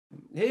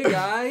Hey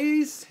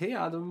guys, hey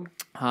Adam.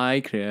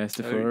 Hi,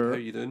 Christopher. How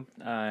you doing?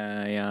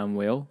 I am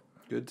well.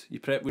 Good. You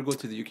prep? We're going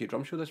to the UK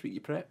drum show this week.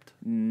 You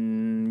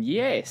prepped?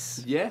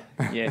 Yes. Yeah.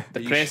 Yeah.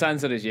 The press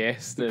answer is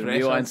yes. The press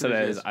real answer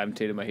answer is is yes. I'm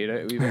tearing my hair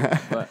out a wee bit,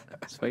 but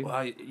it's fine.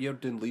 Well, you're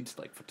doing Leeds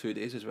like for 2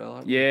 days as well,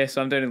 aren't you? Yeah,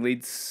 so I'm down in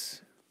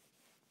Leeds.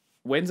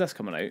 When's this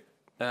coming out?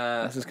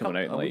 This is coming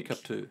out in a like week or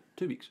two.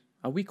 2 weeks.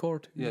 a week or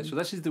two. Yeah. So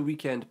this is the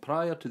weekend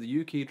prior to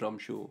the UK drum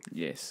show.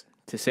 Yes.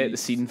 To set the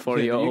scene for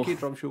Yeah, you the all. UK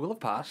drum show will have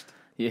passed by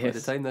the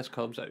Yes. time this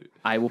comes out.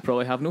 I will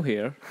probably have no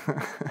hair,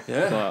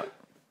 Yeah. but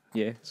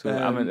yeah. So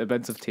I'm in the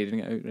bins of tearing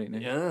it out right now.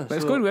 Yeah. But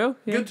it's so going well.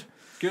 Yeah. Good.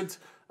 Good.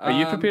 Are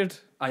you prepared?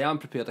 I am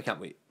prepared. I can't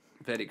wait.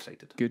 Very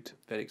excited. Good.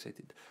 Very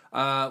excited. Do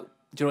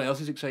you know what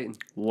else is exciting?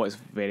 What is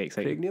very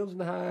exciting? Craig Kneale's in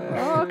the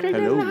house. Oh, Craig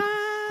Hello. Kneale.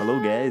 Hello,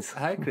 guys.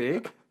 Hi,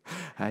 Craig.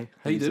 Hi.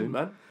 How you doing,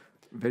 man?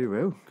 Very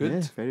well. Good.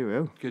 Yeah, very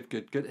well. Good,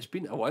 good, good. It's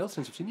been a while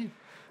since I've seen you,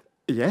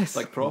 Yes.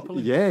 like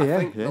properly. Yeah, I yeah,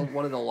 think yeah.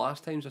 one of the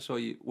last times I saw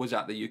you was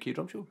at the UK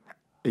drum show.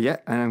 Yeah,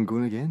 and I'm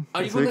going again.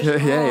 Are you This going week.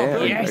 this- Yeah,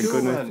 oh, yeah. very I'm cool,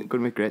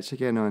 going man. with Gretsch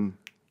again on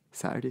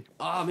Saturday.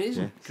 Oh,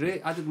 amazing. Yeah,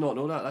 Great. I did not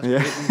know that. That's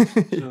Yeah.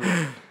 great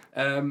news.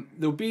 So,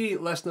 there'll be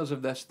listeners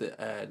of this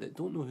that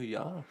don't know who you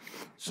are.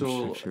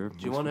 So, sure.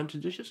 do you want to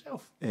introduce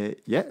yourself?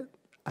 Yeah.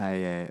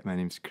 My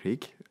name's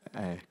Craig.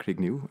 Craig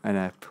Kneale, and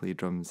I play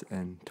drums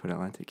in Twin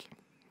Atlantic.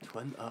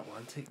 Twin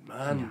Atlantic,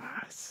 man.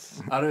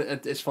 Yes. I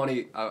don't, it's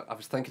funny. I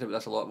was thinking about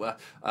this a lot.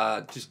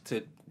 Just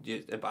to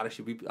embarrass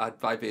you, I had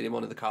Vivarium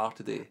on in the car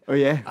today. Oh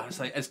yeah. I was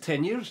like, it's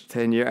 10 years.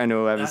 10 year. I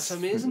know. That's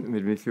amazing.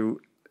 Made me feel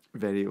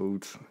very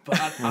old. But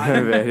I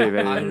Very, very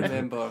I old.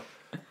 remember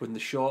when the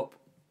shop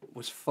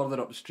was further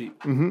up the street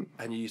Mm-hmm.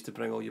 and you used to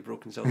bring all your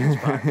broken zillions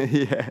back.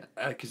 Yeah.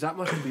 Because that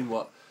must have been,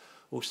 what,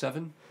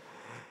 07?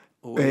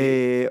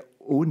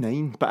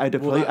 09, but I'd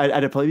have Well, probably, that-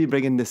 I'd have probably been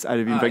bringing this. I'd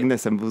have been Aye. bringing the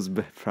cymbals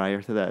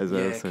prior to that as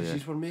well. Yeah, So because yeah.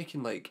 you were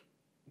making, like,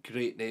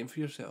 great name for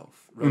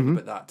yourself round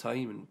about that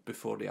time and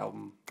before the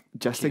album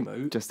Just came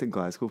out. just in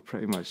Glasgow,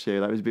 pretty much. Yeah,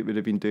 that was would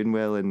have been doing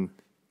well in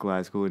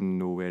Glasgow and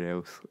nowhere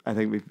else. I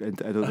think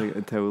I don't think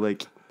until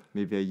like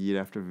maybe a year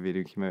after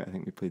Vivarium came out, I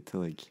think we played to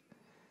like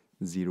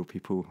 0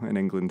 people in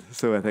England.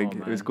 So I think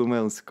it was man. going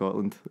well in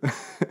Scotland.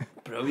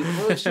 Brilliant.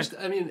 Well, it's just,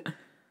 I mean,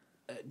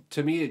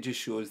 to me, it just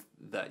shows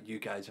that you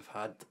guys have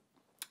had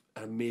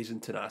an amazing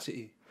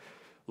tenacity,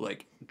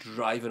 like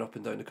driving up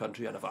and down the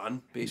country in a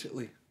van,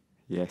 basically.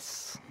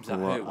 Yes, Is that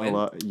how it went? a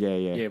lot. Yeah,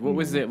 yeah. Yeah. What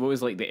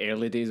was like the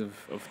early days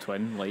of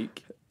Twin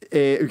like?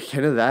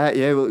 Kind of that,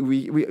 yeah. Well,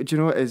 we do you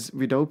know what is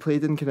we'd all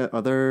played in kind of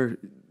other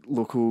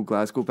local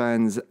Glasgow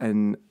bands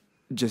and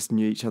just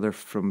knew each other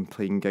from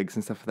playing gigs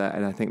and stuff like that.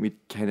 And I think we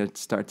kind of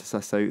started to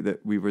suss out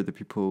that we were the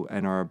people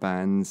in our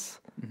bands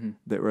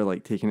that were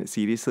like taking it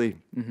seriously.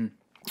 Mm-hmm.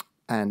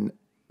 And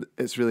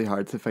it's really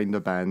hard to find a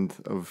band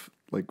of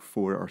like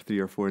 3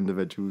 or 4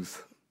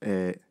 individuals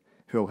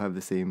who all have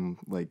the same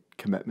like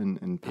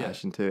commitment and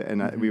passion to it.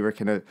 And we were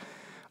kind of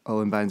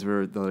all in bands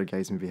where the other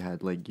guys maybe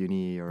had like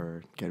uni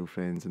or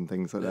girlfriends and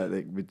things like that.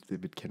 They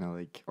would kind of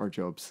like, or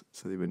jobs,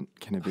 so they wouldn't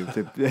kind of be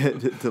able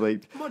to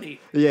like Money.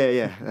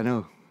 yeah, I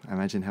know. I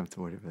imagine having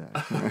to worry about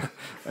that.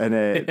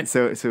 And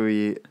so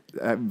we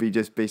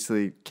just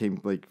basically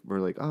we're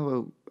like, oh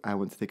well, I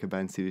want to take a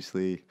band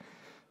seriously.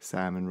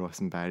 Sam and Ross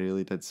and Barry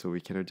really did. So we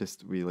kind of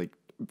we like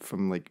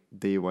from like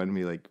day one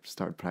we like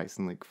started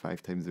practicing like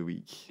 5 times a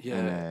week. Yeah,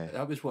 And,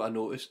 that was what I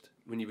noticed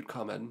when you would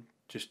come in,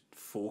 just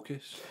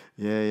focus.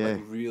 yeah.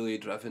 Like really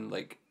driven,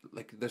 like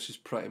this is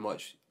pretty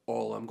much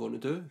all I'm going to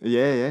do.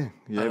 Yeah, And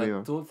we I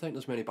were. don't think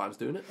there's many bands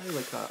doing it now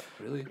like that,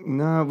 really.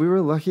 No, we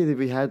were lucky that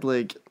we had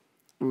like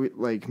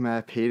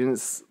my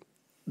parents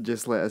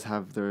just let us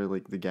have their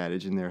like the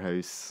garage in their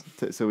house,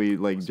 so we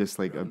like just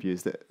like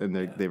abused it, and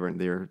they weren't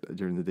there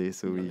during the day,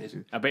 so we.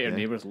 Amazing. I bet your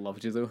neighbours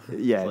loved you though.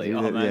 Yeah, Like, they,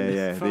 oh, man.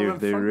 yeah, Throw in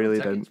they front really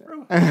tickets, didn't.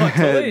 bro. Oh,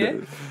 totally, yeah.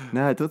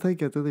 No, I don't think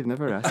they've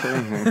never asked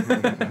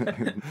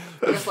anything.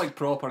 It's like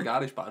proper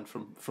garage band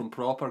from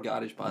proper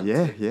garage band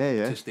Yeah, to,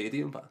 yeah. to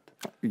stadium band.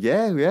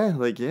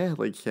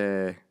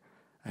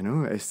 I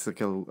know it's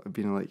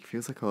like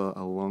feels like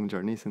a long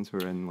journey since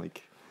we're in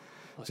like.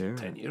 That's like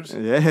 10 years.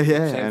 Yeah,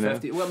 10, I know.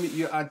 50. Well, I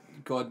mean,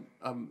 God,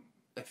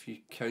 if you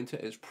count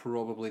it, it's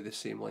probably the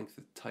same length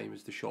of time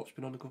as the shop's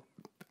been on the go.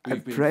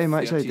 We've been Pretty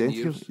much 13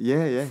 identical. years,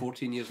 Yeah.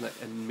 14 years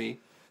in May.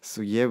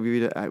 So yeah,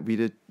 we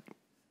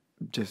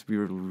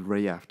were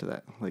right after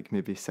that, like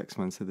maybe 6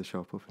 months of the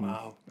shop open.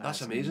 Wow,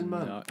 that's amazing,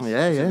 man. nuts.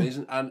 Yeah, It's yeah.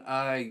 amazing.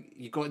 And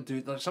you got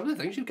to do like, some of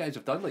the things you guys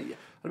have done. Like I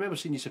remember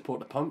seeing you support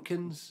the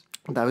Pumpkins.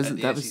 That was at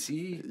the that was SEC.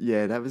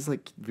 yeah, that was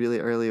like really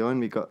early on.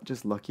 We got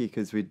just lucky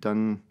because we'd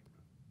done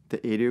the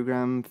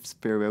Aerogram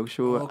farewell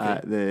show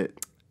Okay.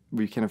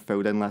 we kind of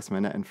filled in last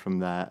minute, and from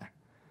that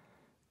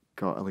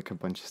got like a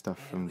bunch of stuff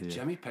from the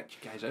Jimmy picked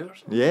you guys out or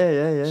something. yeah.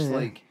 It's yeah.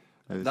 like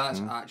That was that's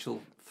fun.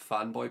 actual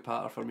fanboy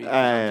patter for me. Aye,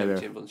 I'm Jimmy I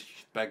know. Chamberlain's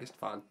biggest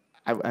fan.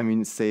 I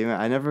mean, same.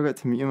 I never got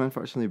to meet him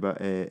unfortunately,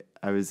 but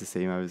I was the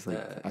same. I was like,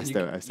 I And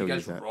still you use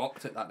guys that.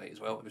 rocked it that night as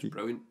well. It was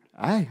brilliant.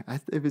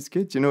 It was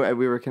good. You know,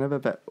 we were kind of a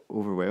bit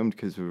overwhelmed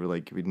because we were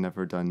like, we'd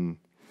never done.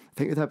 I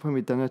think at that point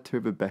we'd done a tour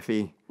with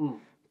Biffy,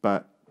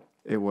 but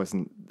it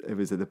wasn't. It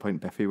was at the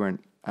point Biffy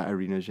weren't at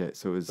arenas yet,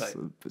 so it was Right.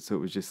 so it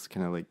was just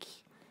kind of like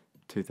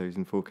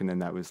 2,000 folk, and then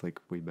that was like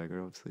way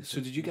bigger, obviously.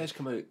 So did you guys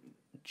come out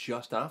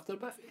just after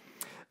Biffy?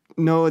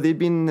 No,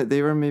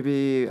 they were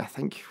maybe, I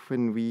think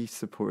when we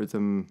supported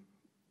them,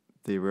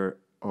 they were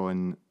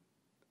on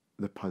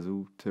the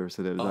Puzzle tour,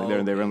 so they were Oh,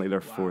 they were on okay. like their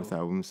Wow. fourth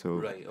album, so.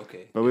 Right,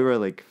 okay. But we were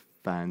like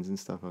fans and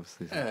stuff,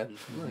 obviously. So.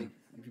 Like,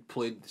 you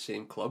played the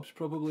same clubs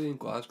probably in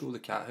Glasgow, the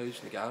Cat House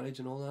and the Garage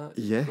and all that?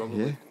 Yeah,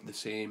 Probably yeah. the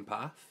same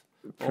path?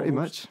 Pretty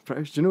almost?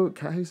 much. Do you know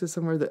Cat House is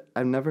somewhere that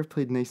I've never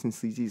played Nice and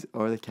Sleazy's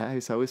or the Cat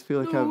House. I always feel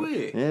like No I've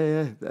way.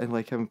 yeah, and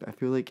like I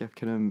feel like I've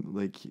kind of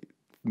like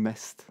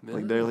missed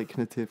like they're Yeah. like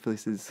kind of two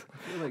places. I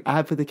feel like I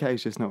have played the Cat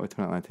House, just not with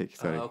Twin Atlantic.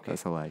 Sorry, okay.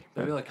 that's a lie.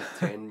 maybe But like a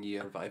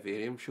 10-year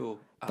Vivarium show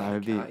at that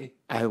would Catty. be.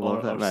 I love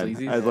Or that, man.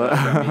 Sleazy's. I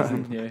That'd be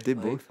amazing, yeah. Did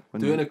Like, both.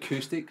 wouldn't do an they?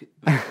 acoustic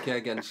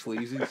gig in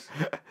Sleazy's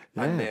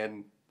Yeah. and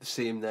then the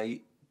same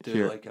night do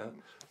Sure. like a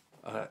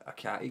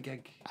Catty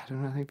gig. I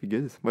don't know. I think it'd be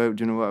good. Well,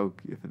 do you know what?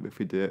 If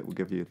we do it, we'll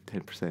give you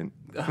 10%.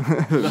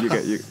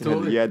 you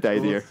Totally, you had the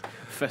idea.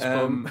 Fist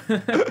bump.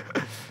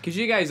 Because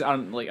you guys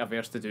aren't like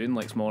averse to doing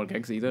like smaller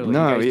gigs either. Like,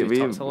 No, you guys we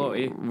do tucks a lot,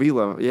 eh? we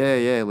love.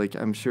 Yeah. Like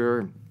I'm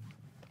sure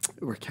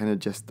we're kind of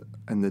just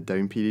in the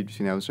down period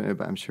between albums right now,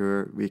 but I'm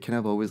sure we kind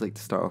of always like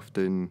to start off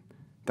doing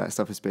that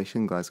stuff,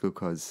 especially in Glasgow,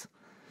 because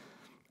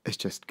it's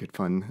just good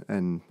fun,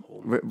 and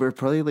we're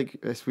probably like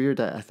it's weird.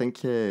 I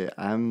think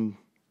I'm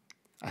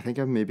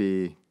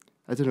maybe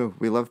I don't know.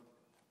 We love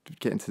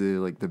getting to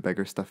do like the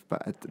bigger stuff,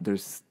 but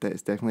it's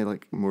definitely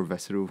like more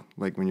visceral.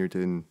 Like when you're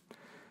doing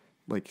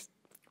like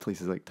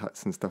places like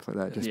Tuts and stuff like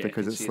that, just Yeah,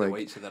 because You it's see like the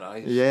whites of their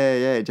eyes.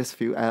 yeah. It just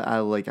feel I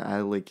loved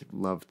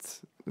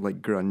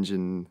like grunge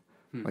and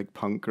like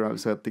punk rock.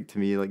 So I think to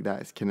me like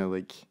that's kind of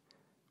like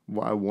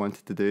what I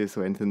wanted to do.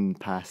 So anything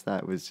past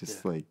that was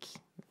just like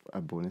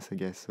a bonus, I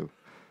guess. So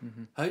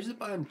How's the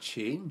band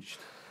changed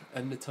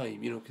in the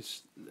time? You know,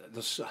 because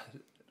there's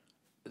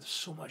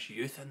so much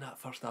youth in that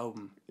first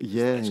album.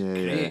 yeah, It's yeah,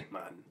 great, yeah.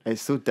 man.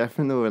 It's so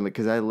different though, and like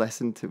because I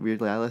listened to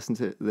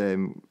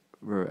them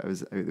where I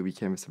was out the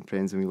weekend with some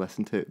friends and we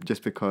listened to it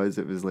just because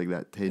it was like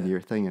that 10-year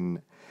thing,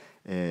 and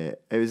it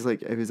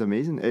was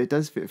amazing. It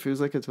feels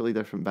like a totally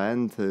different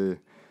band to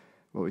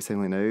what we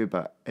sound like now,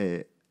 but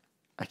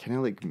I kind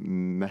of like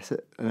miss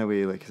it in a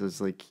way, like 'cause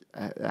it's like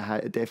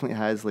it definitely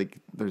has like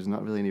there's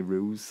not really any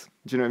rules.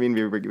 Do you know what I mean?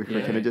 We were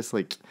Yeah. kind of just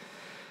like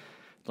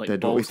Like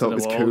did what we balls to thought the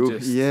was wall, cool.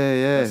 just-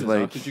 Yeah, this is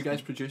like Did you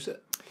guys produce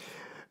it?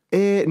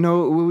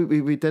 no,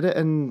 we did it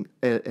in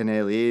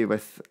LA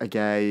with a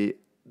guy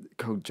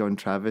called John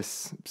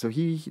Travis. So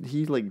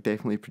he like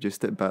definitely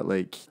produced it, but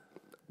like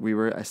we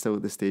were still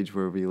at the stage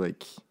where we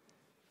like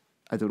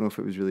I don't know if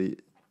it was really.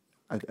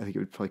 I think it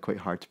was probably quite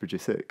hard to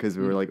produce it because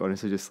we were like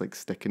honestly just like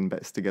sticking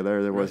bits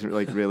together. There wasn't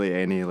like really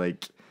any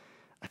like.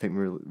 I think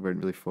we weren't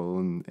really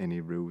following any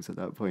rules at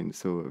that point,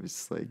 so it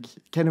was like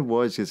kind of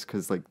was just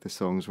because like the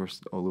songs were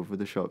all over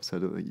the shop, so I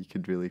don't think you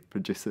could really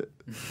produce it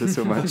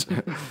so much.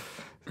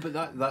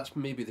 But that's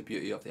maybe the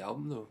beauty of the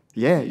album, though.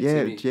 Yeah.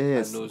 And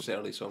Yes. those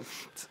early songs.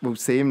 Well,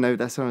 same now.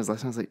 That's when I was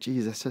listening. I was like,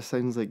 "Geez, this just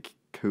sounds like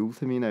cool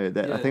to me now."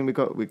 That I Yeah. think we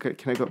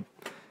kind of got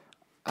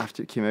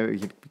after it came out. We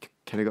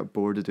kind of got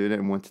bored of doing it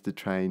and wanted to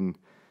try and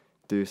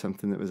do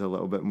something that was a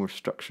little bit more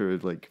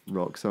structured, like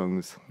rock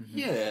songs.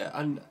 Yeah,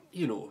 and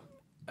you know,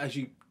 as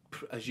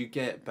you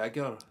get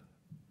bigger,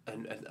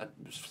 and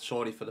I'm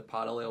sorry for the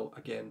parallel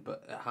again,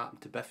 but it happened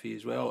to Biffy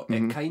as well.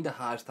 It kind of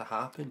has to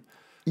happen.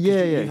 'Cause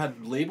Yeah, you yeah.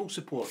 had label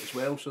support as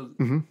well, so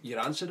you're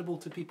answerable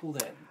to people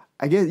then.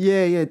 I guess,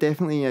 yeah,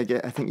 definitely.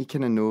 I think you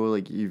kind of know,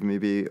 like, you've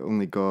maybe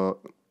only got,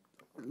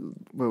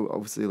 well,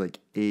 obviously, like,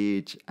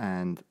 age,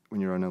 and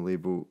when you're on a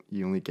label,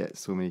 you only get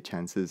so many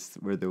chances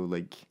where they'll,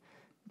 like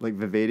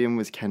Vivarium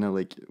was kind of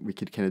like, we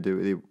could kind of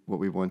do what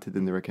we wanted,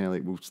 and they were kind of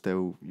like,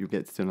 you'll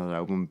get to do another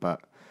album, but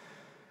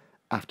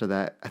after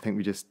that, I think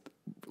we just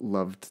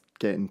loved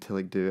getting to,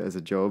 like, do it as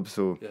a job,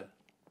 so... Yeah.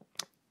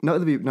 Not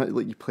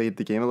like you played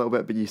the game a little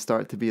bit, but you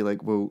start to be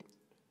like, well,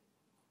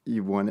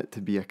 you want it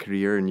to be a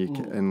career, and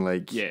and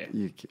like Yeah.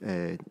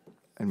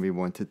 and we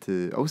wanted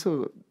to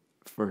also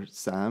for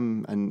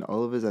Sam and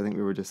all of us. I think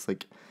we were just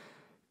like,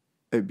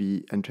 it'd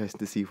be interesting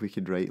to see if we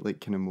could write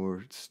like kind of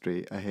more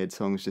straight ahead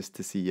songs just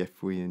to see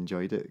if we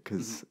enjoyed it,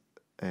 because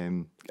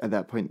at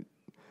that point.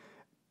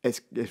 It's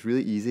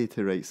really easy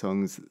to write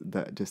songs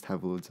that just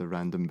have loads of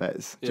random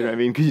bits. Do you know what I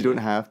mean? Because you don't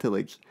have to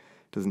like.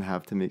 Doesn't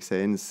have to make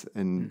sense,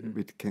 and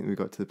we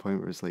got to the point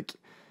where it's like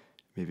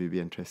maybe it'd be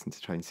interesting to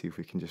try and see if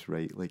we can just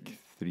write like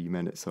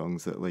 3-minute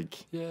songs that like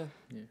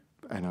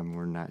and a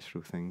more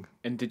natural thing.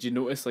 And did you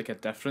notice like a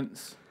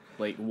difference?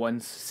 Like when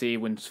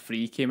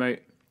Free came out,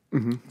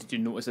 did you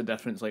notice a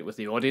difference like with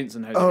the audience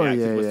and how they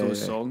reacted with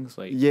those songs?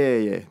 Like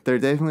yeah, they're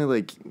definitely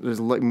like there's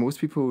like most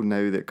people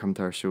now that come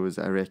to our shows.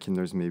 I reckon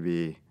there's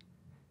maybe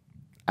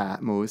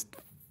at most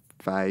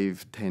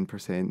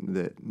 5-10%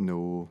 that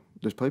know.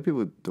 There's probably people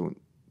that don't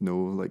know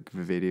like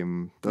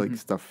Vivarium like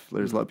stuff.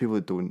 There's a lot of people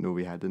that don't know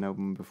we had an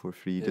album before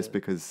Free just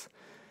because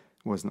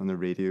it wasn't on the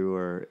radio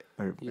or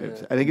I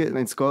think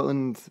in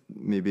Scotland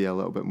maybe a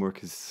little bit more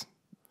because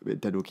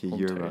it did okay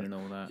here. Hometown But and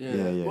all that.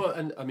 Yeah. Well,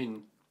 and I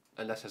mean,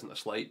 and this isn't a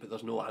slight, but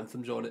there's no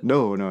anthems on it.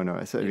 no.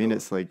 It's what I You mean. know,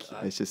 It's like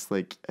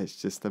it's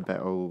just a bit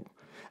all.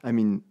 I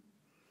mean,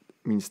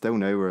 still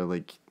now we're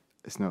like,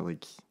 it's not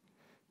like,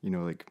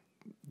 like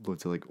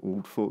loads of like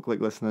old folk like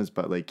listeners,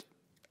 but like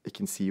I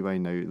can see why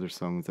now there's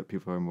songs that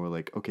people are more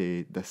like,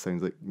 okay, this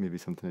sounds like maybe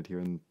something I'd hear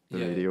on the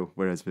radio,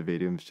 whereas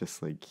Vivarium's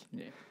just like,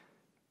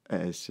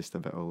 it's just a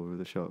bit all over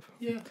the shop.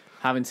 Yeah.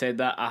 Having said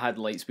that, I had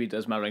Lightspeed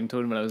as my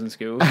ringtone when I was in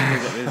school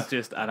because it was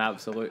just an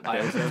absolute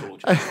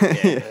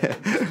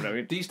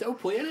brilliant. Do you still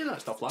play any of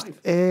that stuff live?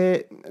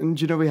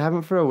 And we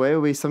haven't for a while.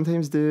 We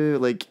sometimes do,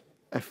 like,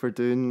 if we're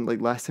doing, like,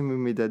 last time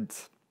when we did,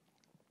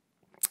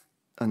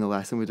 and the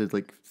last time we did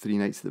like 3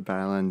 nights at the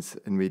Barrowlands,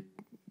 and we,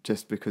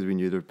 just because we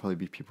knew there'd probably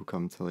be people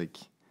come to like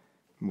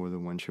more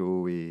than one show,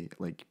 we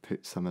like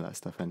put some of that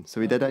stuff in.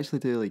 So we did actually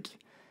do like,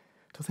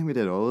 I don't think we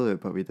did all of it,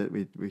 but we did.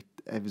 We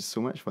it was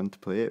so much fun to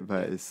play it.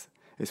 But it's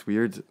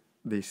weird.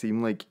 It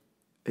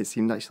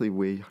seemed actually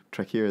way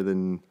trickier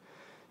than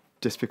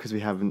just because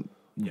we haven't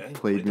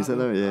played music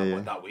now.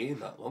 Went that way in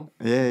that long.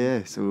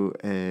 Yeah. So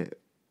it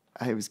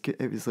was good.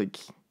 It was like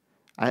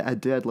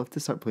I'd love to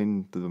start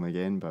playing them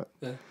again, but.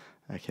 Yeah.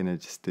 I kind of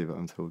just do what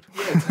I'm told.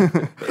 Do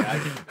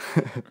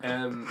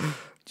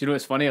you know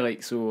what's funny?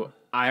 Like, so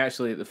I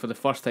actually, for the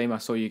first time I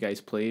saw you guys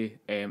play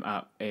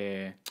at,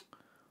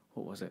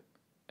 what was it?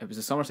 It was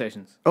the summer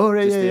sessions. Oh,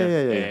 right,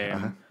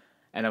 yeah.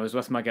 And I was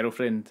with my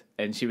girlfriend,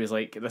 and she was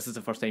like, this is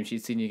the first time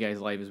she'd seen you guys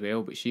live as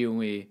well, but she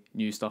only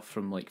knew stuff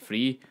from like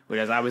Free,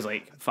 whereas I was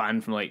like fan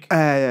from like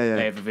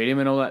Vivarium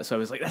and all that, so I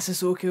was like, this is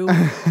so cool.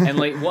 And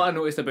like what I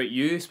noticed about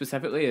you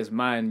specifically is,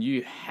 man,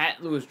 you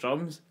hit those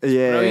drums. It's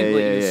brilliant.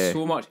 Like, you had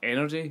so much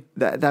energy.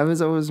 That was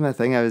always my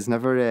thing. I was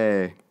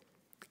never,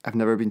 I've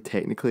never been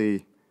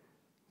technically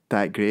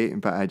that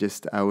great, but I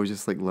always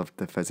just like loved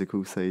the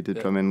physical side of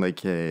drumming.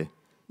 Like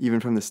even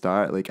from the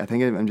start, like I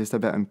think I'm just a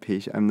bit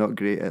impatient. I'm not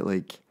great at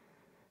like.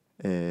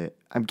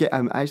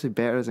 I'm actually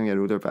better as I get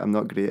older, but I'm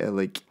not great at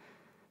like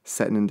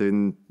sitting and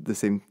doing the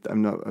same. I've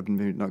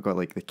not got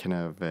like the kind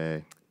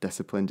of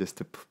discipline just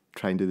to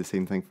try and do the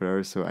same thing for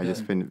hours. So I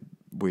just find it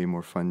way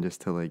more fun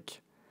just to like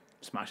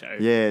smash it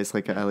out. Yeah, it's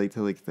like I like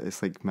to like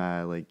it's like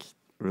my like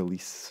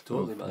release.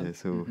 Totally, man.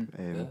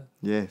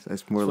 Yeah, so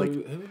it's more so like.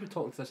 Who were we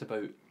talking to this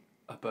about?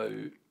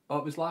 Oh,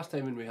 it was last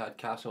time when we had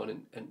Cass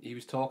on, and he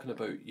was talking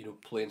about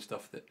playing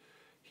stuff that.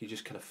 You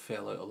just kind of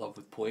fell out of love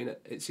with playing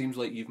it. It seems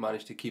like you've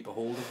managed to keep a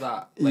hold of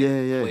that, like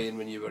playing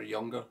when you were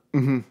younger.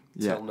 Mm-hmm.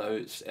 Till now,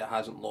 it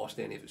hasn't lost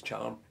any of its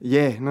charm.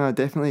 Yeah, no,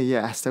 definitely.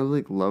 Yeah, I still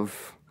like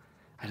love.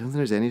 I don't think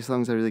there's any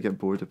songs I really get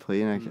bored of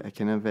playing. I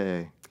kind of,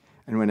 and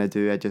when I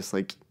do, I just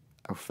like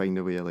I'll find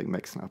a way of like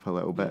mixing it up a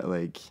little bit.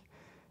 Like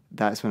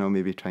that's when I'll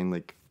maybe try and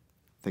like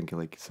think of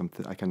like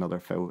something like another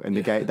fill. And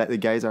the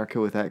guys are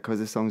cool with that because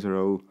the songs are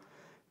all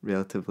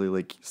relatively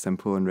like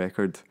simple on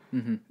record.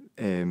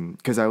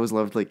 Because I always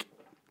loved like.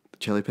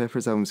 Chili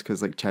Peppers albums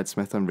because like Chad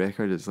Smith on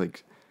record is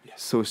like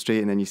so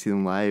straight, and then you see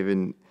them live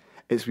and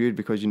it's weird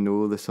because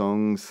the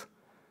songs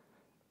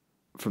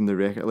from the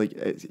record, like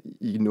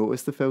you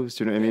notice the fills,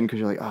 do you know what I mean? Because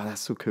you're like, oh,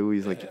 that's so cool.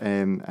 He's like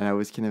and I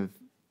was kind of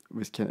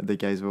the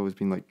guys have always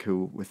been like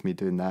cool with me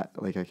doing that,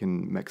 like I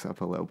can mix it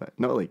up a little bit,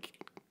 not like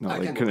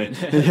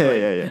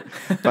yeah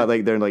but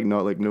like they're like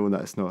not like no,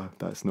 that's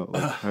not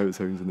like how it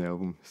sounds in the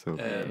album, so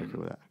I'm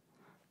cool with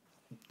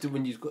that.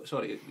 When you got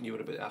you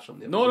were about to ask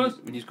something. No.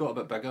 When you got a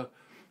bit bigger,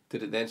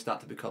 did it then start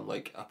to become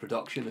like a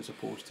production as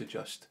opposed to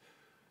just,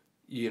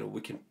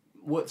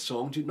 what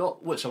song do you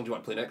want to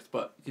play next,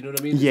 but you know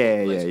what I mean?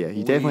 Yeah.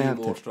 You definitely have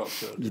more to.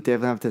 Structured. You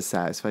definitely have to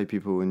satisfy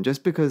people, and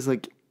just because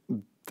like,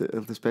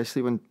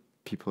 especially when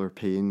people are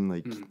paying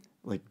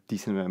like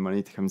decent amount of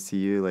money to come see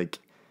you, like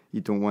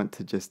you don't want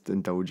to just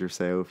indulge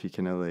yourself. You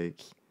kind of like,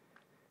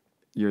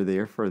 you're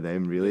there for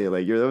them really.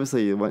 Like you're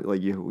obviously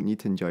you need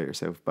to enjoy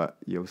yourself, but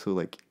you also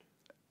like,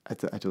 I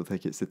don't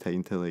think it's the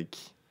time to like.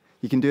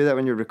 You can do that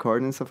when you're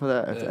recording and stuff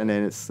like that, and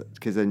then it's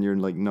because then you're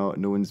like no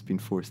one's been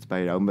forced to buy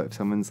your album. But if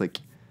someone's like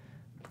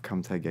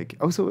come to a gig,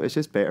 also it's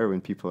just better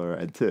when people are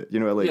into it.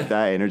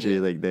 That energy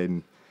like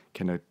then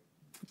kind of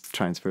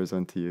transfers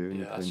onto you.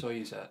 Yeah, I saw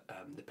you at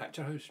the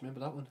Picture House.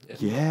 Remember that one?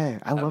 Yeah,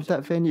 I love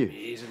that venue.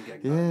 Amazing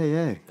gig.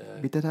 Yeah.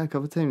 We did that a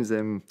couple of times.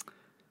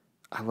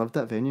 I loved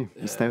that venue.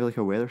 It's now like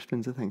a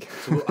Weatherspoons, I think.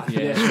 So,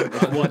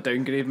 what a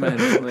downgrade, man.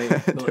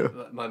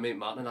 Like, my mate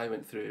Martin and I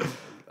went through,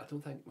 I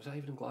don't think, was I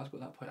even in Glasgow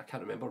at that point? I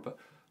can't remember, but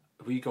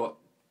we got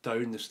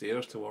down the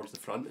stairs towards the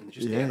front and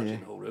just the energy in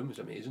the whole room was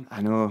amazing.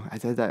 I know, I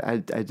did that. I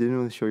do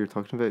know the show you're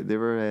talking about. They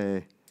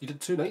were... You did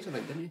 2 nights, I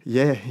think, didn't you?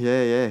 Yeah.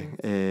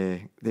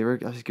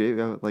 That was great.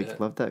 I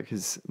loved that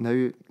because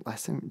now,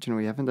 last time,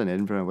 we haven't done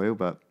Edinburgh in a while,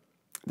 but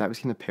that was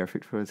kind of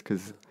perfect for us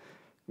because...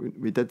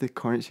 We did the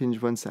Corn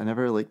Exchange once. I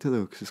never liked it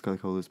though because it's got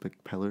like all those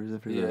big pillars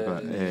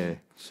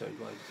everywhere.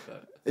 Sound-wise,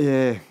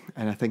 yeah,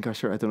 and I think I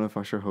don't know if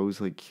Usher Halls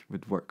like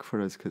would work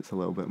for us because it's a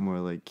little bit more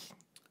like.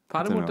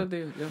 Paramore did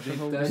the Usher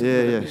Halls. Yeah.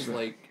 It was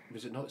like,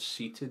 was it not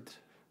seated?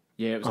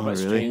 Yeah, it was a bit The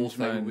strange, whole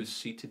thing man. was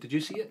seated. Did you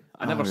see it?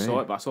 I never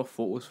saw it, but I saw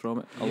photos from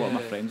it. A lot of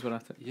my friends were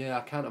at it. Yeah,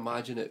 I can't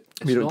imagine it.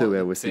 It's We don't not do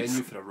well the with seats.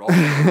 venue for a rock.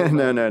 Show,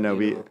 No.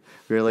 We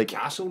were like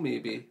Castle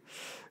maybe.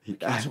 The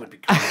Castle would be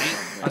great.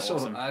 I saw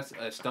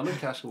Stirling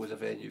Castle was a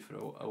venue for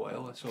a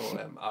while. I saw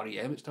REM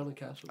at Stirling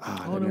Castle.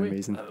 that'd be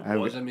amazing. It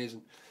was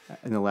amazing.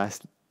 In the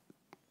last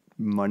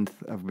month,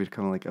 I've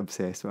become like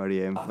obsessed with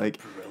REM. Like,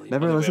 brilliant.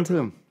 never listened to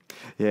them.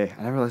 Yeah,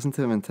 I never listened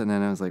to them until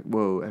then. I was like,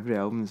 whoa, every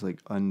album is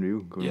like unreal.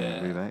 Going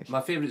way back.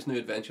 My favourite's New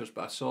Adventures,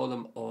 but I saw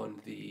them on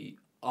the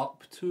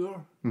Up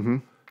tour.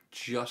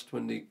 Just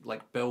when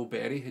Bill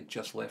Berry had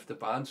just left the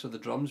band, so the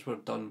drums were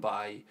done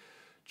by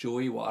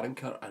Joey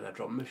Waronker and a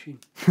drum machine.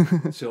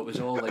 So it was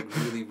all like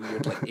really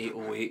weird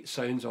 808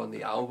 sounds on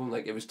the album.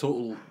 Like it was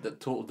total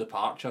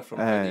departure from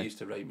how they used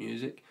to write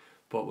music.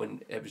 But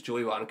when it was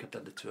Joey Waronker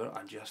did the tour,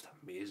 and just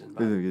amazing,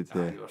 man. Really good,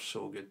 yeah. They were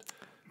so good.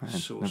 Man,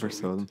 never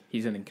saw them.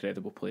 He's an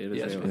incredible player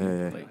as well.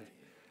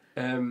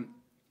 Yeah.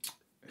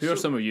 Who are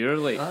some of your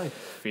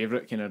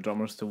favourite kind of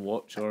drummers to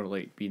watch or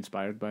be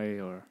inspired by?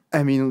 Or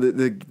I mean,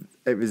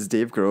 it was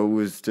Dave Grohl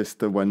was just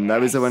the one. Yes.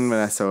 That was the one when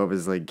I saw. I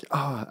was like,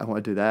 oh, I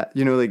want to do that.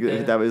 You know,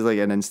 that was like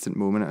an instant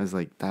moment. I was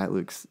like, that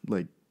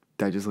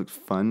just looks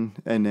fun.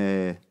 And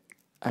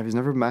I was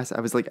never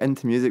I was like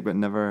into music, but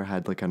never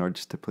had like an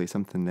urge to play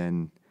something.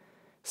 Then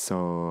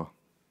saw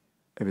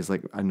it was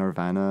like a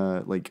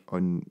Nirvana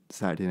on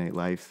Saturday Night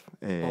Live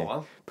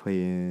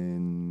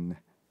playing.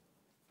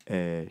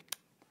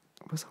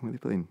 What song were they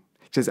playing?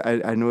 Just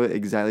I know it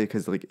exactly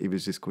because he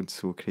was just going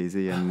so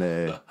crazy.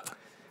 And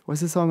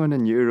what's the song on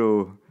the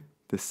Euro?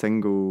 The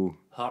single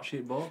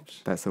Heart-Shaped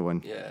Box. That's the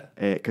one. Yeah.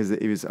 Because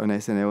he was on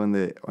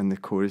SNL on the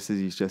choruses.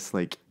 He's just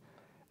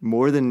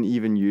more than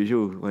even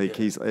usual.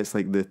 It's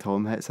like the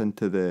tom hits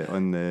into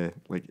on the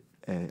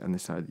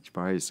start of each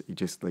bar. He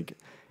just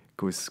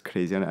goes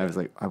crazy on it. I was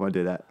like, I want to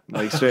do that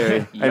straight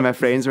away. Yep. And my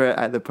friends were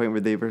at the point where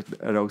they were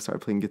all started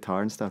playing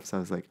guitar and stuff. So I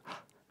was like,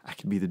 I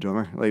could be the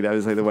drummer. That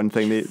was the one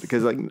thing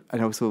because and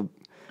also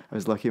I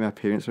was lucky my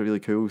parents were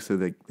really cool, so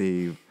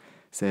they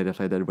said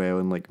if I did well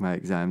in my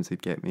exams they'd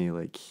get me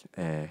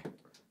a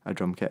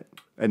drum kit,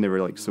 and they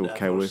were so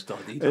cool with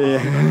studied.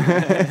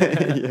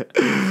 yeah.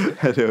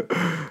 I know.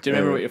 Do you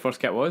remember what your first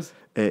kit was?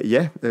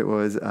 Yeah, it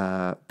was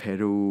a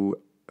Pedal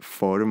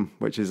Forum,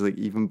 which is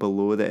even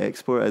below the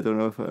Export. I don't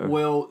know if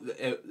well,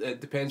 it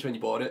depends when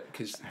you bought it,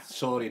 because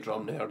sorry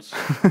drum nerds,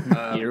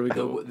 here we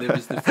go. There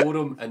was the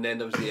Forum, and then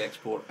there was the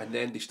Export, and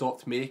then they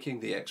stopped making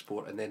the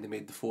Export, and then they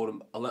made the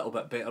Forum a little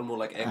bit better, more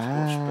like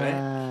Export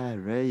spec,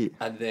 right,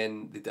 and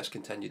then they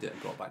discontinued it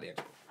and brought back the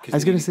Export. I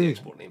was going to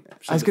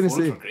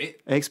say,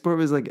 great. Export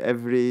was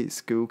every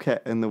school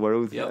kit in the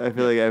world. Yep. I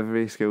feel like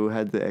every school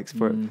had the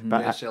Export. Mm-hmm.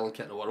 Best selling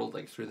kit in the world,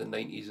 through the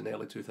 90s and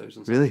early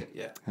 2000s. Really?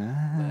 Yeah.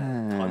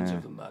 Tons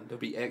of them, man. There'll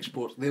be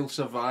exports. They'll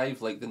survive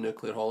the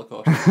nuclear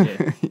holocaust.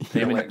 Yeah.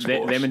 them and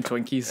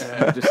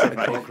Twinkies. Just and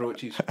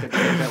cockroaches. Could be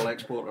a metal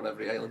export on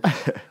every island.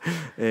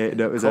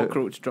 No, it was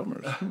cockroach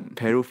drummers.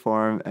 Peril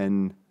Farm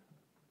in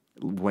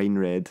wine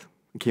red.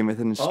 It came with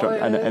an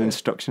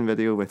instruction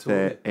video with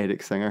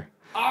Eric Singer.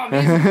 Oh,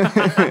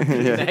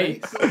 amazing.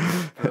 Nice.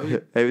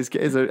 It was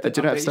good. Do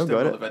you know, I've still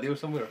got it. The video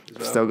somewhere as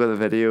well. Still got the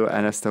video,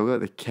 and I've still got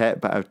the kit,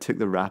 but I took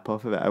the wrap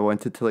off of it. I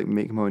wanted to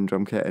make my own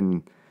drum kit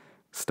and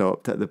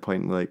stopped at the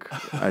point where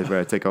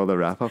I take all the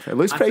wrap off. It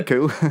looks pretty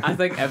cool. I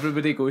think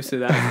everybody goes through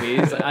that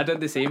phase. I did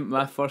the same.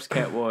 My first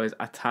kit was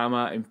a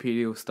Tama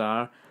Imperial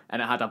Star,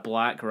 and it had a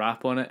black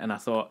wrap on it, and I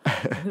thought,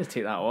 I'm going to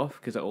take that off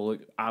because it will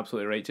look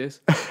absolutely righteous.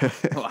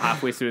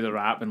 Halfway through the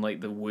wrap, and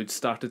the wood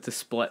started to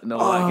split and all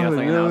that kind of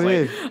thing, and I was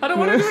like, I don't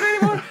want to do it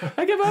anymore.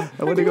 I give up.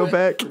 I want to go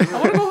back. I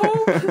want to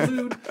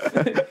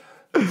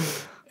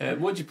go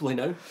home. What do you play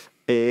now?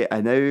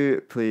 I now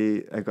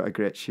play. I got a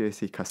Gretsch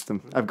USA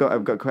Custom. I've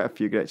got quite a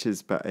few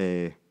Gretches, but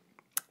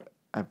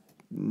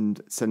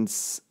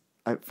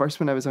first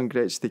when I was on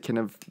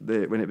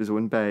Gretsch, when it was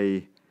owned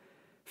by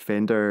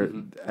Fender,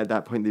 at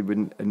that point they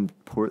wouldn't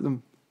import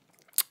them,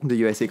 the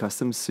USA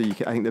Customs. So I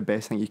think the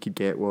best thing you could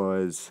get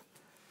was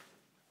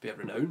Be a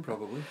Renown,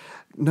 probably.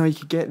 No, you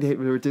could get we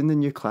were doing the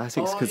new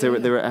classics because they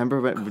were. I remember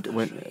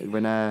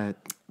when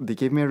they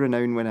gave me a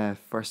Renown when I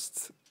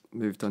first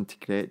moved on to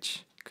Gretsch,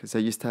 because I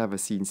used to have a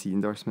C&C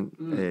endorsement.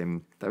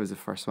 That was the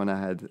first one I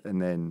had,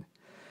 and then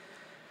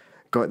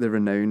got the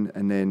Renown,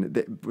 and then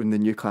when the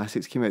new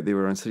classics came out, they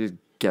were on such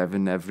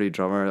giving every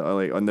drummer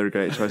on their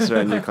Gretsch Twister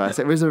a new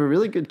classic. It was a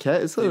really good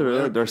kit.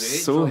 They're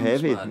so drums,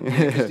 heavy.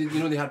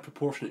 Yeah, they had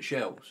proportionate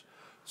shells.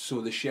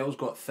 So the shells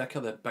got thicker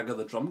the bigger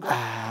the drum got.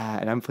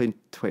 And I'm playing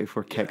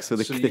 24 kicks, so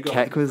the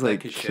kick was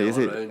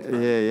crazy.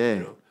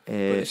 Yeah. But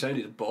they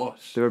sounded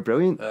boss. They were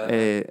brilliant.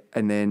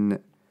 And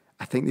then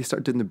I think they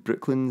started doing the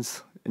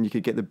Brooklyns, and you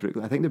could get the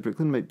Brooklyn. I think the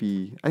Brooklyn might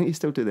be. I think you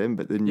still do them,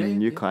 but the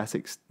new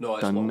classics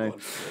done now.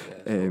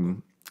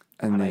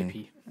 And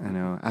then, I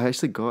know. I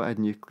actually got a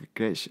new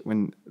Gretsch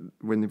when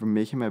they were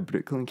making my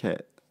Brooklyn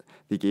kit.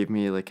 They gave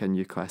me a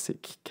new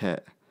classic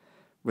kit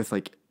with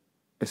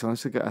it's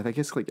honestly got. I think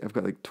it's I've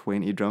got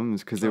 20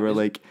 drums because they were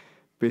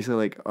basically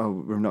like, oh,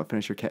 we're not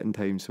finished your kit in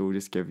time, so we'll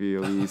just give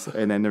you all these,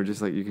 and then they're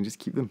just like, you can just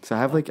keep them. So I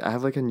have like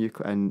a new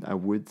and a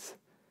wood.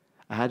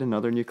 I had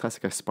another new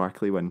classic, a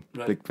sparkly one,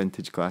 like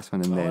vintage glass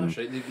one, and then that's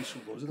right.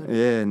 Loads of them.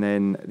 yeah, and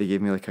then they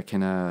gave me like a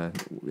kind of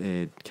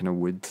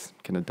wood,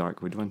 kind of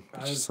dark wood one,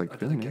 which is like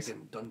really nice. I did a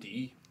gig in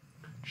Dundee.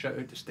 Shout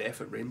out to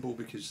Steph at Rainbow,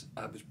 because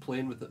I was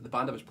playing with the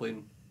band I was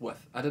playing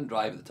with. I didn't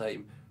drive at the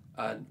time,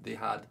 and they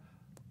had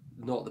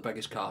not the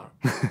biggest car,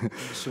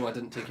 so I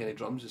didn't take any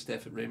drums. And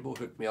Steph at Rainbow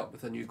hooked me up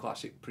with a new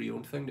classic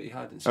pre-owned thing that he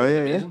had.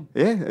 And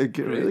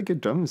Really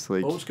good drums.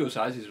 Like old school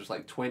sizes was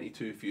like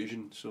 22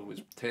 Fusion, so it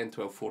was 10,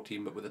 12,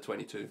 14, but with a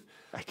 22.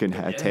 I couldn't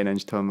hit a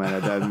 10-inch tom,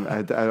 man.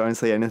 I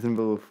honestly anything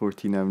below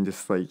 14, I'm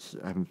just like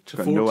I've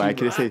got no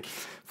accuracy.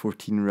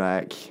 14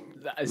 rack.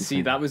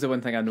 See, that was the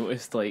one thing I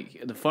noticed.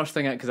 Like the first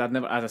thing, because I've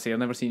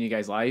never seen you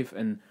guys live,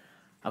 and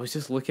I was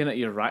just looking at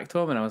your rack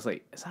tom, and I was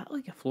like, "Is that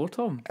like a floor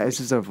tom?" It's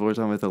just a floor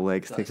tom with the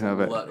legs sticking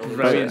out of it.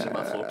 Brilliant.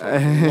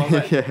 Love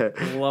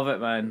it. Love it,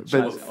 man.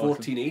 But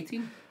 14,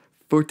 18?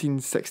 14,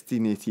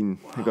 16, 18.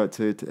 Wow. I got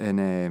to it,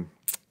 and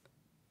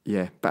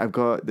but I've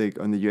got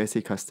on the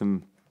USA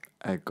Custom.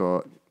 I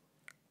got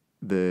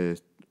the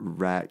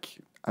rack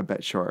a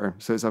bit shorter,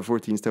 so it's a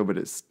 14 still, but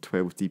it's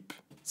 12 deep.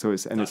 So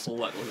it's literally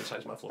the size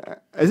of my floor.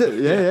 Is it?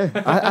 Yeah.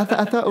 I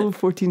thought old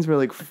 14s were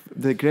like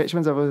the Gretsch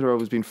ones. I've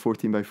always been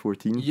 14 by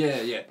 14.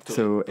 Yeah.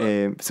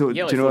 Totally. So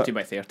do like you know 14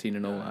 by 13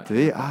 and all that. Do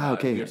they?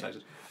 Okay.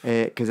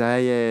 Because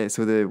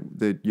so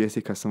the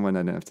USA Custom one, I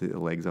didn't have to take the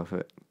legs off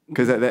it,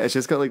 because it's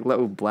just got like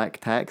little black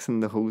tacks in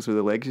the holes where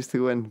the legs used to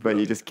go in, but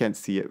you just can't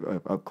see it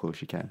up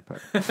close. You can,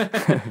 but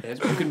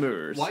broken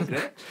mirrors. Why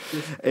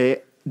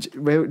Gretsch?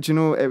 Well, do you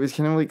know, it was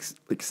kind of like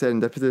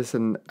serendipitous,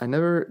 and I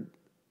never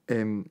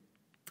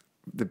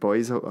the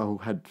boys all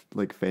had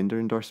like Fender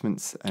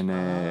endorsements, and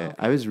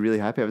I was really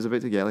happy. I was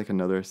about to get like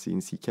another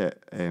CNC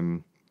kit,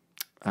 and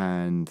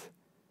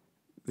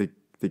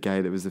the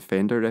guy that was the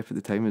Fender rep at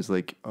the time was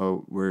like,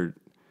 "Oh,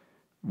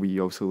 we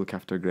also look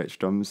after Gretsch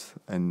drums,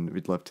 and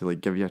we'd love to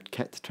like give you a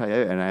kit to try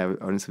out." And I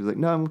honestly was like,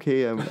 "No, I'm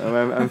okay.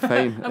 I'm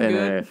fine." I'm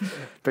good.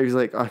 But he was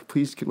like, "Oh,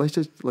 please, let's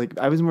just like."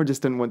 I was more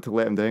just didn't want to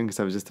let him down,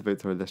 because I was just about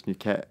to order this new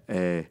kit,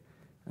 and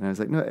I was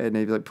like, "No," and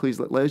he'd be like, "Please,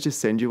 let us just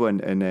send you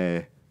one,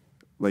 and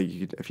like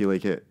if you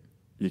like it,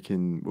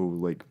 we'll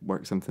like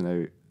work something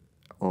out,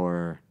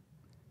 or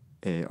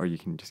you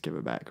can just give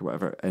it back or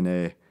whatever."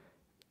 And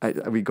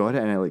we got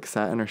it, and I like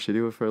sat in our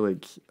studio for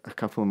like a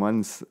couple of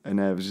months, and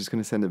I was just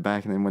gonna send it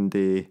back, and then one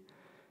day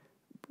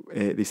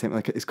they sent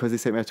me it's because they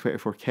sent me a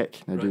 24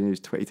 kick, and I didn't use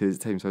 22 at the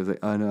time, so I was like,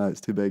 "Oh no,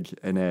 it's too big."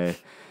 And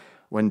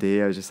one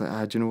day I was just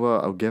like, do you know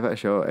what? I'll give it a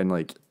shot, and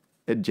like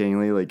it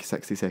genuinely like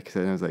 60 seconds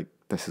in, I was like,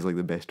 this is like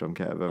the best drum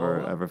kit I've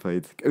ever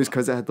played. It was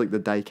because it had like the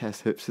die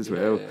cast hoops as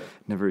well. Yeah.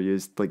 Never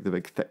used like the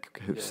big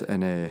thick hoops,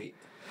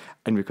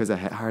 and because I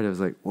hit hard, I was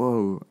like,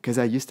 whoa. Because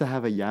I used to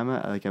have a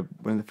Yamaha, like one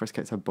of the first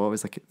kits I bought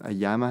was like a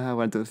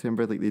Yamaha. I don't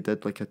remember, like they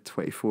did like a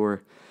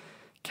 24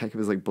 kick. It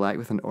was like black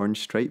with an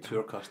orange stripe.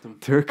 Tour custom.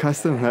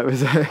 Yeah. That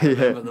was I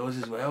remember those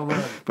as well,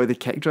 man. But the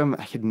kick drum,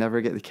 I could never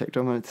get the kick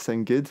drum on it to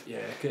sound good. Yeah,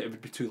 it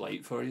would be too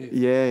light for you.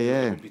 Yeah.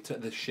 It would be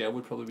the shell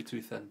would probably be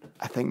too thin.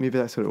 I think maybe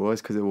that's what it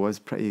was, because it was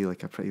a pretty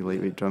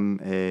lightweight drum.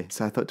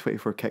 So I thought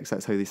 24 kicks,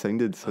 that's how they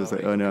sounded. So I was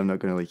like, oh no, I'm not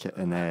going to like it.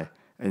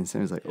 And so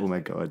I was like, oh my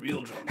god,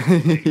 real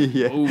drums.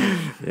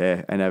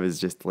 yeah, and I was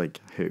just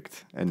like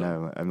hooked, and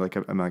now I'm like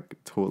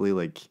totally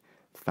like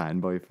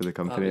fanboy for the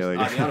company. They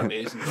are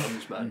amazing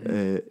drums,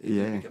 man.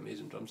 Make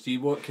amazing drums.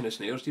 What kind of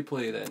snares do you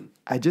play then?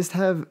 I just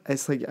have,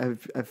 it's like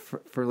I've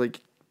for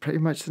like pretty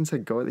much since I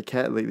got the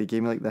kit, like they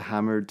gave me like the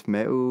hammered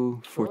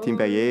metal 14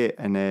 by 8,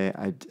 and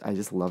I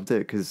just loved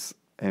it because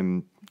I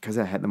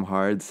hit them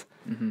hard.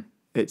 Mm-hmm.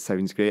 It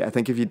sounds great. I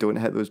think if you don't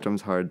hit those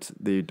drums hard,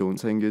 they don't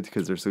sound good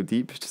because they're so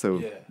deep.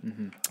 So,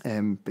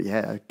 but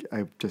yeah,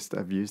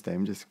 I've used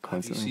them just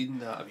constantly.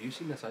 Have you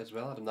seen this as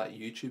well, Adam? That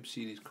YouTube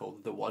series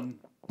called The One.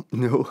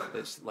 No.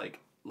 It's like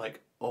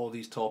all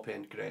these top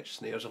end Gretsch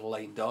snares are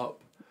lined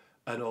up,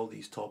 and all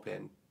these top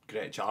end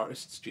Gretsch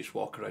artists just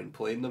walk around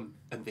playing them,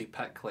 and they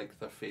pick like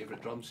their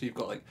favourite drums. So you've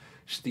got like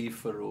Steve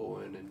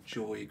Farone and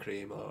Joey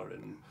Kramer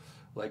and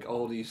like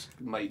all these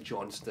Mike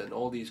Johnston,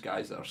 all these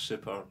guys that are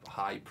super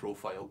high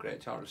profile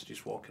Gretsch artists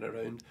just walking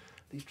around.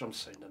 These drums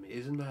sound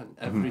amazing, man.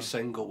 Every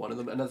single one of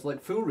them, and it's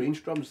like full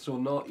range drums, so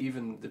not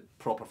even the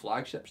proper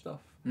flagship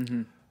stuff.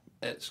 Mm-hmm.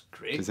 It's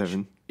great.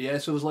 Yeah,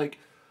 so there's like,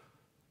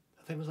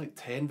 I think it was like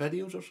 10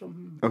 videos or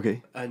something.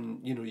 Okay. And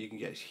you can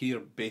get here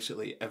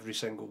basically every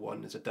single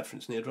one is a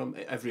different snare drum.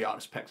 Every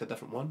artist picks a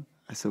different one.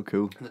 That's so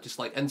cool. And they're just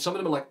like, and some of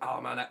them are like,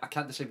 oh man, I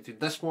can't decide between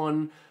this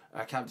one.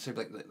 I can't decide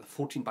like the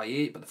 14 by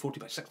 8, but the 40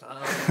 by 6.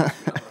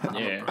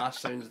 Brass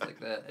sounds like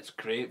that. It's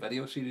a great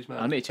video series,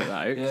 man. I need to check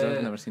that out because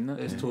I've never seen that.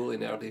 It's totally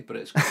nerdy, but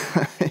it's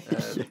great.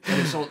 And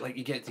it's all like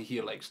you get to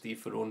hear like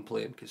Steve Farone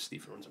playing because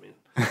Steve Farone's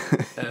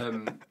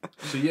amazing.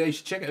 So yeah, you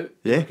should check it out.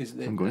 Yeah, because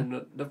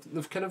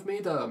they've kind of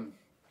made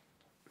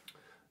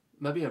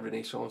maybe a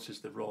renaissance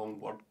is the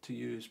wrong word to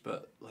use,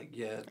 but like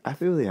I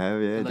feel they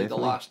have, like the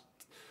last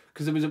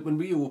Because there was when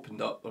we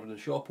opened up, or when the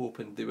shop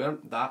opened, they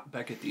weren't that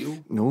big a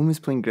deal. No one was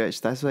playing Gretsch.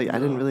 That's why I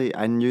didn't really.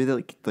 I knew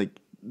that like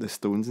the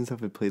Stones and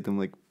stuff had played them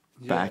like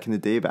back in the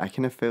day, but I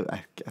kind of felt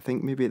I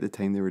think maybe at the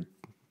time they were.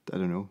 I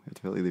don't know. I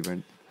felt like they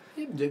weren't.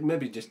 Yeah,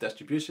 maybe just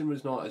distribution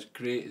was not as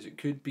great as it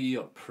could be,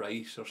 or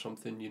price or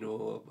something.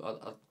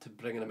 To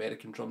bring in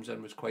American drums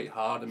in was quite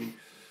hard. I mean,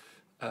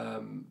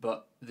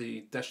 but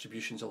the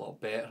distribution's a lot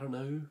better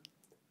now.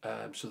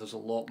 So there's a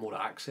lot more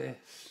access.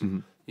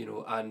 And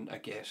I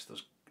guess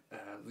there's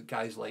the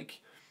guys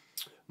like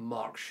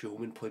Mark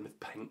Shulman playing with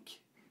Pink,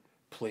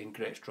 playing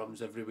Gretsch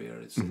drums everywhere.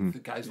 It's the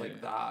guys like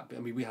that. I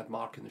mean, we had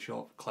Mark in the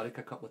shop, Cleric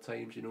a couple of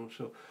times,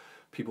 so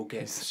people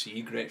get to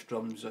see Gretsch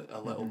drums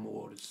a little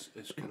more is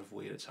kind of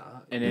where it's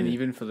at. And then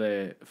even for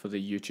the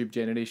YouTube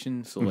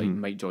generation, so like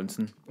Mike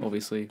Johnson,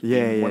 obviously,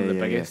 one of the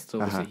biggest.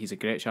 So obviously he's a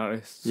Gretsch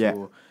artist.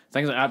 So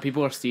things like that,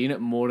 people are seeing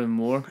it more and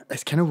more.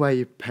 It's kind of why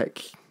you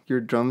pick your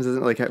drums,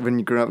 isn't it? Like when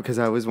you grow up, because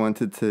I always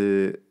wanted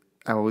to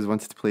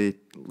play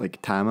like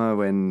Tama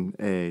when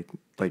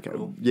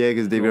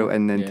because Dave Grohl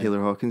and then Taylor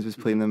Hawkins was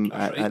playing them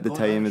at the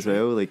time as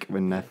well. Like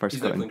when I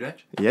first got in.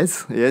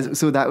 Yes.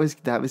 So that was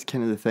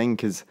kind of the thing,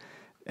 because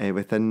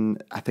within,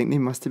 I think they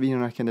must have been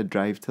on a kind of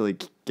drive to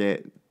like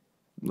get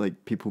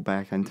like people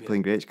back into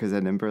playing Gretsch, because I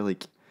remember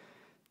like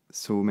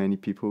so many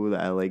people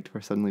that I liked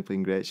were suddenly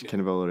playing Gretsch kind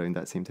of all around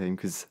that same time,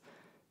 because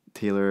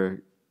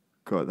Taylor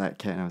got that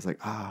kit and I was like,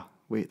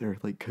 wait, they're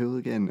like cool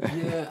again.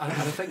 Yeah, and I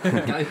think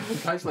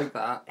guys like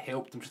that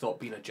helped them stop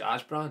being a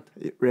jazz brand.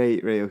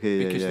 Right,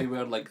 okay, because they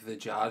were like the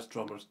jazz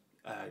drummers'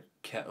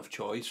 kit of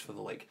choice for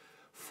the like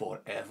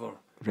forever.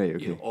 Right,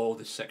 okay. All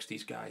the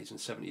 60s guys and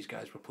 70s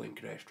guys were playing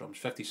Gretsch drums.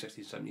 50s,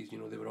 60s,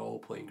 70s, they were all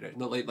playing Gretsch.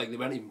 Not like they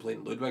weren't even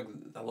playing Ludwig.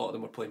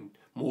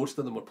 Most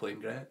of them were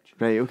playing Gretsch.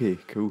 Right, okay,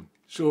 cool.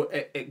 So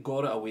it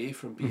got it away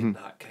from being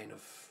that kind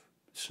of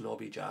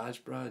snobby jazz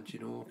brand,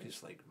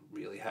 because like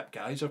really hip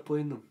guys are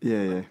playing them.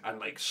 Yeah. And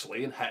like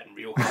slaying, hitting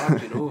real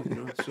hard,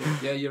 So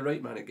yeah, you're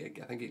right, man. I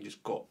think it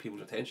just got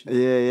people's attention.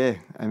 Yeah.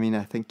 I mean,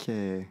 I think,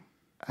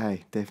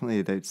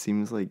 definitely. That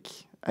seems like,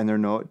 and they're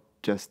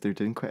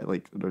doing quite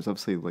like. There's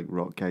obviously like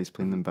rock guys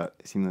playing them, but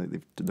it seems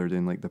like they're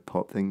doing like the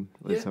pop thing.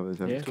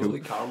 Totally.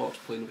 Carlock's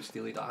playing with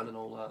Steely Dan and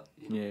all that.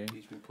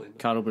 He's been playing.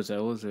 Carol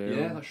Brazil as well.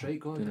 Yeah, that's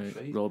right. That's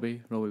right.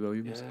 Robbie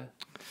Williams.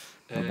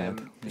 Yeah.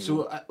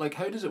 So, like,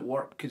 how does it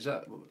work? Because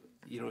that,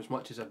 as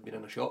much as I've been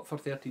in a shop for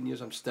 13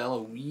 years, I'm still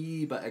a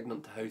wee bit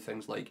ignorant to how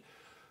things like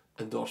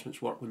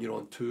endorsements work when you're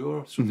on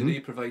tour. So, do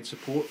they provide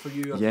support for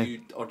you,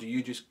 or do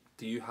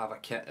you have a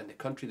kit in the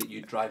country that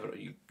you drive, or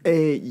you?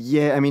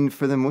 Yeah, I mean,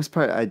 for the most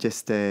part, I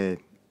just I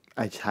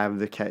have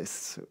the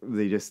kits.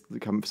 They just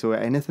come. So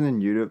anything in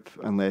Europe,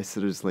 unless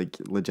there's like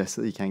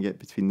logistically you can't get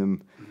between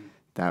them,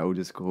 that'll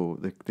just go.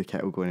 The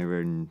kit will go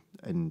anywhere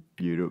in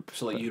Europe.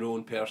 So like your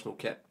own personal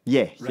kit.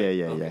 Yeah.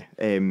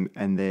 And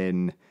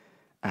then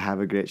I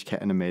have a Gretsch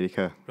kit in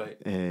America.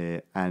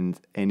 Right. And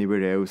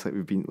anywhere else, like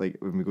we've been like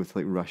when we go to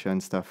like Russia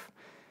and stuff.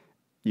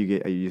 You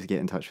just get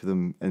in touch with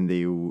them and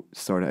they'll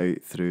sort it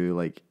out through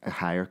like a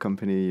hire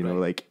company,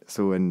 like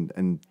so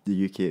in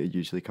the UK it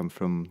usually come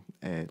from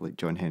like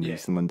John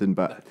Henry's in London,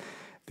 but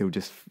they'll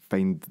just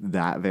find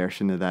that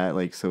version of that,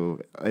 like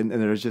so, and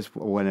there's just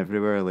one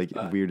everywhere, like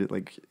weird,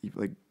 like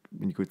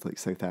when you go to like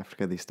South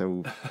Africa, they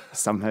still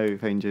somehow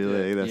find you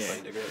like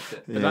this.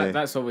 But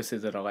that's obviously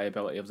the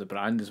reliability of the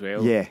brand as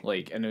well. Yeah.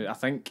 Like, and I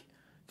think.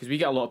 Because we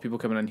get a lot of people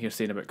coming in here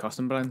saying about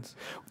custom brands.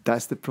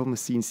 That's the problem with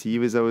CNC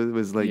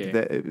was like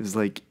that. It was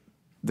like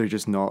they're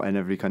just not in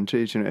every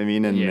country. Do you know what I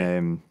mean?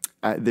 And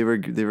they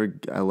were.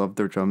 I loved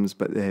their drums,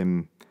 but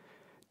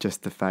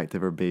just the fact they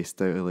were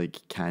based out of like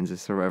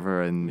Kansas or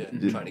whatever, and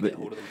trying to get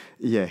hold of them.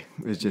 Yeah,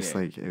 it was just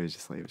like it was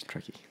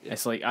tricky. Yeah.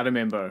 It's like I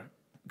remember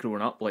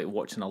growing up, like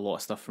watching a lot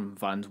of stuff from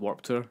Van's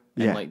Warped Tour,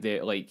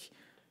 and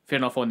fair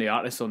enough, on the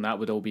artists on that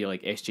would all be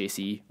like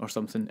SJC or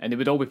something, and they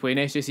would all be playing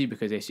SJC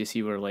because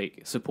SJC were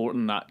like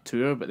supporting that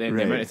tour. But then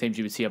the amount of times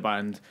you would see a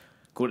band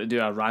go to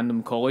do a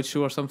random college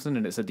show or something,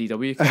 and it's a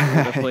DW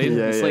they're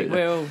playing.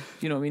 Well,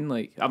 you know what I mean?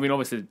 Like, I mean,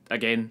 obviously,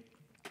 again,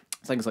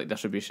 things like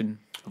distribution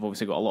have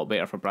obviously got a lot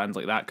better for brands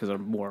like that because they're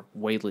more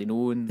widely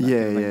known.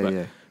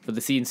 But for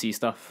the CNC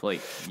stuff,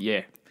 like,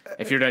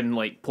 if you're in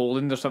like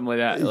Poland or something like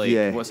that,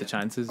 like what's the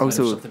chances?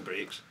 Also, if something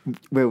breaks.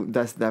 Well,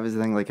 that was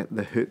the thing. Like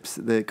the hoops,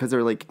 because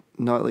they're like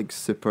not like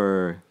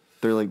super.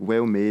 They're like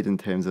well made in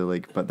terms of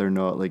like, but they're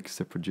not like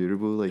super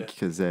durable. Like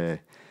because the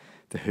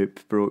hoop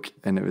broke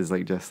and it was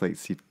like just like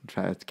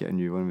try to get a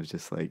new one was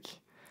just like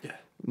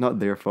not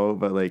their fault,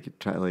 but like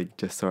try to like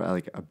just sort of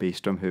like a bass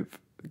drum hoop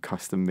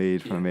custom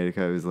made from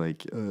America. I was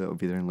like, it'll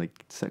be there in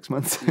like 6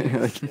 months.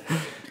 Like,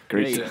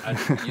 great. And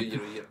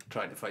you're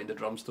trying to find a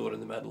drum store in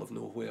the middle of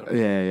nowhere.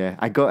 Yeah.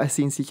 I got a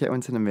CNC kit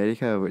once in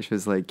America, which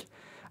was like,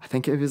 I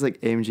think it was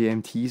like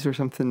MGMTs or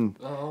something,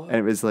 and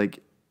it was like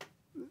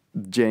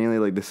genuinely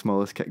like the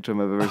smallest kick drum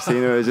I've ever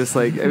seen. It was just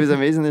like it was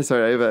amazing to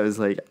sort out, but I was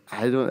like,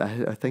 I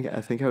think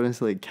I want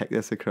to like kick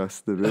this across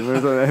the room or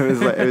something.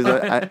 It was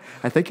like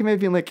I think it may have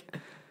been like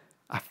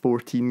a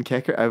 14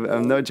 kicker.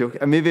 I'm not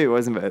joking. Maybe it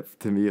wasn't, but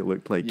to me it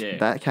looked like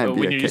that can't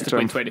be when a you kick used to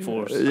play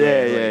drum. 24s.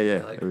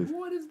 Yeah. Like,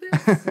 what is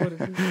this?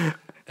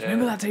 Do you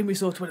remember that time we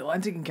saw Twin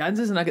Atlantic in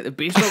Kansas and I got the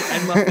bass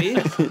drum in my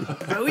face?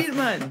 Brilliant,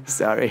 man.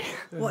 Sorry.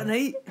 What a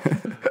night.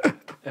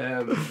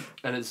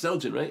 And it's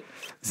Zildjian, right?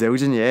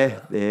 Zildjian, yeah.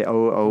 I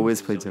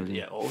always played Zildjian.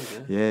 Yeah, always,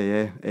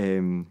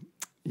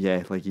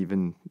 Yeah, like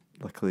even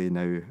luckily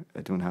now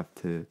I don't have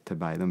to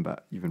buy them,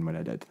 but even when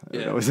I did,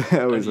 I was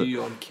Are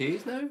you on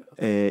K's now?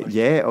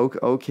 Yeah,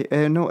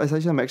 okay. No, it's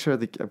actually a mixture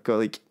of I've got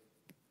like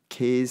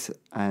K's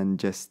and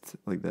just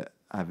like the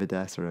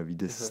Avidas or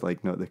Avidas,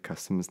 like not the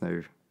customs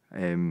now.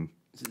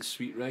 Is it the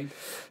Sweet Ride?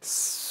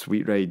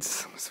 Sweet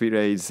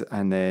Rides,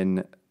 and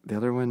then the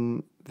other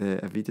one, the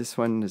Avidas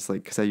one, is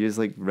like because I use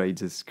like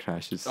rides as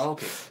crashes. Oh,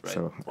 okay, right.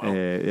 So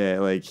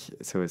Wow.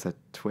 so it's a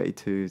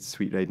 22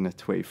 Sweet Ride and a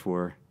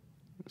 24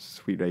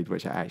 Sweet Ride,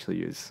 which I actually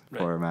use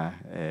for my.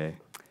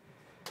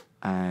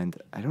 And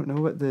I don't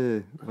know what's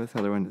the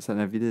other one. It's an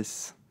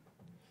Avidas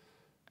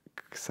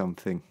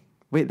something.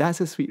 Wait,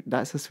 that's a sweet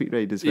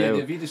ride as well.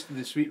 Yeah,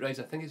 the Sweet Rides,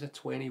 I think it's a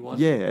 21.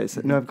 Yeah,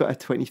 no, I've got a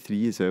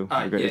 23 as well. So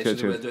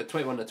a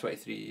 21 and a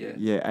 23, yeah.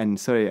 Yeah, and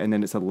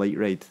then it's a light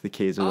ride. The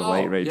K's are the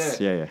light rides.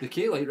 Yeah. The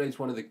K light ride's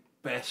one of the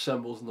best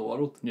symbols in the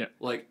world. Yeah.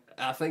 Like,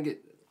 I think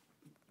it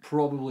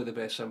probably the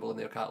best symbol in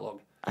their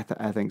catalogue.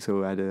 I think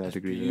so. I'd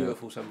agree.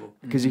 Beautiful symbol.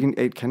 Because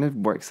it kind of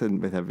works in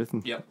with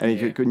everything. Yep.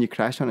 And when you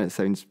crash on it, it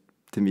sounds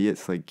to me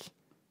it's like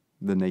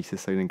the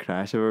nicest sounding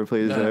crash I've ever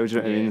played as well. Do you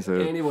know what I mean? So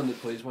anyone that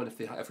plays one, if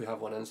we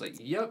have one, and it's like,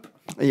 yep.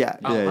 Yeah.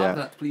 I'll have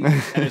that, please.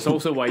 And it's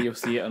also why you'll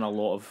see it in a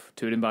lot of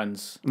touring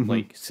bands,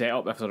 like set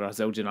up if they're a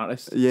Zildjian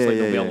artist. Yeah, it's like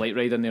there'll be a light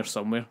ride in there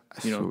somewhere.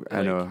 You know,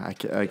 I know.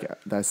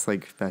 That's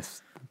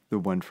the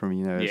one for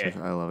me now. Yeah.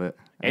 I love it.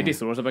 Eddie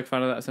Thor's a big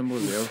fan of that symbol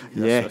as well.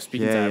 I was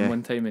speaking to him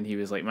one time and he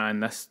was like,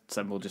 "Man, this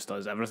symbol just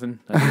does everything."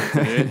 I don't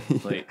know what to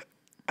do. Like,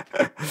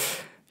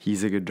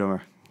 he's a good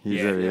drummer. He's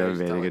a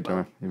very good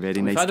drummer. A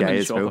very nice I've had guy him in the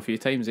as shop well. a few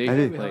times, eh? He's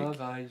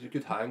a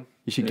good hang.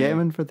 You should get him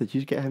in you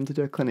should get him to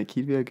do a clinic.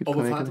 He'd be a good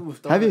clinic.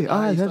 Have you?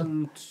 I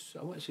want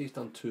to say he's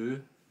done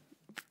 2.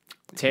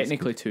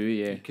 Technically 2,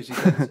 yeah. Because he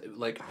did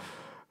like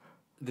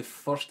the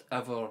first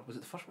ever. Was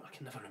it the first one? I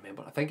can never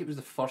remember. I think it was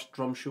the first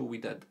drum show we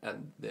did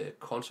in the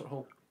concert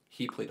hall.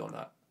 He played on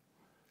that,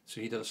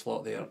 so he did a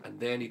slot there, and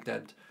then he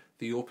did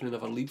the opening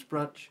of our Leeds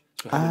branch.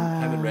 So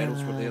him and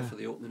Reynolds were there for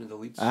the opening of the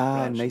Leeds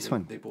branch. Nice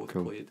one. They both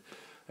played.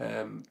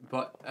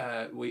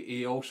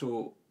 He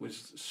also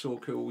was so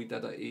cool. We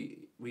did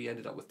we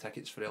ended up with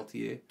tickets for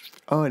LTA.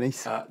 Oh,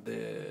 nice. At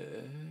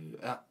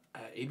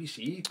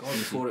ABC. God,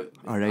 before it.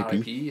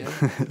 R.I.P. Yeah.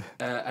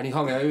 And he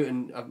hung out,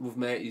 and we've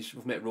met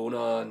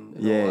Rona and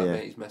all that,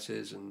 met his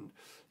missus, and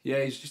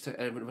he's just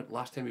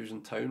last time he was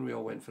in town, we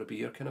all went for a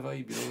beer kind of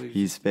vibe. You know,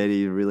 he's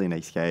really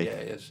nice guy. Yeah,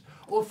 he is.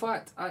 Oh, in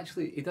fact,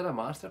 actually, he did a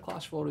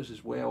masterclass for us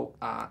as well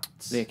at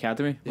the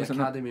Academy. The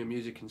Academy of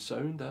Music and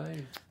Sound.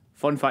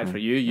 Fun fact for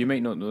you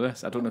might not know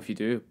this, I don't know if you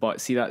do, but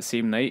see that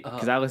same night,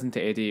 because I listened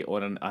to Eddie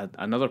on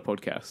another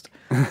podcast.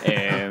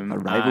 A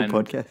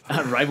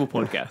rival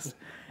podcast.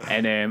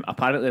 And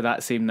apparently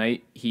that same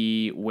night,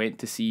 he went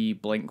to see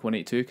Blink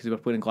 182, because they were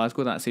playing in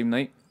Glasgow that same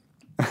night.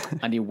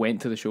 And he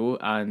went to the show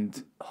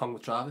and hung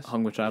with Travis.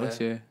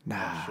 Yeah. Nah,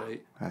 that's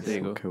right. That's there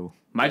you so go. Cool.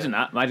 Imagine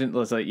that. Imagine it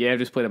was like, I've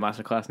just played a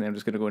masterclass and then I'm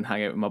just going to go and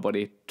hang out with my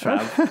buddy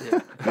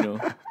Trav. You know.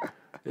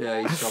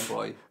 Yeah, he's some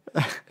boy.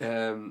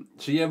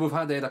 We've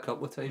had Ed a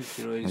couple of times.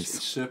 You know,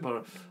 he's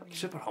super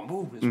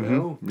humble as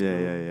well.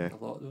 Yeah. A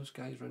lot of those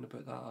guys round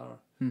about that are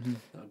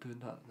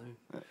doing that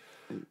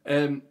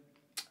now.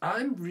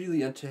 I'm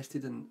really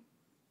interested in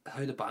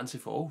how the band's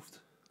evolved.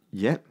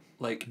 Yep.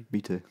 Like me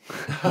too.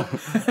 I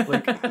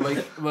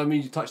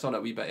mean, you touched on it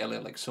a wee bit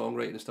earlier, like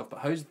songwriting and stuff. But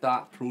how's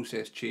that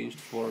process changed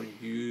for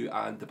you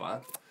and the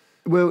band?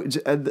 Well,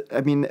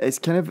 I mean, it's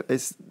kind of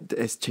it's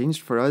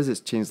changed for us. It's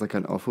changed like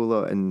an awful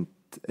lot in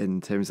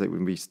terms like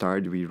when we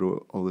started, we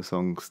wrote all the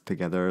songs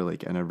together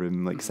like in a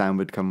room. Like Sam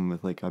would come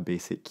with like a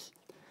basic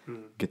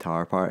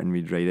guitar part, and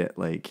we'd write it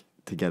like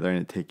together,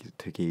 and it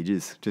took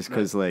ages just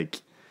because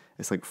like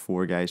it's like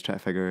 4 guys trying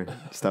to figure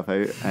stuff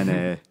out,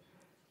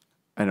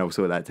 and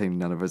also at that time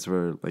none of us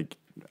were like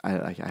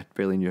I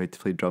barely knew how to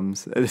play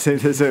drums at the same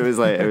time, so it was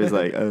like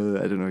oh,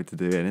 I don't know how to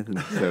do anything.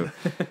 So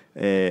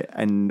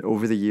and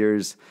over the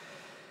years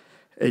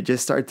it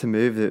just started to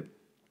move that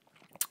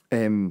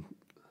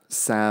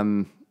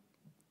Sam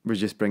was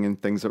just bringing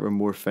things that were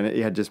more finished.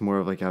 He had just more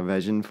of like a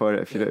vision for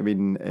it, if you know what I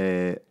mean.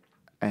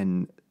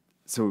 And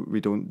so we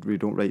don't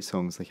write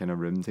songs like in a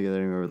room together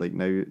anymore. Like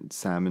now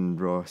Sam and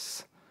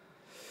Ross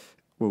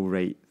will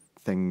write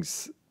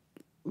things,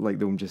 like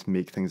they'll just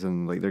make things,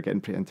 and like they're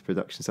getting into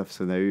production stuff.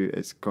 So now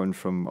it's gone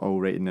from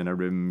all writing in a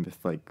room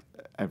with like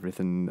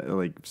everything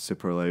like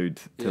super loud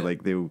to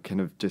like they'll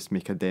kind of just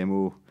make a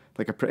demo,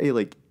 like a pretty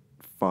like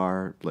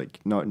far, like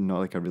not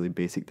like a really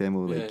basic demo,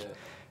 like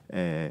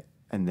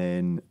and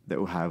then that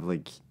will have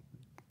like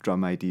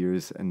drum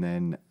ideas, and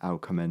then I'll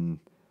come in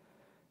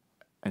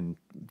and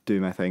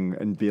do my thing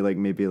and be like,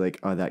 maybe like,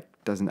 oh, that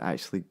doesn't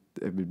actually,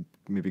 it would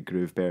maybe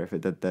groove better if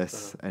it did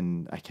this,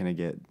 and I kind of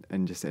get,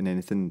 and just in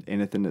anything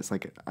that's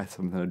like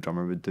something a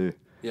drummer would do.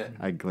 Yeah,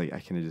 I kind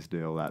of just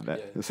do all that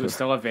bit. Yeah. So it's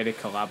still a very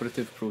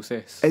collaborative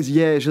process. It's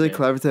really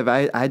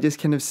collaborative. I just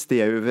kind of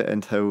stay out of it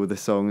until the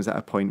song's at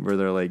a point where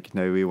they're like,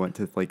 now we want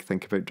to like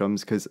think about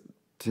drums, because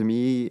to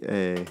me,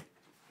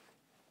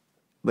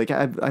 like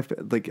I've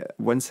like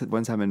once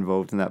I'm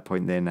involved in that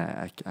point, then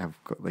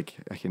I've got like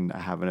I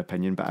have an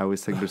opinion, but I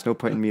always think there's no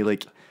point in me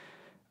like.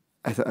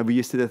 We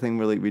used to do the thing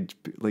where like we'd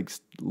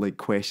like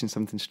question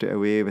something straight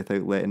away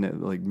without letting it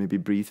like maybe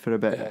breathe for a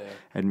bit,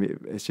 and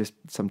it's just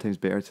sometimes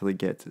better to like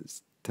get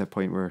to a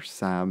point where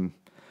Sam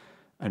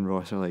and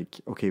Ross are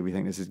like, okay, we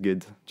think this is good.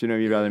 Do you know?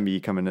 You'd rather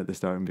me come in at the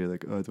start and be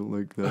like, oh, I don't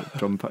like that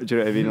drum part. Do you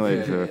know what I mean?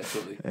 Like,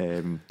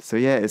 so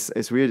yeah,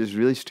 it's weird. It's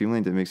really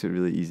streamlined. It makes it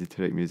really easy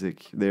to write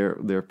music.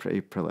 They're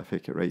pretty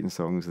prolific at writing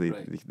songs.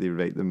 They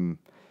write them.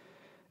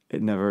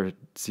 It never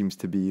seems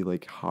to be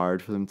like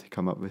hard for them to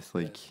come up with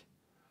like.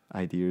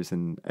 Ideas,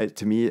 and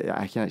to me,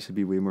 I can actually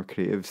be way more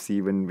creative.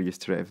 See, when we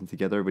used to write everything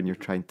together, when you're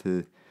trying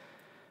to,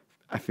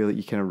 I feel like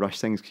you kind of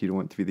rush things because you don't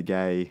want to be the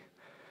guy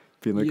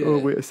being like, oh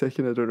wait a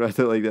second, I don't write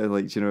it like that,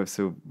 like, you know.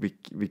 So we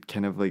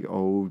kind of like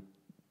all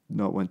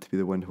not want to be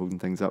the one holding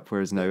things up.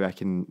 Whereas now I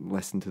can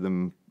listen to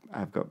them.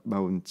 I've got my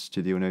own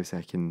studio now, so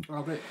I can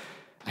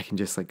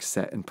just like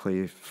sit and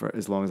play for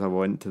as long as I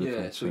want.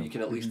 So you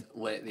can at least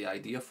let the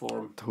idea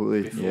form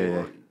totally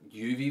before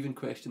you've even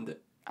questioned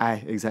it.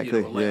 Aye, exactly.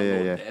 You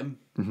know, them.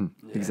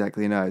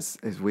 Exactly. No,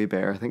 it's way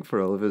better. I think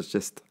for all of us,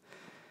 just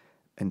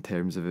in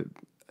terms of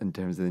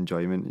the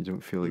enjoyment, you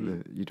don't feel like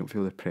you don't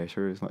feel the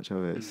pressure as much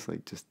of it. It's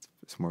like it's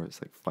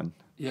like fun.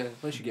 Yeah,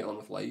 unless you get on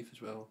with life as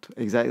well.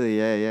 Exactly.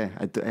 Yeah.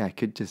 I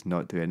could just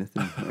not do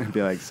anything and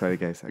be like, sorry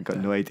guys, I got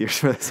no ideas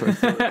for this one.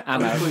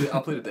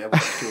 I'll play the devil.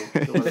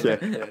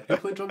 Who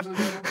played drums in the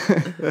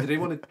devil? Did they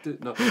want to do?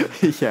 No.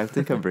 Yeah,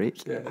 take a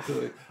break. Yeah,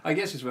 totally. I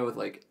guess as well with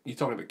like you're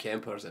talking about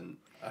Kempers and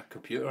a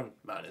computer,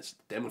 man, it's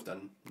demo's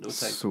done no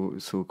time.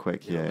 So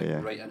quick.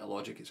 Right into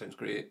Logic, it sounds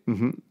great.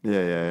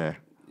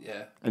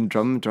 Yeah. And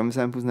drum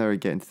samples now are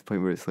getting to the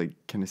point where it's like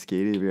kind of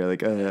scary. Where you're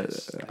like,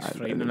 it's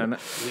frightening, isn't it?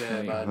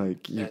 Yeah, man.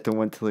 Like you don't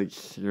want to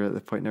like. You're at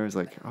the point now. It's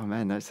like, oh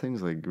man, that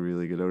sounds like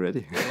really good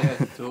already.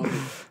 Yeah, totally.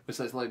 It's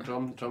like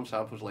drum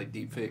samples like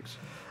deep fakes.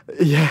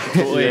 Yeah,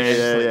 totally.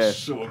 It's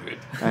so good.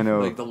 I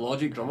know. Like the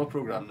Logic drummer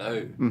program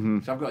now.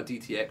 So I've got a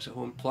DTX at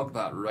home. Plug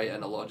that right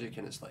into Logic,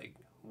 and it's like,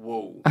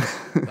 whoa,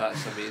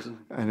 that's amazing.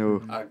 I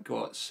know. I've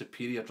got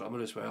Superior Drummer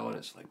as well, and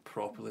it's like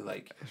properly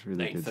like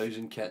really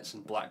 9,000 kits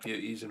and Black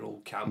Beauties and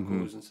old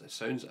Camcos, and it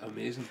sounds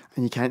amazing.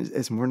 And you can't.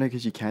 It's more now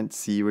because you can't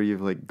see where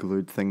you've like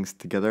glued things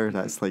together.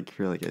 That's like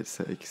really good.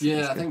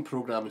 I think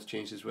programming's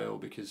changed as well,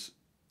 because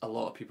a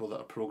lot of people that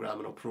are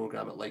programming will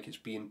program it like it's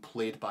being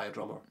played by a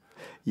drummer.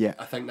 Yeah,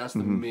 I think that's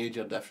the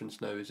major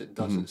difference now. Is it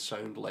doesn't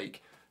sound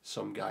like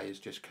some guy has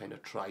just kind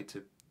of tried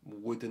to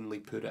woodenly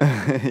put it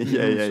in.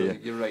 So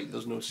you're right,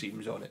 there's no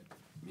seams on it,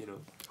 you know.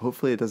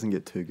 Hopefully it doesn't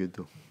get too good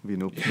though.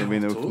 No,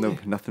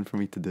 nothing for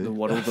me to do. The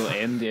world will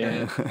end,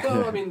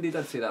 Well, I mean, they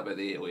did say that about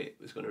the 808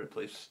 was going to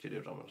replace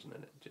studio drummers, and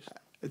then it just...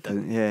 It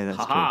didn't,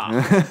 that's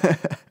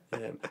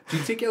true. Do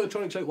you take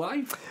electronics out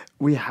live?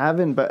 We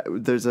haven't, but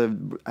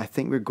I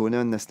think we're going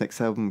on this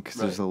next album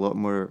because there's a lot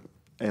more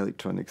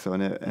electronics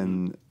on it,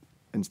 and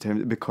in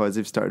terms, because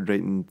they've started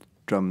writing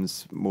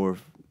drums more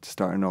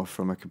starting off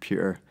from a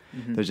computer.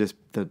 There's just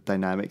the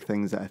dynamic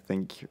things that I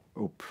think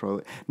will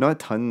probably not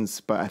tons,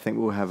 but I think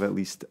we'll have at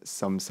least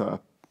some sort of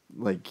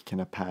like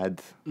kind of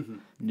pad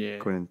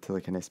going into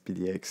like an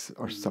SPDX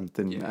or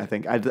something. I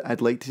think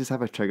I'd like to just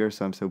have a trigger,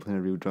 so I'm still playing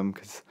a real drum,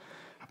 because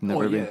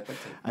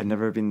I've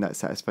never been that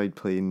satisfied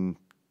playing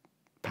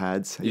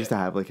pads. I used to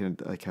have like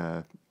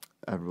a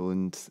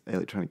Roland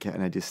electronic kit,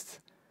 and I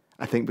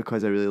think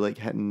because I really like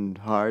hitting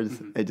hard,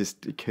 I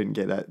just couldn't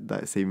get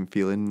that same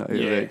feeling out of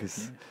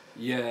it.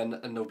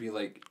 And they'll be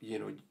like, you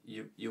know,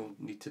 you'll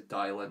need to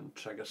dial in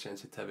trigger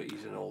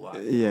sensitivities and all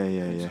that.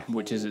 Yeah.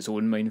 Which is its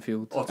own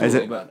minefield. Oh, totally, is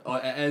it? Man. Oh,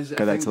 it is.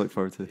 Got that to look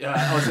forward to. Yeah,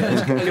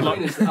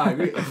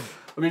 I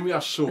mean, we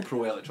are so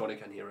pro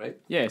electronic in here, right?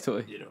 Yeah,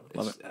 totally. You know,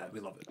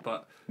 we love it.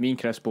 But me and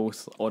Chris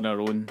both on our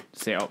own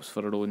setups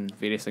for our own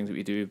various things that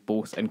we do,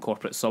 both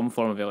incorporate some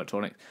form of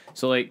electronic.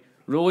 So like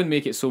Roland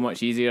make it so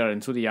much easier,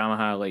 and so the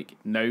Yamaha like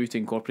now to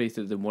incorporate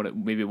it than what it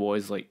maybe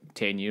was like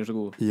 10 years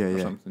ago or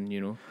something, you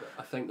know.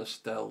 I think there's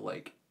still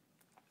like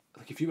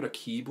if you were a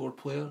keyboard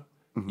player,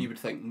 you would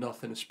think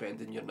nothing is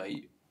spending your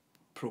night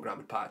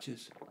programming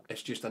patches.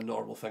 It's just a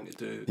normal thing to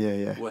do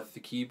with the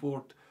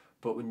keyboard.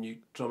 But when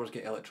drummers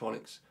get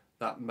electronics,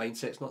 that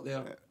mindset's not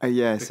there.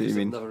 Because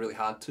they've never really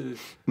had to.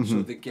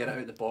 So they get it out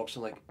of the box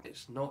and like,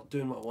 it's not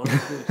doing what I want it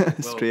to do. Like,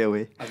 well, straight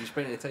away. Have you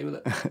spent any time with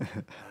it?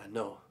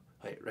 No.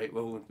 Right,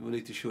 well, we'll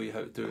need to show you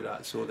how to do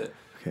that, so that,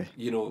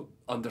 you know,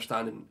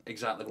 understanding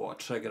exactly what a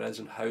trigger is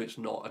and how it's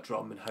not a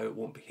drum and how it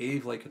won't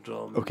behave like a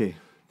drum. Okay.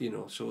 You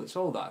know, so it's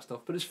all that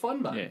stuff, but it's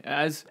fun, man.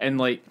 Yeah, it is. And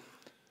like,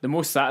 The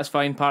most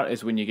satisfying part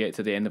is when you get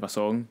to the end of a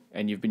song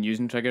and you've been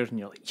using triggers and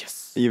you're like,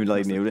 yes. You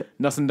like nailed it.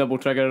 Nothing double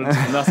triggered.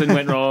 Nothing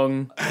went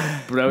wrong.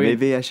 Brilliant.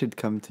 Maybe I should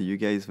come to you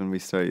guys when we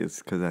start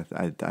this, because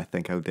I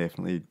think I'll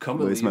definitely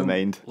lose my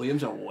mind.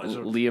 Liam's a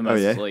wizard. Liam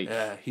is like...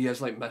 Yeah, he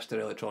is like Mr.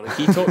 Electronic.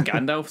 He taught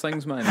Gandalf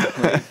things, man.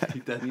 Like,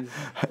 he did.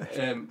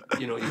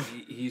 You know,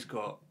 he's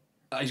got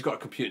a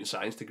computing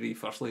science degree,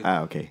 firstly.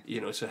 Ah, okay. You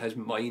know, so his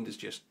mind is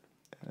just...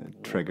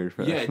 triggered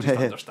for it just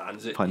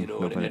understands it, pun, you know.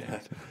 No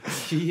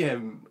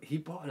And he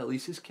bought an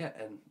Elise's kit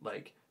and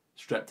like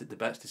stripped it to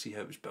bits to see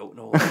how it was built and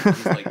all that.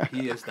 He's like,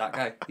 he is that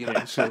guy, you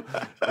know, so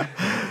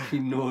he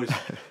knows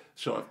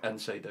sort of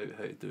inside out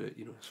how to do it,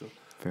 you know, so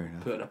fair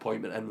enough. Put an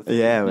appointment in with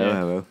him.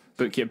 I will.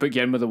 Book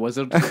you in with a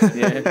wizard.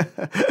 Yeah.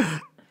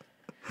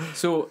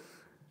 So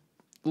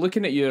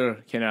looking at your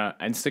kind of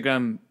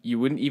Instagram, you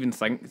wouldn't even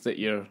think that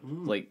you're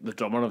like the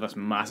drummer of this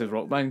massive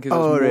rock band, because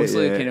it's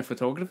mostly kind of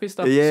photography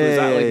stuff. Yeah, so is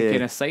that like a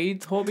kind of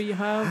side hobby you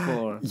have,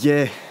 or?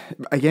 Yeah,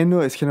 again, no,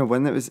 it's kind of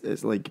one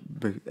it's like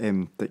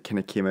that kind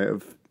of came out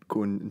of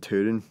going and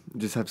touring.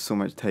 Just have so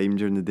much time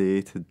during the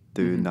day to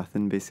do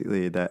nothing,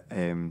 basically, that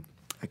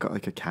I got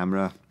like a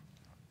camera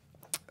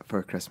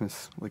for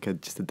Christmas, like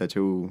just a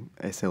digital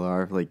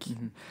SLR, like.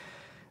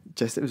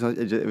 Just it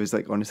was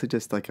like honestly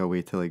just like a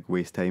way to like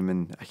waste time,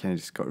 and I kind of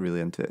just got really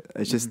into it.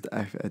 It's just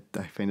I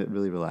find it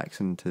really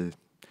relaxing to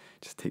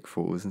just take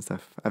photos and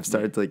stuff. I've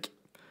started like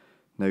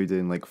now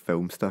doing like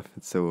film stuff,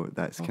 so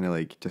that's kind of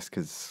like just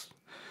because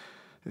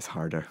it's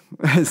harder.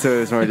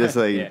 So it's more just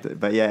like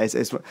but yeah, it's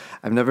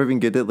I've never been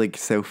good at like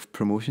self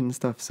promotion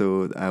stuff,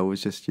 so I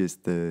always just use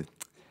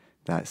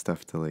that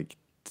stuff to like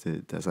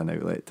as an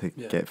outlet to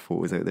get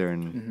photos out there.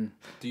 And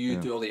do you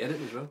do all the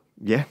editing as well?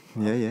 Yeah.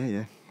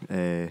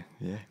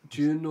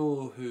 Do you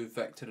know who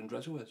Victor and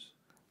Drizzle is?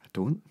 I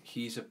don't.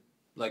 He's a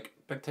like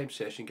big time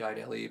session guy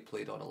in LA.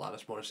 Played on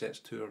Alanis Morissette's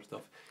tour and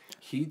stuff.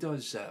 He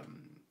does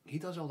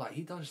all that.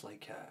 He does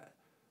like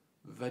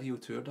video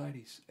tour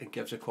diaries and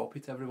gives a copy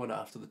to everyone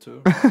after the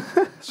tour.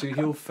 So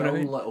he'll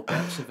film little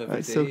bits of every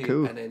day, so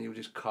cool. and then he'll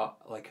just cut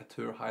like a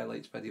tour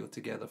highlights video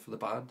together for the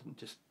band and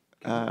just.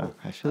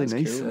 That's really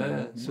nice.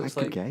 Cool, so it's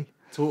like guy.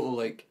 Total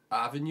like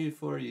avenue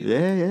for you.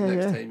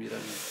 Next time you're in.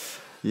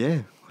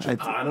 Yeah.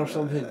 Japan or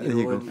something,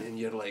 you know, and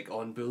you're like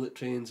on bullet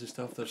trains and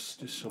stuff. There's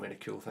just so many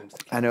cool things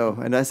to keep. I know,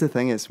 and that's the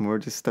thing. It's more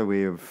just a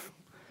way of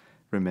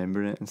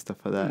remembering it and stuff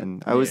like that.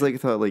 And I always like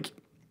thought like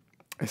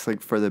it's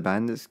like for the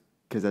band, it's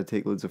because I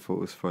take loads of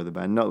photos for the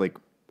band, not like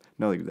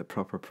the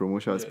proper promo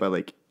shots, but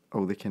like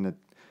all the kind of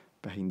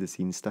behind the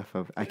scenes stuff.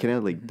 I kind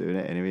of like doing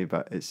it anyway,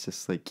 but it's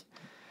just like.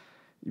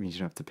 It means you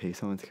don't have to pay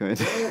someone to come in.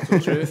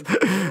 True.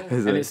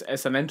 And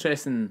it's an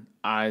interesting,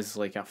 as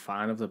like a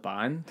fan of the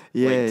band,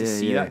 to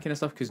see that kind of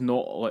stuff, because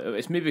not like,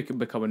 it's maybe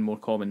becoming more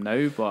common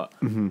now, but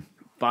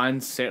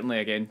bands certainly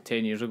again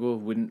 10 years ago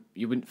wouldn't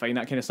find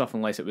that kind of stuff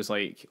unless it was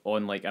like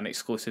on like an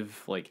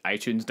exclusive like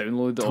iTunes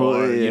download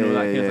or that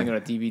kind of thing, or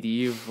a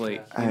DVD of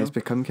like. It's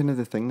become kind of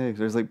the thing now.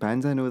 There's like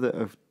bands I know that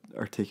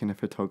are taking a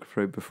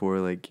photographer out before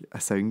like a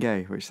sound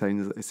guy, which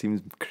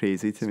seems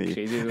crazy to me.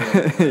 Crazy,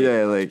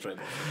 though,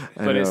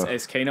 but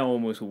it's kind of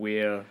almost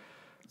where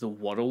the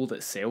world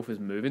itself is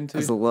moving to.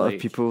 There's a lot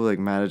of people like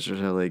managers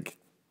are like,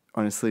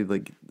 honestly,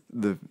 like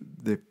the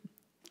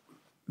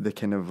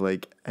kind of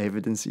like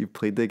evidence that you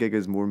played the gig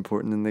is more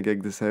important than the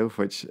gig itself,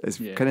 which is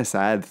kind of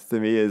sad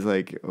to me. Is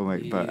like, oh my,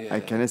 but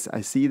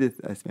I see that.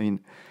 I mean,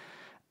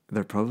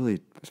 it's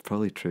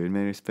probably true in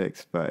many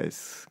respects, but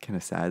it's kind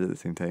of sad at the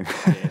same time.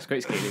 Yeah, it's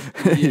quite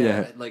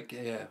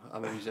scary.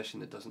 I'm a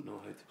musician that doesn't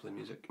know how to play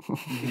music,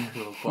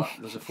 but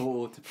there's a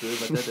photo to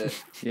prove I did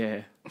it.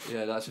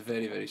 Yeah, that's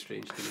very, very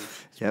strange to me.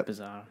 It's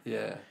bizarre.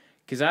 Yeah,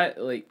 because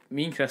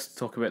me and Chris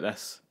talk about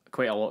this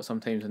quite a lot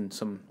sometimes in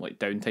some like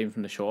downtime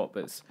from the shop.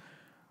 It's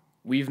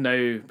we've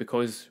now,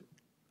 because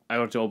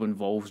our job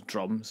involves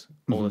drums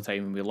all the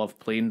time, and we love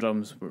playing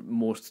drums.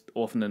 Most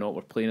often than not,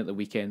 we're playing at the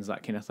weekends,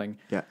 that kind of thing.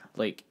 Yeah,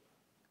 like.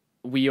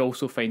 We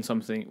also find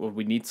something, or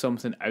we need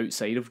something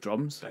outside of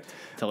drums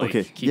to like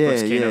keep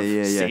us kind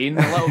of sane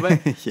a little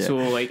bit. So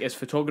like, is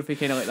photography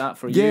kind of like that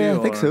for you? Yeah,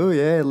 I think so.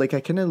 Yeah, like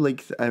I kind of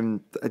like I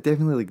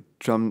definitely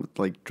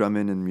like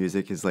drumming and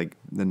music is like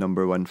the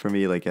number one for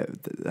me. Like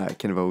that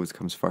kind of always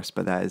comes first,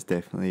 but that is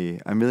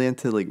definitely I'm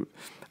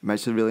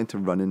actually really into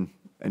running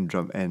and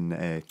drum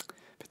and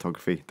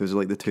photography. Those are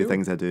like the two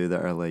things I do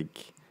that are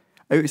like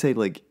outside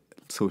like.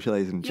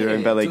 Socializing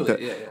during, but like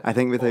I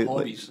think without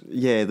like,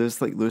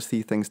 those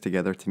three things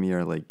together to me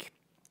are like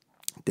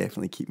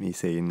definitely keep me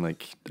sane.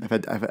 Like if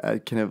I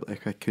kind of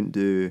like I couldn't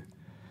do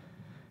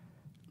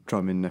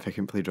drumming, if I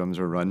couldn't play drums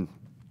or run,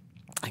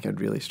 like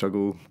I'd really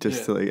struggle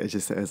just to like it's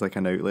just as like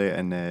an outlet,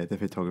 and the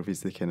photography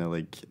is the kind of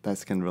like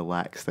that's kind of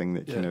relaxed thing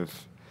that kind of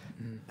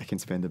I can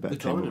spend a bit of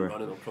time over. The drumming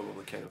and running will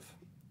probably kind of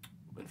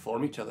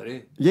inform each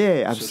other,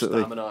 Yeah,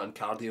 absolutely. So stamina and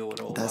cardio and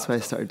all that's why I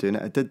started doing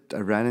it. I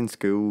ran in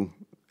school.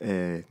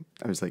 I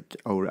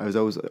was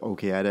always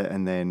okay at it,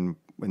 and then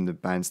when the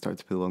band started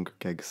to play longer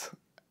gigs,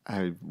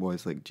 I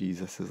was like,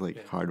 "Geez, this is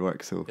like hard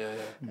work." So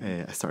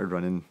I started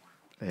running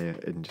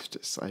and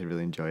just I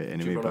really enjoy it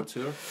anyway. Do you run on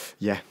tour?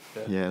 Yeah,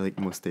 like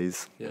most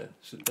days. Yeah,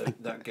 so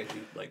that gives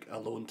you like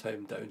alone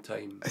time,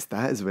 downtime. It's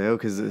that as well,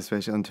 because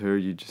especially on tour,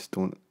 you just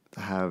don't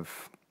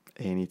have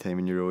any time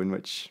on your own,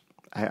 which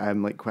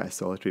I'm like quite a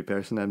solitary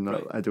person. I'm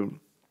not. Right. I'm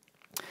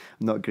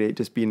not great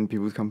just being in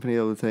people's company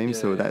all the time.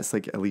 So that's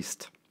like at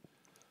least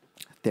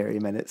 30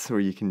 minutes where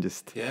you can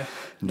just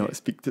not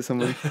speak to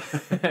someone.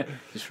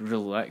 Just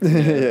relax.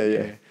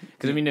 Yeah.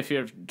 Because I mean, if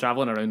you're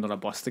travelling around on a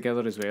bus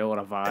together as well, or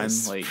a van,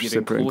 it's like you're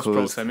in close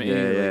proximity.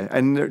 Yeah.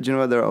 And do you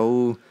know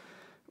what?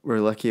 We're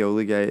lucky. All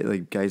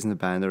the guys in the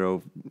band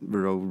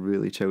we're all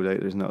really chilled out.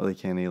 There's not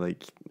like any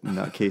like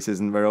nutcases,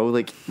 and we're all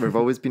like we've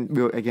always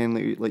been.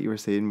 Again, like you were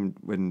saying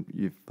when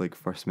you like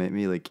first met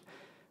me, like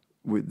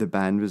the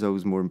band was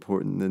always more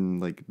important than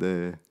like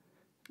the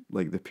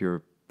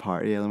pure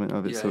party element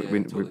of it.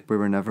 We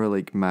were never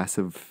like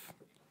massive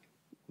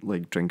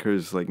like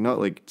drinkers, like not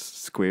like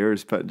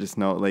squares, but just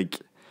not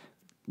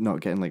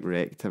getting like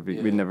wrecked.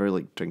 We'd never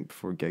like drink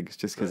before gigs,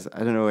 just because I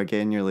don't know.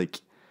 Again, you're like,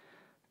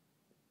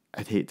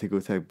 I'd hate to go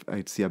to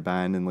I'd see a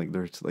band and like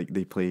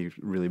they play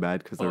really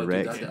bad because they're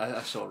wrecked.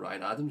 I saw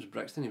Ryan Adams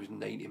Brixton. He was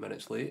 90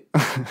 minutes late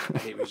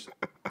and he was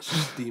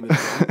steaming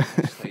along.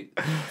 It's like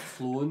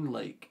flowing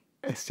like.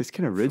 It's just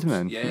kind of rude,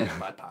 man. Yeah,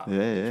 bad part.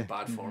 Yeah.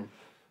 Bad form.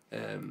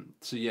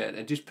 So yeah,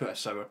 it just put a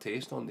sour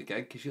taste on the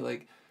gig because you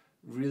like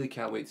really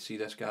can't wait to see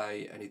this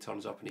guy, and he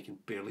turns up and he can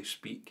barely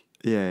speak.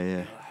 Yeah.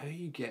 Like, how are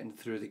you getting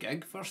through the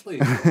gig? Firstly,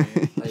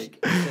 like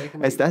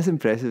secondly, that's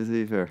impressive to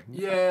be fair.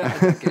 Yeah,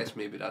 I guess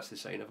maybe that's the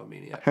sign of a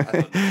maniac. I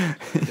don't know.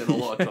 He's in a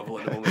lot of trouble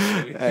at the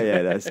moment.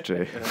 Yeah, that's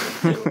true.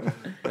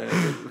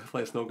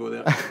 Let's not go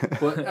there.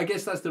 But I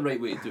guess that's the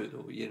right way to do it,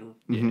 though. You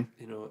know,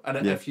 you know,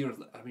 and if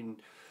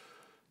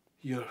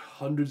you're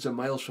hundreds of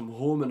miles from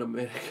home in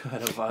America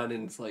in a van,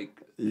 and it's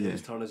like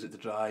his turn is it to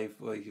drive,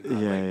 like you've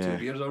had 2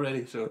 beers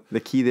already. So the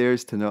key there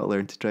is to not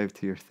learn to drive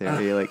till you're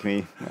 30 like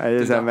me. I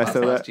messed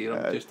up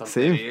that.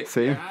 Same.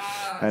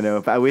 Yeah. I know,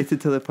 but I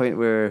waited till the point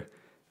where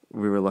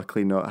we were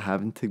luckily not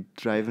having to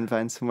drive in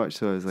vans so much,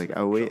 so I was like,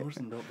 I'll wait.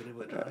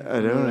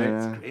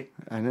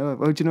 I know.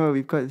 Well, do you know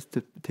what?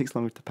 It takes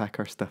longer to pack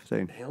our stuff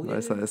down. Hell yeah,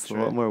 it's a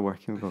lot more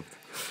work involved.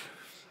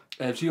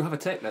 So you have a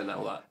tech now and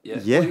all that?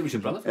 Yeah. It was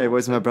your brother? It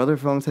was my brother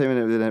for a long time,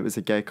 and it was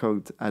a guy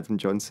called Adam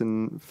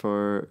Johnson.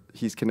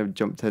 He's kind of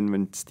jumped in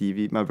when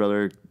Stevie, my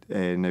brother,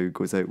 now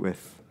goes out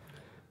with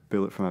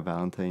Bullet for My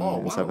Valentine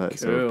and stuff like that.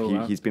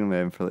 So he's been with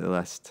him for like the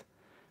last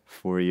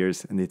 4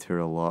 years, and they tour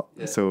a lot.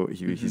 Yeah. So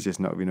he's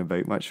just not been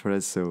about much for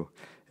us. So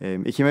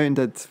he came out and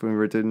did, when we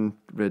were doing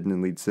Reading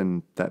and Leeds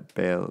and that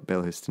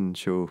Bell Houston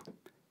show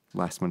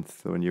last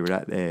month when you were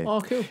at.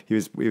 Cool. He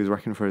was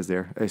working for us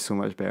there. It was so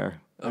much better.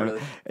 Oh,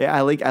 really?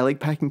 I like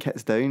packing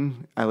kits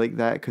down. I like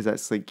that because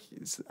that's like,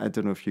 I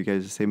don't know if you guys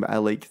are the same, but I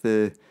like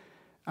the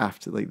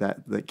after like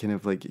that kind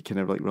of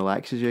like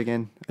relaxes you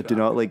again. I do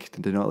not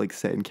like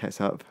setting kits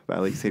up, but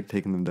I like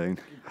taking them down.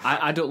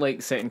 I don't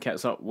like setting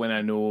kits up when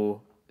I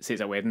know, say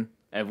it's a wedding.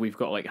 If we've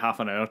got like half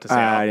an hour to set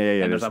up,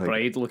 and there's a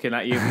bride looking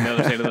at you from the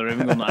other side of the room,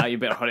 going, you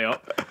better hurry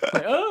up.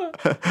 Like,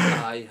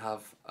 I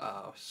have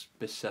a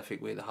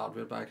specific way the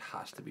hardware bag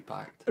has to be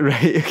packed.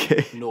 Right,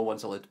 okay. No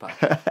one's allowed to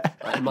pack it.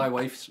 And my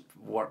wife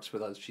works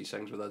with us, she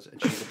sings with us,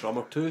 and she's a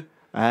drummer too.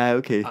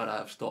 Okay. And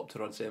I've stopped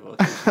her on several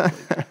occasions.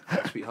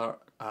 Like, sweetheart,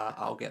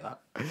 I'll get that.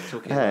 It's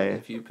okay. Hey.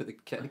 If you put the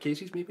kit in the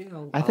cases, maybe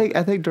I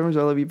think drummers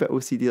are a wee bit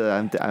OCD.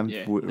 I'm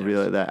really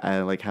like that.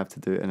 I like have to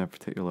do it in a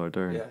particular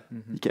order.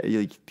 Yeah.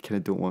 You kind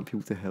of don't want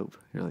people to help.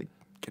 You're like,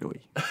 get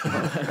away.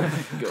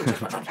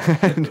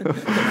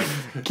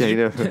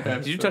 Kind of.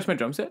 Did you touch my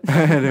drum set?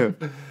 I know.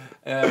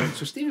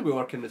 So Stevie, we're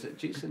working. Is it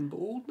Jason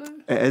Bold now?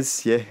 It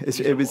is, yeah.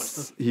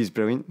 He's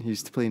brilliant. He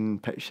used to play in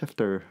Pitch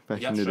Shifter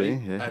back in the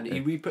day. Yeah.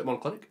 And we put him on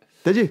clinic.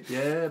 Did you?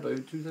 Yeah,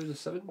 about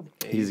 2007.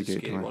 He's a scary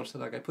great monster.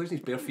 That guy plays in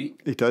his bare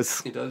feet. He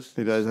does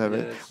have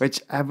it,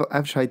 which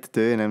I've tried to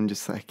do, and I'm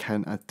just like,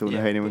 I don't know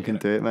how anyone can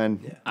do it,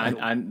 man. Yeah.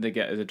 And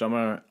the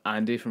drummer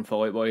Andy from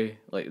Fall Out Boy.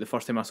 Like the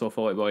first time I saw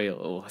Fall Out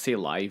Boy, I say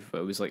live,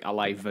 but it was like a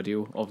live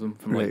video of them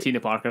from like Tina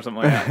Park or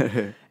something like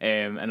that.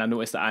 And I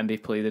noticed that Andy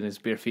played in his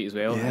bare feet as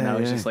well, and I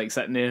was just like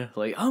sitting there,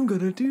 like I'm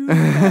gonna do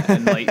that,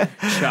 and like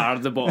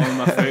charred the bottom of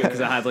my foot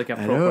because I had like a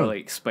proper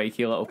like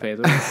spiky little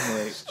pedal. Like,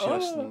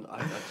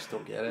 I just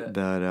don't get it.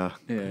 No.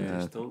 I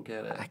just don't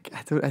get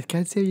it. I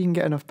can't say you can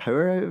get enough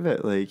power out of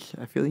it. Like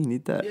I feel you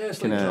need that. Yeah,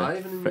 it's like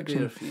driving in your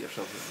bare feet or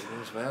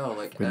something as well.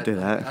 Like wouldn't do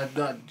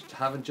that.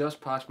 Having just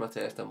passed my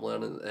test, I'm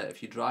learning that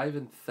if you drive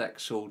in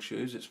thick-soled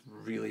shoes, it's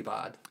really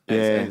bad.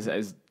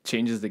 It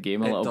changes the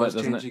game a little bit, doesn't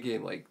it? It does change the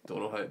game. Like don't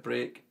know how to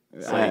brake.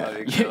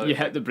 You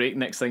hit the brake,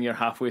 next thing you're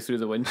halfway through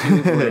the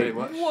windshield. Very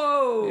much.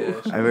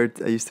 Whoa! Yeah,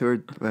 I used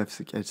to wear,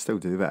 I still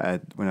do,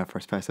 but when I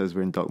first passed, I was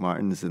wearing Doc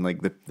Martens, and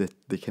like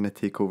they kind of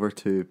take over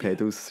to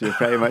pedals. So you're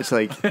pretty much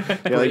like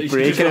you're like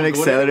braking and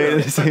accelerating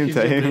at the same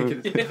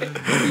time.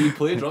 Do you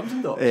play drums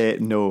in Doc?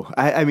 No,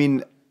 I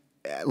mean,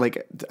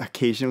 like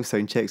occasional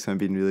sound checks when I'm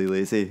being really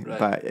lazy,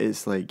 but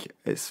it's like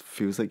it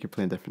feels like you're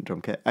playing different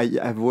drum kit.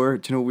 I wore,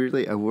 do you know,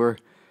 weirdly, I wore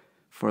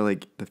for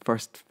like the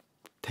first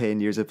 10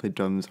 years I played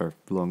drums or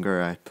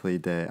longer, I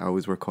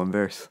always wore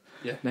Converse.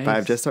 Yeah. Nice. But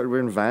I've just started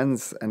wearing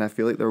Vans, and I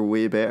feel like they're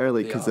way better,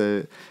 like because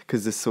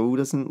the sole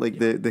doesn't like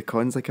the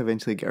cons like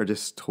eventually are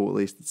just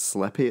totally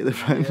slippy at the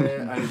front.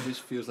 Yeah, and it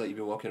just feels like you've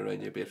been walking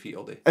around your bare feet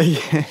all day.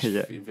 Yeah.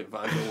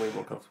 Vans are way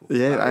more comfortable.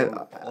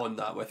 Yeah, I'm on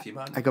that with you,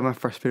 man. I got my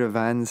first pair of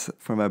Vans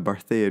for my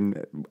birthday,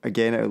 and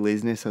again out of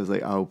laziness, I was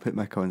like, I'll put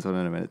my cons on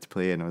in a minute to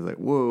play, and I was like,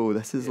 whoa,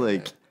 this is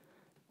like,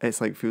 it's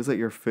like feels like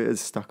your foot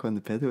is stuck on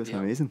the pedal. It's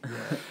amazing.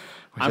 Yeah.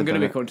 I'm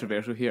going to be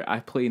controversial here.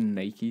 I play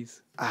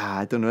Nikes.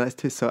 I don't know. That's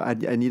too soft.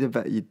 I need a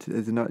bit. I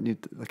do not need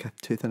like a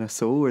tooth and a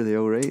sole. Are they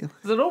all right?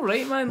 They're all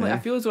right, man. Like I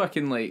feel as though I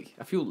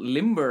feel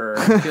limber.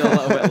 I feel a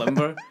little bit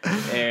limber.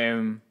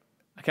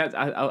 I can't.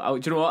 I'll.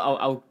 Do you know what?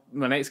 I'll.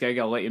 My next gig,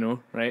 I'll let you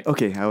know. Right.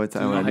 Okay. I need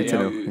to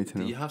know.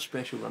 Do you have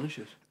special running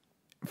shoes?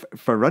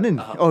 For running?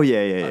 Oh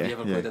yeah. Have you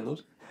ever played in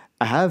those?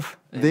 I have.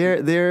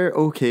 They're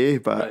okay,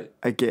 but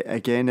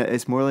again,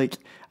 it's more like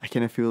I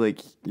kind of feel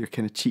like you're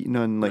kind of cheating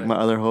on like my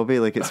other hobby.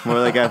 Like it's more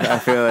like I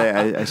feel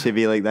like I should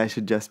be like that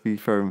should just be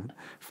for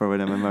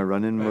when I'm in my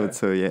running mode.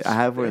 So yeah, I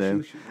have one of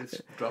them.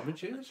 It's drumming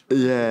shoes.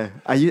 Yeah,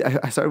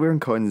 I started wearing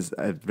cons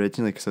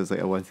originally because I was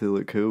like I wanted to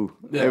look cool.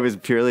 Yeah. It was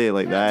purely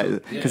like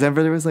that because I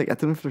remember there was like I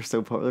don't know if they're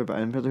still popular, but I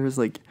remember there was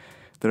like.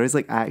 There is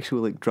like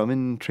actual like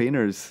drumming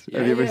trainers.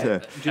 Have you ever seen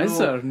it? Is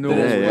there? No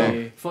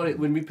way. Funny,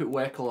 when we put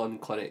Weckl on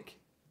Clinic,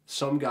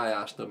 some guy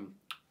asked him,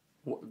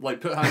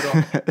 like, put hands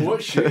up,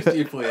 what shoes do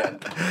you play in?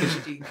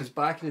 Because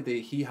back in the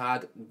day, he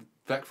had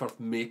Vickforth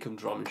make him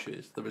drumming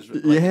shoes. There was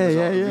like,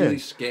 a really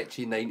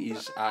sketchy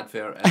 90s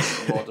advert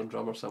in Modern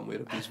Drummer somewhere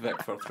of these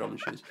Vickforth drumming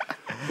shoes.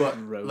 But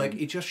like,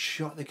 he just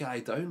shut the guy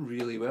down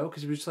really well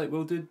because he was just like,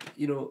 well, dude,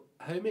 you know,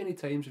 how many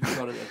times have you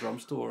gone into a drum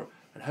store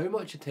and how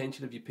much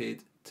attention have you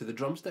paid to the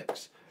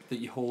drumsticks that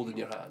you hold in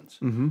your hands?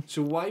 Mm-hmm.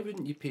 So why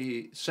wouldn't you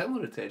pay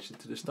similar attention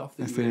to the stuff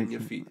that you wear in your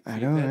feet? I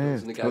know,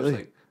 pedals? And the guy was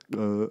like,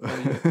 oh,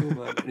 yeah, cool,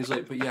 man. And he's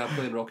like, but yeah, I'm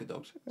playing Rocket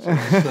Dogs. So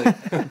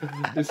it's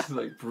like, this is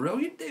like,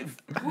 brilliant, Dave.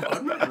 Go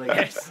on, man. Like,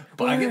 yes,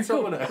 bagging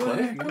someone at a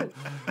clinic.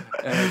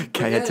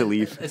 I had to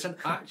leave. It's an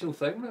actual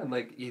thing, man.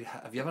 Like,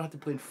 have you ever had to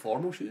play in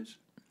formal shoes?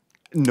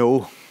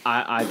 No.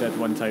 I did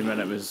one time and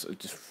it was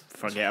just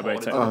forget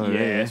about it. Oh,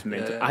 it's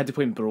mental. I had to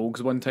play in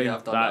brogues one time.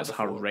 That's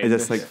horrendous. Is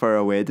this like for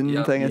a wedding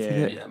thing? I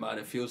think. Yeah, man.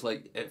 It feels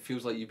like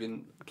you've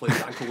been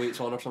playing ankle weights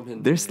on or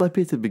something. They're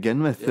slippy to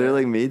begin with. They're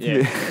like made to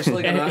be. It's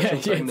like an actual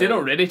thing. They're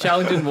already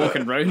challenging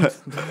walking round.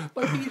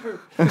 My feet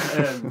hurt.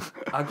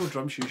 I go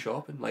drum shoe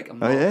shopping. Like I'm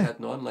not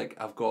kidding on. Like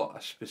I've got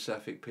a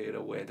specific pair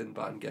of wedding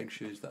band gig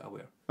shoes that I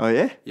wear. Oh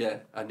yeah. Yeah,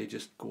 and they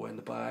just go in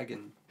the bag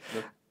and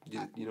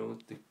you know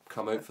they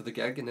come out for the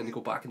gig and then they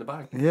go back in the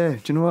bag. Yeah.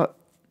 Do you know what?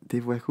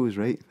 Dave Weckl was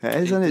right. It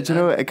is, isn't it? Do you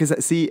know?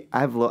 Because see,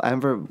 I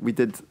remember we've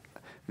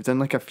done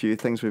like a few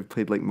things. We've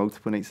played like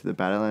multiple nights at the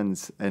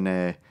Barrowlands, and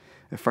the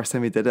first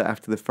time we did it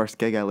after the first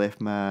gig, I left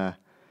my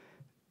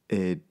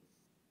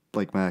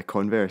like my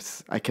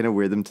Converse. I kind of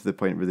wear them to the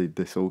point where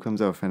the sole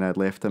comes off, and I'd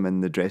left them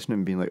in the dressing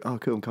room, being like, "Oh,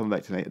 cool, I'm coming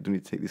back tonight. I don't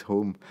need to take these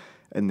home."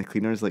 And the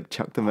cleaners like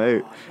chucked them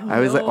out. I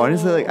was like,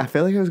 honestly, like I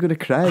felt like I was going to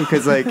cry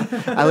because like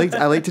I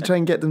like to try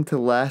and get them to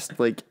last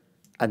like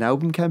an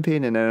album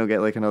campaign, and then I'll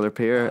get like another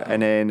pair,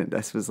 and then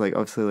this was like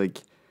obviously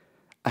like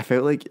I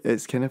felt like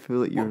it's kind of feel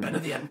like you're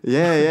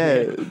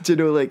yeah do you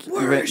know like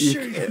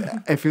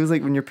it feels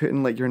like when you're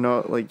putting like you've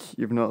not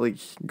like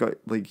got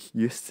like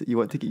you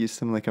want to get used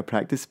to like a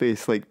practice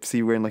space, like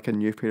see wearing like a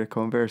new pair of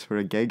Converse for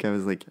a gig. I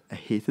was like I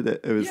hated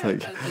it. It was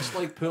like it's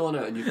like pulling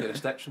out a new pair of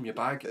sticks from your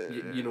bag.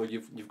 You know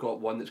you've got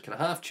one that's kind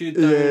of half chewed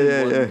down,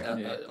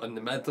 one in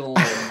the middle,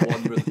 and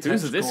one with the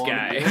tips Who's this gone.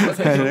 guy?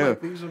 I know.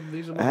 These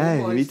are my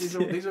boys. These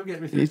will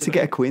get me through. You need to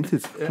get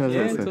acquainted.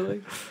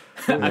 Totally.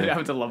 I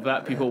would love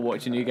that. People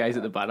watching you guys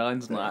at the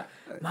Barrowlands and like,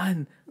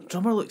 man,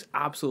 drummer looks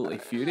absolutely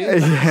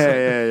furious.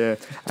 Yeah.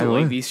 I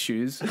like these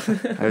shoes.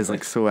 I was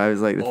like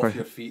the off first.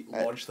 your feet,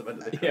 launch them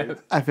into the crowd.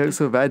 I felt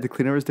so bad. The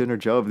cleaner was doing her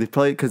job. They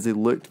probably because they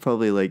looked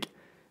probably like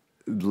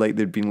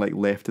they'd been like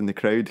left in the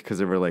crowd because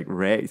they were like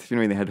wrecked. You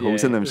know, when they had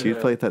holes in them. She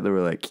probably thought they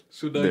were like.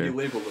 So now you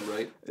label them,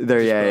 right?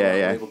 They're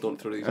yeah. Label, don't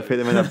throw these I put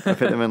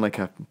them in like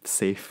a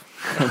safe.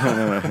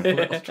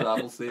 Little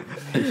travel safe.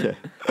 Yeah.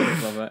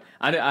 Love it.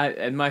 And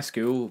in my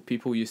school,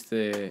 people used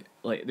to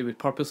like they would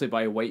purposely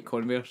buy white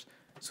Converse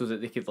so that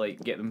they could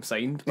like get them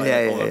signed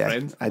by all their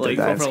friends. I did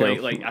that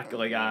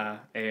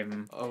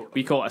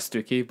we call it a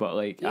stookie, but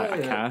like a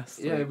cast.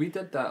 Yeah, we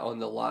did that on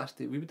the last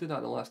day. We would do that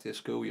on the last day of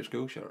school. Your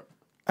school shirt.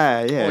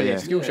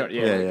 School shirt,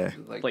 yeah.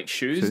 Like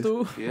shoes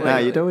though? Yeah.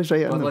 You'd always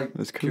write on them. Like,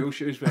 that's cool. Cool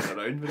shoes went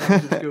around when I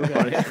was in school.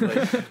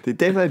 Like, they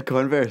definitely had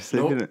Converse.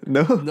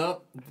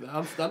 No,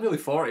 I'm nearly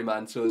 40,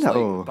 man, so it's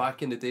like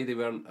back in the day they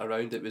weren't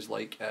around. It was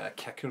like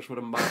kickers were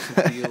a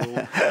massive deal,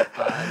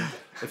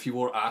 and if you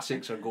wore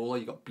Asics or Gola,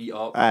 you got beat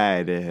up.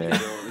 I know. You know,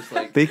 it was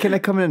like They kind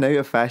of come in and out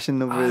of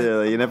fashion over there.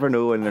 Like, you never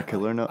know when they're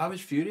cool or not. I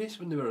was furious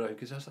when they were around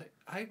because I was like,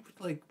 I would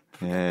like.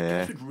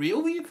 Yeah. I would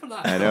rail you for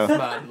that I know. stuff,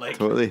 man. Like,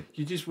 totally.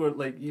 You just weren't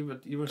like you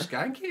were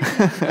skanky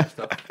and that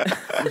stuff.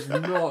 It was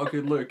not a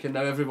good look, and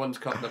now everyone's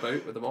cutting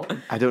about with them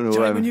on. I don't know. Do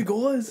you like when you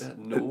Golas?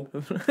 No.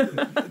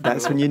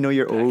 That's when you know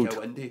you're old.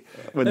 Windy.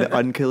 When the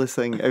uncoolest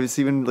thing. I was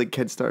see when like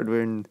kids started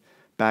wearing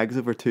bags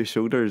over two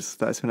shoulders.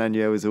 That's when I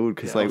knew I was old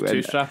because like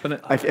two strapping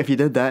it. If you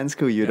did that in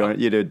school, you'd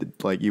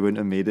like you wouldn't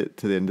have made it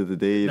to the end of the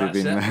day. You'd have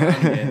been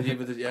you'd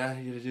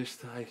have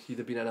just you'd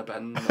have been in a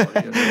bin,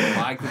 or your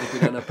bag would have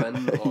been in a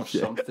bin or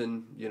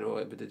something. You know,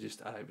 it would have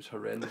just it was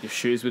horrendous. Your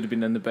shoes would have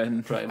been in the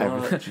bin. Pretty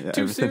much.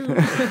 Too soon.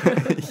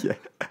 Yeah.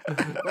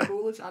 My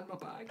rollers and my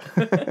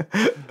bag.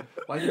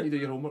 Why didn't you do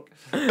your homework?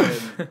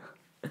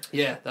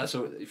 Yeah, that's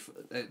so.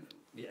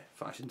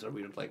 Fashions are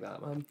weird like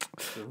that, man.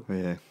 So,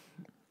 yeah.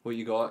 What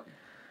you got?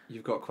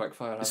 You've got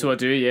quickfire. So I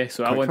do, yeah.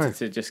 So I wanted Quickfire?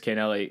 to just kind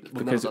of like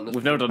We've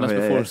never done this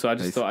before, yeah. so I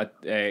just Nice. thought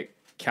I'd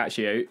catch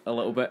you out a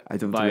little bit. I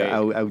don't do it.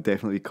 I'll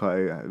definitely cut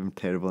out. I'm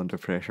terrible under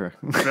pressure.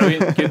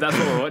 Brilliant, good. That's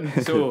what we're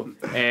wanting. So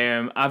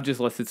I've just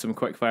listed some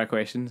quickfire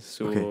questions.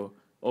 So Okay.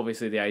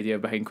 obviously the idea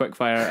behind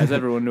quickfire, as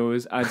everyone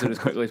knows, answer as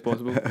quickly as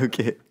possible.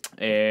 Okay.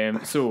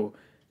 So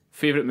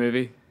favorite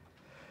movie.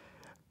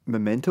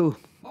 Memento.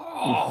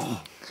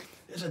 Oh,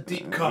 it's a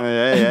deep cut.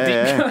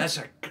 Yeah. That's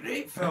a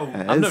great film.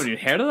 I've never even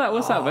heard of that.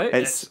 What's that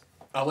about?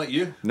 I'll let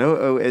you.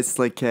 No, it's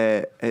like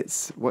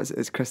it's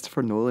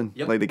Christopher Nolan,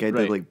 Yep. like the guy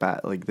that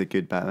Right. like the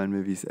good Batman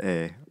movies,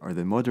 or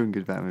the modern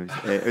good Batman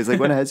movies. It was like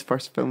one of his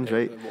first films,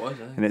 right? It was,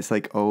 And it's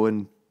like all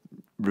in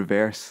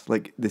reverse,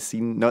 like the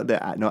scene, not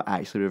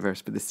actually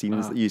reverse, but the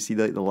scenes that you see,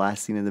 like the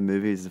last scene of the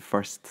movie is the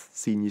first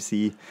scene you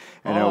see,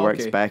 and it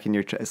works okay. back, and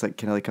it's like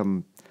kind of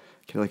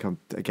like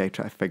a guy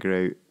trying to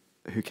figure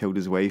out who killed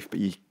his wife, but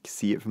you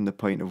see it from the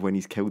point of when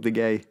he's killed the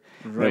guy.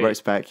 And Right. it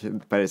works back,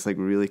 but it's like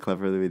really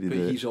clever the way they But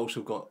do it. he's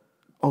also got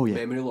Oh yeah,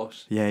 memory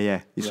loss. yeah.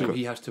 He's So got,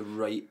 he has to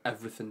write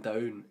everything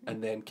down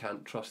and then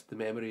can't trust the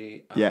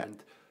memory. And Yeah.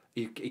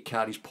 he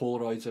carries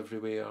Polaroids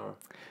everywhere.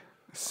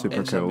 super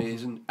It's cool.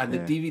 amazing. And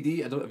Yeah. the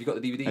DVD, have you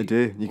got the DVD? I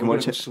do. You can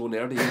watch it. So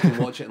nerdy. You can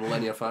watch it in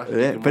linear fashion.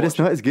 Yeah, but it's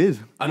not as good.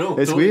 I know.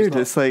 It's totally weird.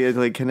 not. It's like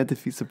it kind of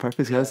defeats the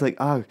purpose. 'Cause I was like,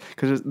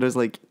 because there's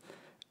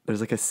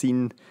like a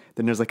scene,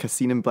 then there's like a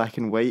scene in black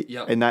and white,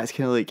 Yep. and that's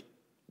kind of like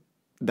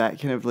that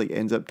kind of like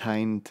ends up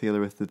tying together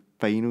with the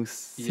final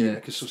scene. Yeah,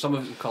 because some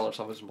of it's in colour,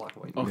 some of it's in black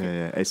and white. Okay.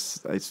 Yeah,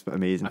 it's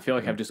amazing. I feel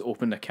like I've just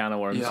opened a can of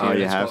worms Yeah, here.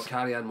 you it's have. got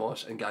Carrie-Anne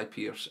Moss and Guy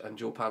Pearce and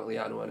Joe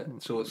Pantoliano in it.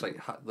 So it's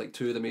like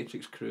two of the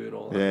Matrix crew and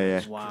all that. Yeah.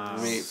 It's Wow.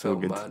 great So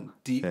film, good. man.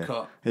 Deep Yeah.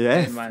 cut.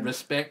 Yeah. Man.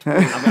 Respect.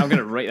 I'm going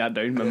to write that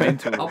down.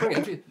 Memento. I'll bring it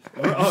in for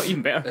you. Oh,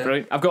 even better.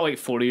 Brilliant. I've got like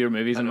 4 of your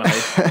movies in my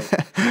house.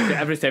 Like,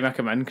 every time I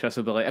come in, Chris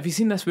will be like, "Have you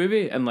seen this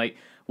movie?" And like,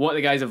 what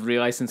the guys have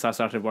realised since I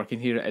started working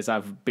here is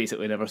I've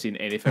basically never seen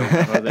any film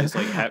ever that's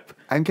like hip.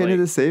 I'm kind of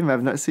Like, the same.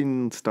 I've not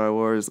seen Star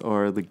Wars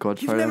or The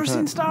Godfather. never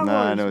seen Star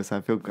Nah, Wars? no. So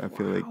I feel like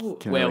kinda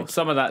well, like,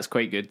 some of that's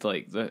quite good.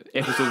 Like the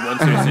episodes 1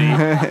 through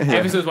 3.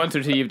 Episodes 1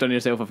 through 3, you've done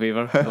yourself a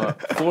favour.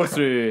 But 4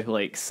 through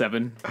like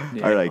 7.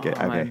 Yeah. I like it.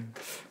 Okay.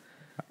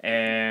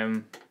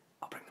 Man.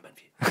 I'll bring them in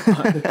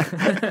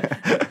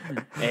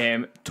for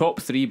you. Top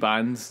 3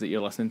 bands that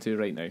you're listening to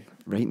right now.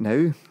 Right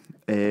now,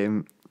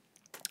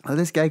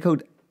 this guy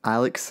called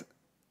Alex,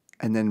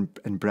 and then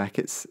in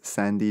brackets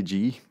Sandy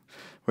G,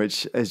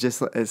 which is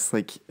just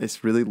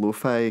it's really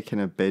lo-fi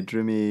kind of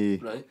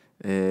bedroomy. Right.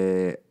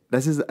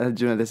 This is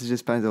this is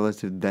just bands I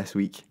listened to this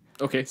week.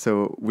 Okay.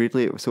 So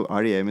weirdly,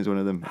 REM is one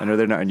of them. I know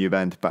they're not a new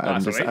band, but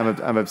That's alright.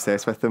 I'm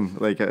obsessed with them.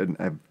 Like out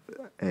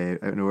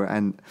of nowhere,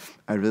 and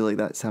I really like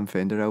that Sam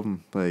Fender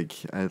album. Like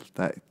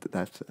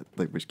that's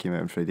like which came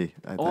out on Friday.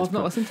 I've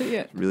not listened to it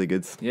yet. Really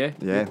good. Yeah.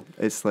 Yeah,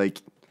 it's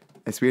like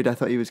it's weird. I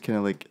thought he was kind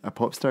of like a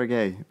pop star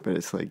guy, but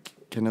it's like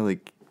kind of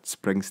like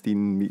Springsteen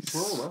meets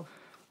Oh, wow.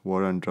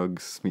 War on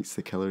Drugs meets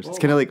The Killers. It's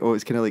Oh, kind of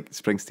like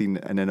Springsteen,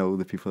 and then all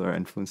the people that are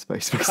influenced by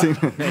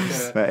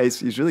Springsteen. But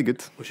he's really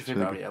good. What's your It's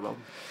really favourite album?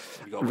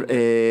 Have you got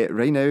one?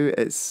 right now,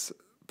 it's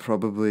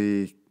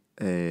probably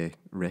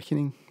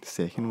Reckoning, the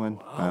second one.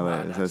 wow,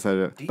 man, that's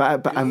deep.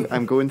 But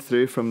I'm going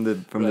through from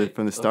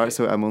the start, okay.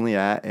 so I'm only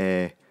at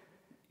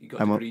You got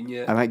the Green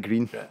yet? I'm at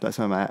Green. Yeah. That's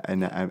what I'm at,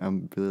 and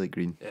I'm really like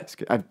Green. Yeah. It's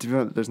good.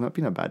 There's not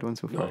been a bad one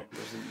so far. No,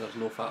 there's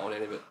no fat on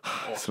any of it.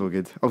 Awesome. So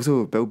good.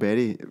 Also, Bill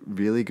Berry,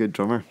 really good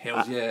drummer.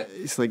 Hells yeah.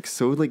 It's like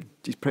so like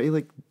he's pretty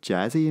like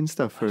jazzy and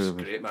stuff. That's For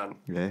great, man.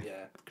 Yeah.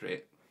 Yeah,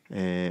 great.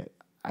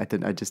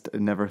 I just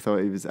never thought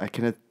he was. I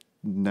kind of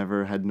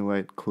never had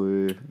no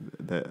clue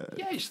that.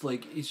 Yeah, it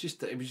was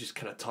just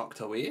kind of tucked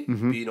away,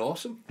 being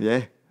awesome.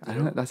 Yeah, You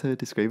know? that's how I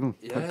describe him.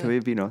 Tucked Yeah. away,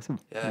 being awesome.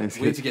 Yeah, It's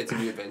way good. to get to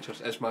New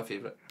Adventures. It's my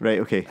favourite. Right.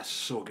 Okay. That's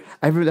so good.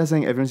 That's the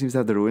thing. Everyone seems to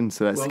have their own,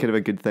 so that's Well, kind of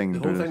a good thing. The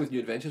whole thing with New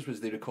Adventures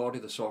was they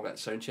recorded the song at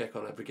soundcheck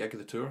on every gig of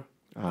the tour.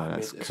 Oh,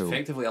 that's It's cool.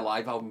 effectively a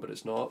live album, but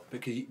it's not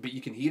but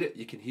you can hear it.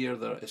 You can hear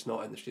that it's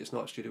not in the it's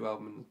not a studio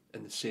album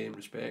in the same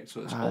respect.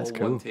 So it's all that's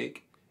cool. one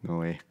take. No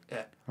way.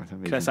 Yeah. That's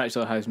amazing. Chris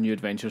actually has New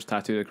Adventures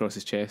tattooed across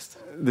his chest.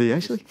 Do you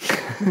actually?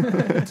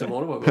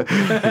 Tomorrow I will.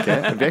 Okay,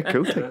 it'd be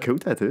a cool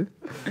tattoo.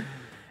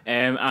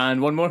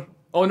 And one more.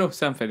 Oh no,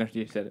 Sam finished.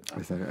 You said it.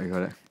 I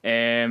got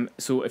it.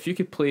 So if you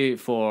could play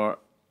for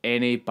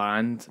any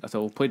band at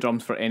all, play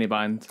drums for any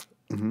band,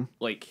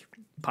 like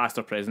past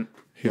or present,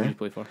 who would you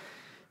play for?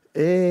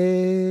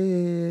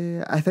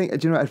 I think,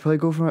 do you know what, I'd probably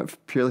go from it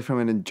purely from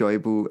an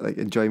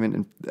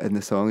enjoyment in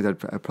the songs. I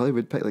probably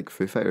would pick like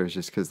Foo Fighters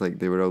just because like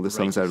they were all the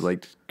songs I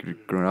liked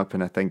growing up,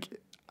 and I think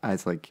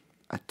as like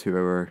a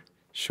 2-hour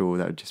show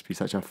that would just be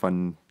such a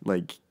fun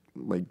like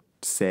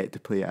set to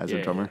play as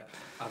a drummer.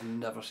 Yeah. I've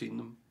never seen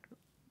them.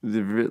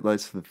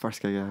 That's the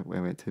first gig I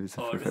went to was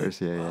the Foo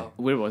Fighters. Yeah, wow.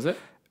 Where was it?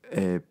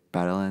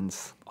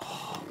 Barrowlands.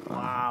 Oh,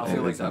 wow. I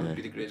feel like that would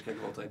be the greatest gig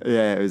of all time.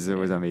 Yeah, it was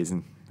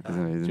amazing. It was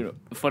amazing. You know,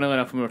 funnily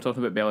enough, when we were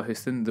talking about Bella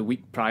Houston, the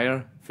week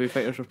prior, Foo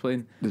Fighters were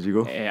playing. Did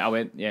you go? I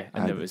went,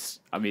 and it was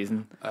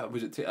amazing.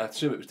 Was it? I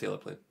assume it was Taylor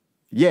playing.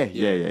 Yeah,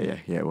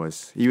 it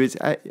was. He was.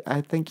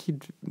 I think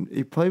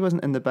he probably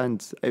wasn't in the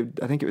band.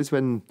 I think it was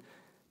when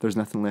There's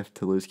Nothing Left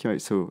to Lose came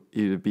out. So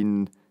he'd have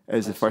been. It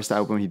was the first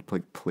album he'd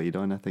played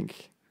on. I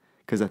think,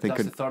 because I think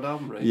that's the third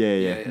album, right?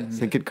 Yeah. I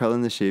think at Curl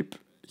in the Shape.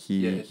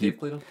 Dave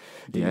played on.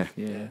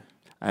 Yeah.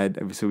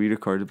 So we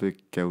recorded with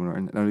Gil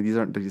Norton. No,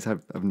 these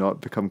have not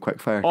become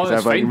quickfire. Oh,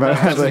 that's fine.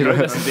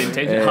 This is the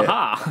intention.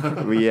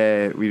 Haha.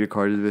 We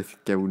recorded with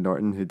Gil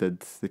Norton, who did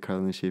the Curl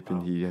in the Shape,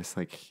 and he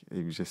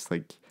was just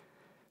like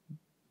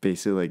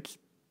basically like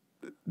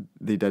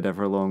they did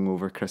Everlong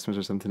over Christmas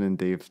or something, and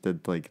Dave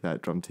did like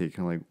that drum take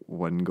in like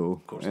one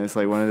go, and it's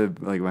like one of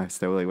the one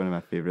of my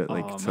favorite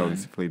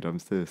songs to play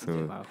drums to.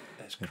 So wow,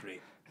 that's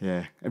great.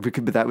 Yeah,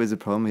 but that was the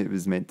problem. It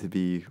was meant to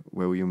be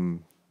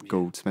William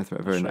Goldsmith or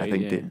whatever, and I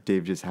think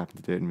Dave just happened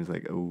to do it and was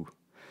like, "Oh,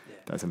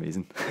 that's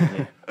amazing."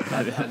 Yeah.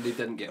 And they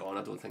didn't get on.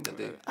 I don't think that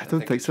they. I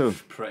don't think so.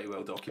 It's pretty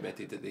well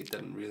documented that they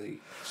didn't really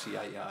see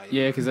eye to eye.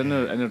 Yeah, because in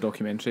their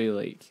documentary,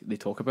 like they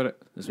talk about it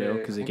as well,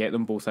 because they get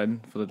them both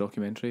in for the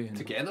documentary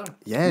together.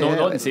 Yeah, not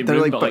in the same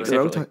room, but like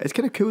separately. It's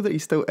kind of cool that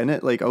he's still in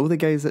it. Like all the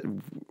guys that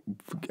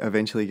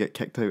eventually get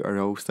kicked out are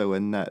all still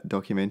in that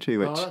documentary.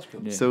 Which that's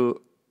cool.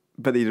 So.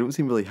 But they don't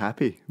seem really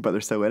happy, but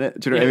they're still in it.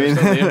 Do you know what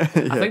I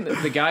mean? I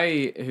think the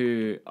guy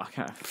who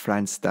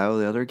Franz Stahl,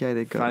 the other guy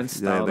they got. Franz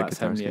Stahl, that's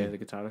him, the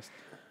guitarist.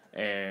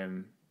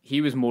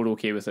 He was more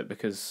okay with it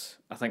because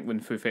I think when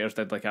Foo Fighters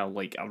did like a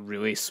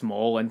really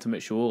small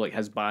intimate show, like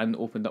his band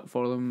opened up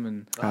for them,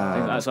 and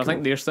I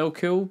think they're still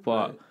cool,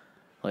 but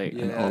like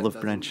an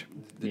olive branch.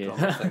 The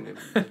drummer thing,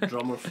 the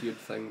drummer feud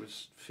thing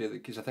was fairly,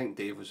 because I think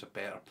Dave was a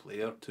better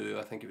player too.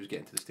 I think he was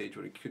getting to the stage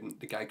where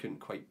the guy couldn't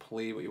quite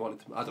play what he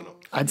wanted to. I don't know.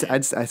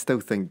 I still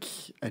think,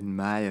 in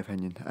my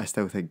opinion,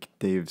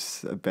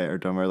 Dave's a better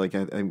drummer. Like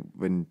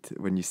when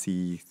you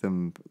see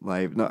them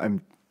live,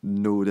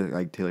 know that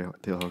like Taylor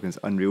Hawkins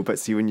unreal, but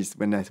see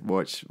when I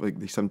watch like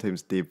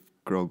sometimes Dave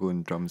Grohl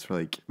on drums for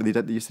like they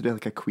used to do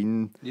like a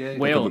Queen. Yeah.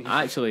 Well,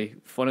 actually,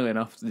 funnily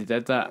enough, they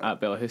did that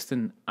at Bella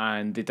Houston,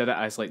 and they did it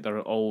as like their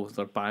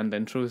band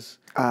intros.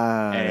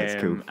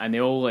 That's cool. And they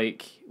all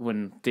like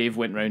when Dave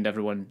went round,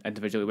 everyone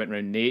individually went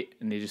round Nate,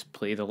 and they just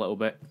played a little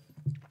bit.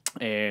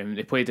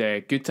 They played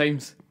Good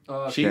Times.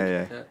 Chic.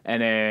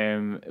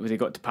 And they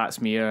got to Pat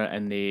Smear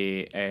and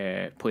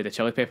they played a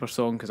Chili Peppers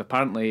song because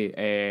apparently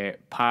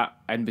Pat,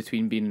 in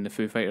between being in the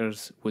Foo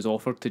Fighters, was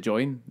offered to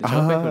join the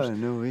Chili Peppers.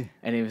 No way.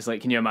 And he was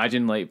like, "Can you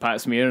imagine like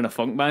Pat Smear in a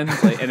funk band?"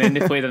 Like, and then they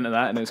played into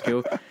that and it was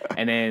cool.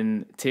 And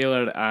then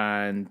Taylor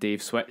and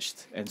Dave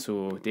switched, and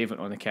so Dave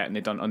went on the kit and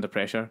they done Under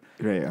Pressure.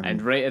 Right.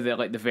 And right at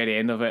the very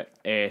end of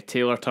it,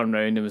 Taylor turned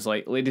around and was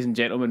like, "Ladies and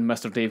gentlemen,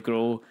 Mr. Dave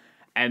Grohl."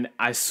 And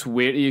I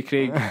swear to you,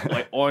 Craig,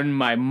 like on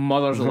my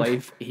mother's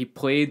life, he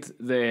played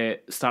the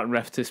starting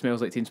riff to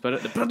 "Smells Like Teen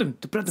Spirit." The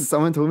Bridden.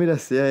 Someone told me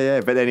this,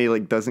 yeah, but then he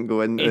like doesn't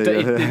go in. He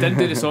didn't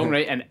do the song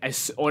right, and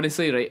it's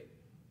honestly right.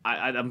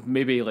 I'm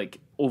maybe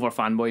like over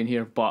fanboying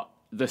here, but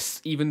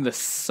even the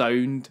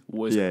sound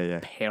was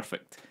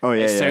perfect. Oh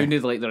yeah, it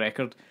sounded like the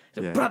record.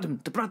 The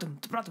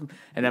Bridden,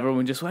 and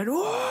everyone just went,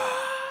 "Whoa!"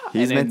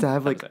 He's meant to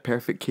have like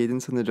perfect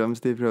cadence on the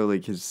drums, Dave, bro.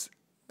 Like his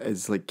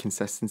like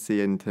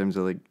consistency in terms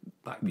of like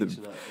backbeats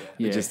and that,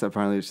 it just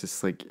apparently it's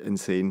just like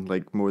insane,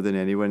 like more than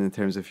anyone in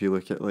terms of if you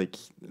look at like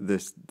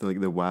this like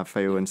the WAV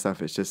file and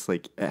stuff, it's just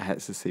like it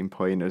hits the same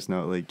point. It's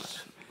not like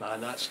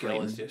that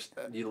skill is just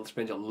you'll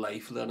spend your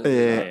life learning.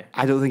 Yeah,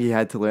 I don't think he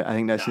had to learn. I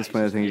think that's just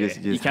one of the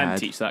things you can't had.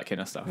 Teach that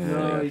kind of stuff.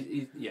 No,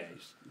 he's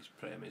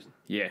pretty amazing.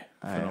 Yeah,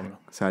 phenomenal.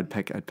 So I'd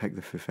pick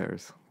the Foo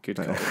Fighters. Good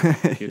call.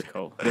 Good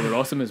call. They were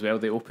awesome as well.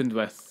 They opened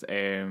with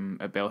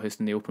at Bella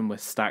Houston. They opened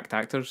with Stacked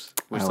Actors,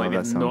 which like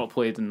they've not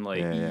played in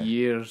like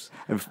years.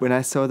 When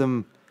I saw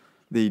them,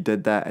 they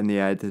did that and they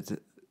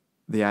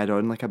add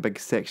on like a big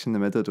section in the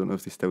middle. I don't know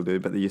if they still do,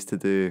 but they used to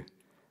do.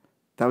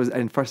 That was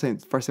and first time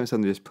I saw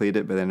them, they just played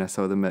it, but then I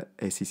saw them at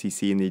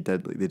SCCC and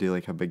they do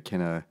like a big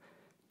kind of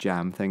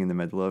jam thing in the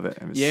middle of it.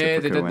 It was Yeah,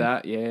 super they cool, did man.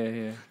 that.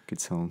 Yeah. Good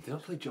song. They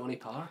also played Johnny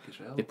Park as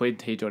well. They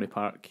played Hey Johnny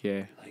Park.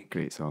 Yeah. Like,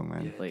 Great song,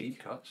 man. yeah, Like- deep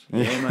cuts.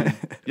 Yeah, man.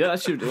 Yeah,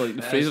 that's your, like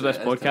the phrase of this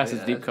It podcast it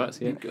is deep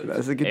cuts. Yeah. deep cuts.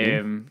 That's a good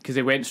name. Because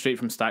they went straight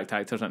from Stacked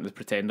Actors into the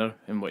Pretender,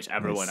 in which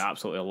everyone Nice.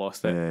 absolutely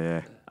lost it.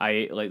 Yeah.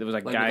 I like there was a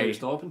Like guy without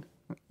stopping.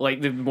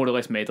 like they more or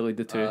less medleyed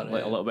the two Ah, like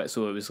right. a little bit,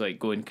 so it was like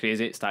going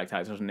crazy, Stacked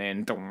Actors, and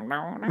then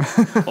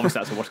obviously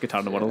that's the worst guitar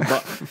in the world,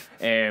 but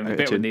better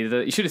tune. when they did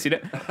it. You should have seen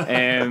it.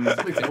 And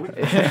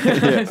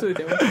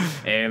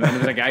there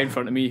was a guy in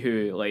front of me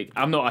who, like,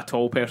 I'm not a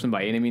tall person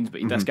by any means,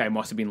 but this guy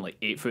must have been like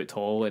 8 foot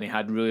tall, and he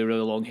had really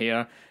really long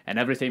hair, and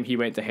every time he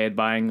went to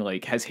headbang,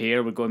 like his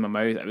hair would go in my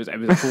mouth. It was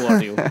a full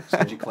ordeal. So,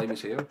 Did you climb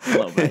his hair? a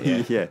little bit,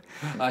 yeah. Yeah.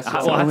 I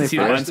Well, I had to see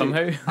the man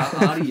somehow.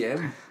 At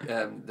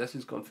REM, this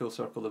has gone full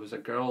circle. There was a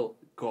girl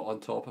got on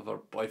top of her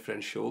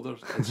boyfriend's shoulders,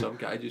 and some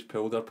guy just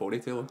pulled her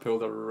ponytail and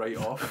pulled her right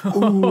off.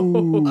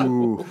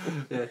 Ooh.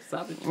 Yeah,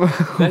 savage.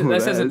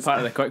 This That isn't is- part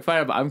of the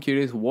quickfire, but I'm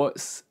curious,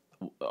 what's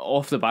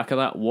off the back of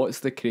that, what's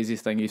the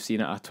craziest thing you've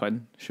seen at a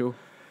Twin show?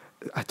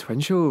 A Twin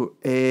show?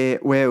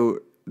 Well,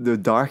 the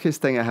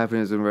darkest thing that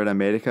happened is when we were in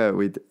America.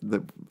 We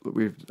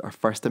our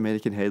first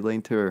American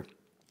headline tour,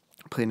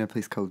 playing a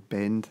place called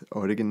Bend,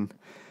 Oregon,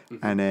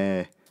 and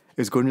it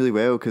was going really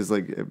well because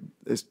like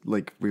it's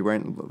like we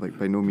weren't like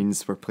by no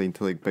means were playing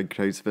to like big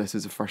crowds, but this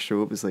was the first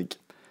show. It was like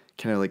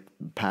kind of like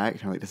packed.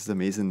 And I'm like, this is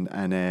amazing,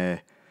 and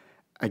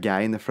a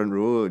guy in the front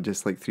row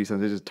just like 3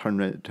 songs just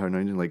turned around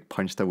and like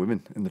punched a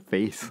woman in the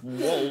face.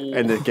 Whoa.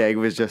 And the gig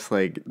was just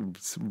like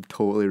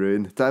totally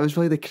ruined. That was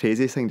really the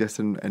craziest thing, just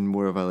in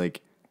more of a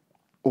like,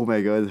 oh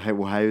my god, how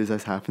has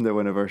this happened at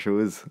one of our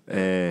shows?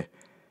 And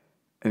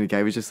the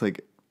guy was just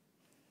like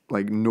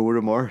no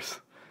remorse.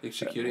 Like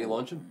security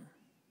launching.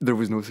 There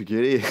was no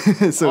security,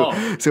 so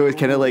it was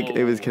kind of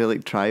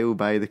like trial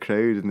by the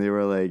crowd, and they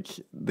were like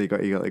he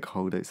got like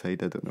hauled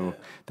outside. I don't know.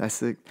 That's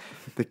the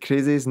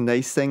craziest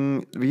nice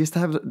thing. We used to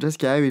have this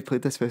guy. We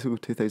played this festival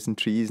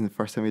 2003, and the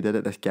first time we did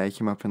it, this guy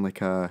came up in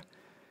like a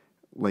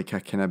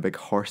kind of big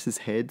horse's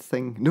head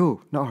thing.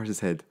 No, not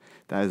horse's head.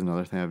 That is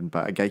another thing.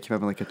 But a guy came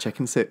up in like a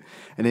chicken suit,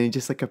 and then he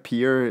just like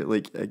appear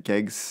like at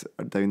gigs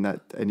down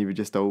that, and he would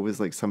just always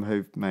like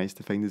somehow manage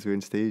to find his way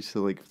on stage.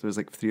 So like there was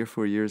like 3 or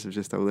 4 years of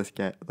just all this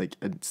guy like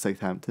in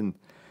Southampton,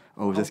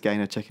 always this guy in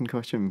a chicken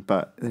costume.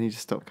 But then he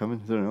just stopped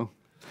coming. I don't know.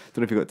 Don't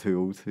know if he got too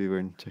old to be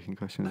wearing chicken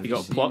costumes. He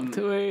got plucked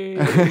away.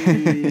 Have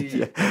you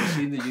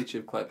seen the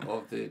YouTube clip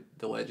of the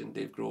legend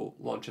Dave Grohl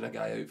launching a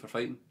guy out for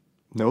fighting?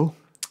 No.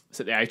 It's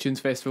at the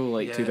iTunes Festival,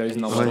 like Yeah,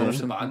 2011 and or he stops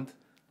the something. band,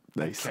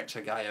 Nice. kicks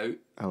a guy out.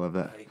 I love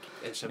that. Like,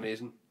 it's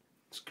amazing.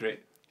 It's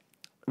great.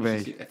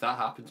 Right. If that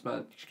happens, man,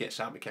 you should get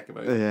Sam to kick him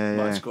out. Yeah, Mad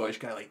yeah. Scottish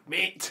guy, like,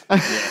 mate.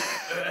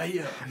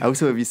 Yeah.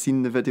 Also, have you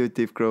seen the video of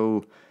Dave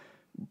Grohl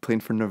playing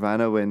for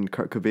Nirvana when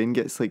Kurt Cobain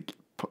gets like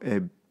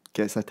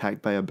gets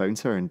attacked by a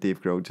bouncer and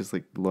Dave Grohl just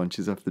like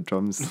launches off the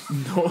drums?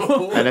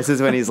 No. And this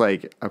is when he's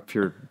like a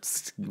pure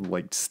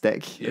like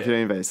stick. Yeah. If you know what I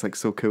mean, but it's like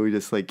so cool.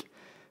 Just like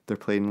they're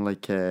playing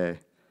like that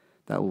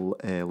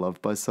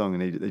Love Buzz song,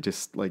 and they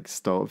just like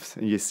stops,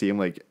 and you see him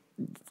like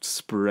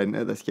sprint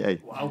at this guy.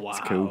 Wow. It's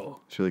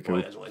cool. It's really cool.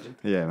 Boy, that's a legend.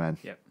 Yeah, man.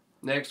 Yep.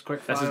 Next,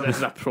 quick This fire.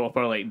 is a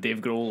proper like Dave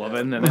Grohl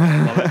loving, and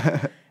I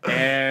love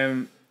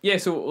it. Yeah,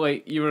 so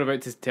like you were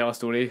about to tell a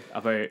story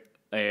about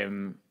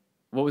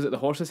what was it? The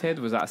horse's head?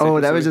 Was that? A Oh,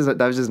 second story?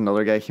 that was just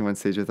another guy came on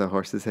stage with a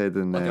horse's head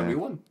and Like a real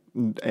one?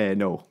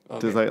 no, Okay.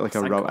 just like a It's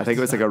like rubber. I think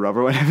it was like a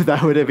rubber one.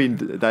 that'd have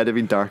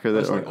been darker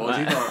than. It's like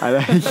Aussie Dark.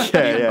 I think,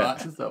 yeah, Eating yeah.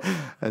 bats and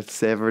stuff. A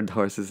severed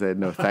horse's head.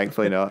 No,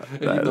 thankfully not.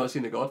 Have you not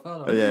seen The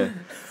Godfather? Yeah,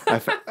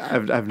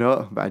 I've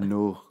not, but I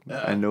know,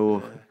 Yeah.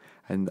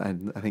 and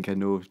I think I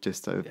know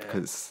just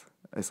because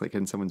it's like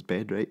in someone's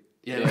bed, right?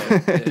 Yeah.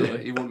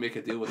 He won't make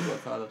a deal with The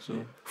Godfather, so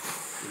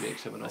he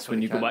makes him an That's offer when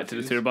he you go can't back to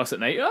the refuse. tour bus at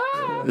night.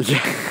 Ah!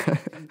 Yeah.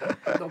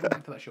 Don't go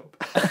back to that shop.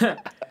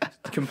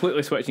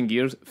 Completely switching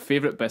gears.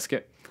 Favorite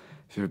biscuit?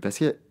 Favorite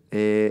biscuit?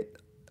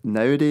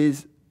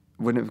 Nowadays,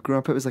 when it was growing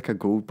up, it was like a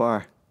Gold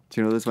Bar. Do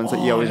you know those ones that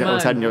you always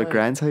had in your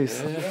grand's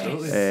house? Yeah,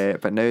 absolutely.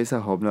 But now it's a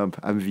Hobnob.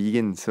 I'm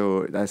vegan,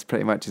 so that's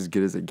pretty much as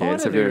good as it Oh, I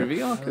gets. didn't know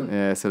you were vegan.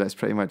 Yeah, so that's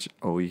pretty much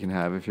all you can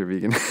have if you're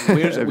vegan.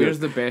 Where's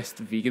the best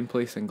vegan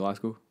place in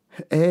Glasgow?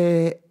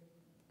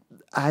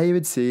 I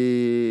would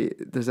say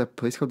there's a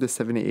place called the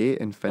 78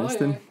 in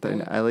Finiston.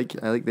 I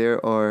like there,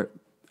 or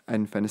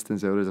in Finiston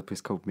as well. There's a place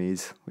called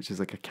Maze, which is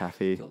like a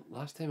cafe. The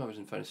last time I was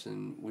in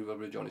Finiston, we were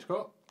with Johnny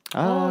Scott.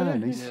 Ah,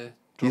 nice. Yeah,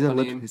 He's drop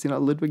a name. is he not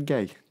a Ludwig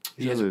guy?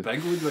 He is a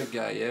big Ludwig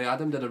guy, yeah.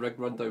 Adam did a rig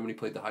rundown when he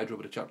played the Hydro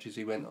with the Churches.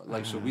 He went,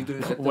 like, so we do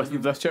it. With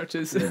the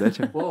churches?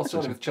 Well,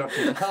 sorry, with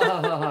Churches.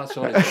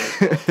 Sorry.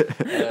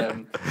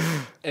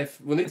 If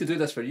we need to do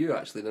this for you,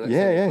 actually, the next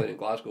time you're playing in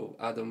Glasgow,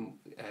 Adam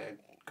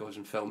goes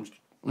and films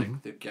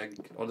like the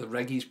gig or the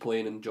rig he's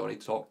playing, and Johnny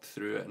talked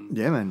through it and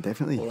Yeah, man,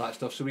 definitely. all that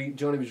stuff. So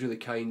Johnny was really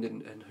kind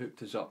and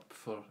hooked us up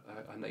for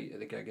a night at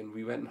the gig, and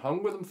we went and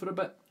hung with him for a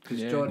bit because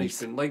Yeah, Johnny's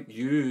been like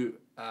you.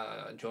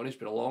 Johnny's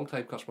been a long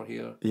time customer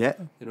here. Yeah.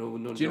 You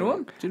know, do you know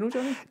him? Do you know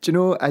Johnny? Do you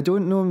know? I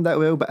don't know him that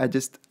well, but I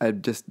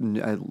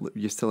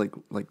used to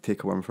like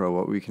take a worm for a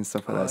walk week and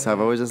stuff like that. So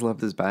I've always just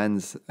loved his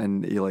bands,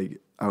 and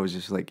I was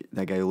just like,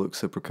 that guy looks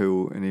super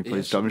cool, and he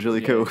plays drums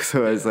really cool.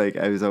 So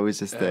I was always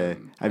just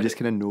I've just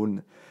kind of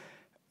known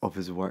of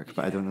his work,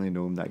 but I don't really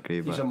know him that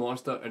great. He's a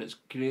monster, and it's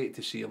great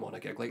to see him on a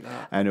gig like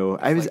that. I know.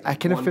 I kind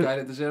of feel one guy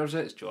that deserves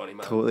it. It's Johnny,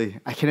 man. Totally.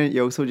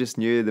 You also just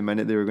knew the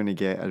minute they were going to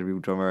get a real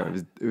drummer,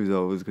 it was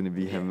always going to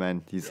be him,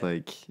 man. He's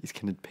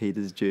kind of paid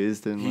his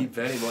dues. He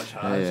very much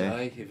has,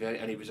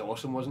 and he was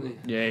awesome, wasn't he?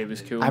 Yeah, he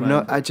was cool.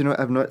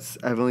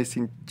 I've only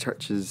seen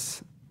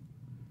Churches.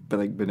 But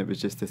like when it was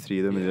just the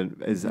three of them,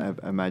 I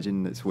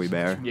imagine it's way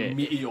better. Yeah.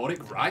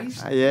 Meteoric rise.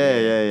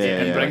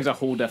 It brings a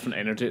whole different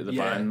energy to the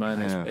band,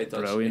 man. It does.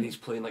 Brilliant. And he's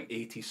playing like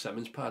 80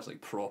 Simmons pads, like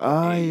proper.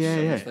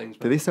 Things.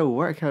 Do they still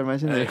work? I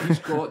imagine. He's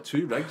got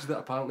 2 rigs that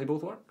apparently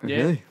both work. Yeah.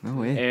 Really? No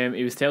way.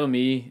 He was telling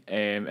me,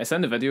 it's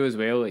in the video as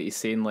well. Like, he's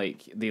saying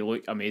like they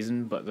look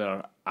amazing, but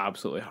they're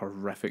absolutely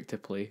horrific to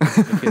play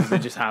because they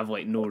just have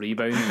like no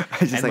rebound.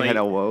 It's just like hit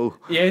a wall.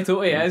 Yeah, it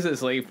totally is.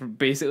 It's like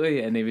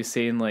basically, and he was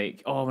saying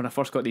like, oh, when I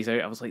first got these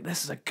out, I was like,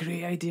 this is a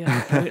great idea.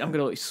 I'm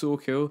gonna look so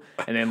cool.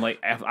 And then like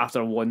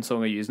after one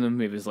song of using them,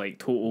 he was like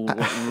total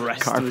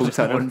wrist was just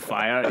on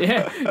fire.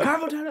 Yeah,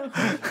 carpal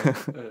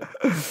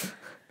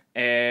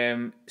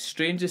tunnel.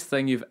 Strangest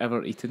thing you've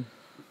ever eaten?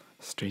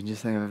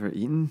 Strangest thing I've ever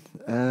eaten?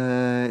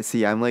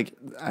 See, I'm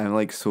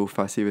like so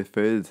fussy with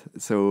food,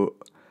 so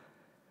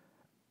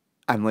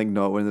I'm like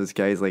not one of those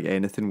guys like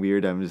anything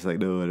weird. I'm just like,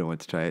 no, I don't want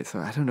to try it. So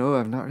I don't know.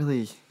 I'm not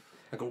really.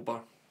 A gold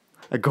bar.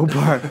 A gold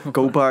bar.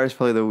 Gold bar is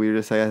probably the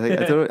weirdest thing. I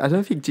think. I don't know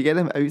if do you get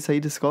them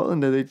outside of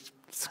Scotland? Are they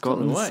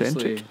Scotland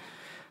centric? I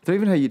don't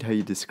even know how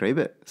you describe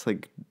it. It's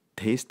like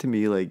taste to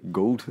me like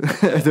gold.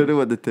 I don't know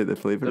what the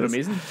flavour They're is.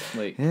 amazing.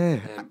 Like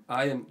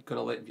I'm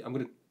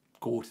gonna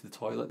go to the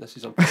toilet. This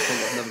is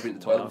unfortunate. I've never been to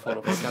the toilet before on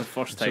a podcast.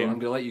 First time. So I'm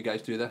gonna let you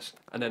guys do this,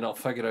 and then I'll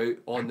figure out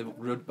on the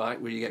road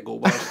back where you get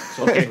gold bars.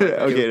 So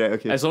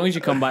okay. As long as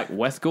you come back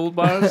with gold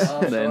bars,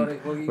 then. Sorry.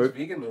 Well, he's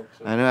vegan though.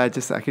 So. I know. I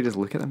could just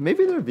look at them.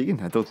 Maybe they're vegan.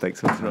 I don't think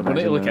so. We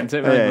need to look into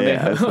it.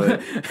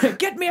 Man. Yeah,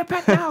 get me a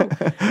pet now.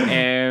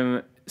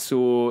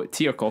 So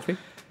tea or coffee?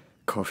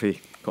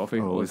 Coffee.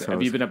 Oh,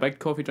 have you been a big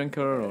coffee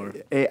drinker or?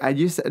 I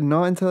used to,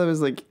 not until I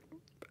was like,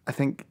 I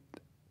think,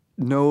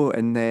 no,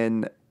 and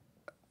then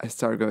I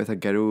started going with a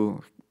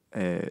girl,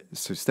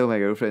 so still my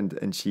girlfriend,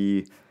 and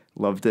she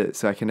loved it.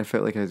 So I kind of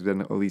felt like I was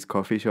in all these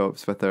coffee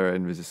shops with her,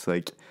 and was just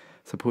like,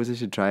 suppose I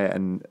should try it,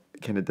 and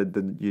kind of did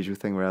the usual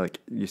thing where I like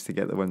used to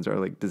get the ones that are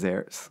like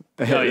desserts.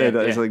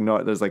 It's like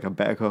not there's like a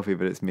bit of coffee,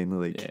 but it's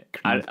mainly like.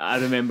 I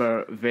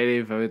remember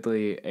very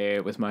vividly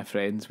with my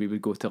friends, we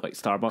would go to like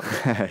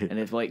Starbucks, and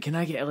it's like, can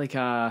I get like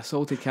a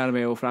salted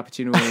caramel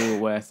frappuccino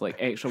with like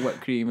extra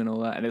whipped cream and all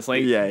that? And it's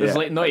like there's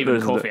like not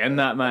even coffee in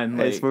that, man.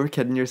 Like, it's more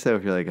kidding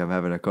yourself. You're like, I'm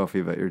having a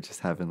coffee, but you're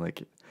just having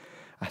like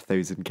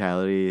 1,000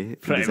 calorie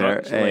pretty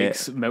dessert. Much like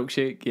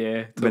milkshake,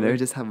 yeah. Totally. But now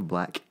just have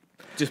black.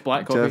 Just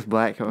black coffee. Just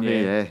black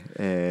coffee,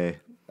 yeah.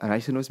 I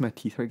actually noticed my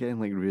teeth are getting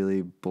like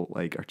really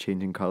are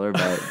changing colour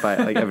by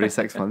like every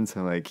 6 months.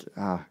 I'm like,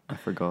 I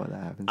forgot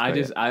that happens.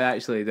 I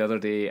actually the other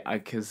day,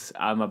 because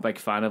I'm a big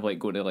fan of like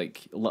going to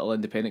like little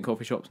independent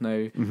coffee shops now.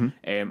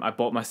 Mm-hmm. I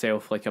bought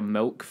myself like a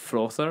milk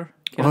frother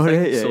kind of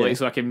thing. Right,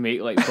 so I can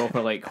make like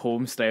proper like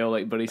home style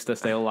like barista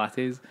style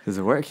lattes. Does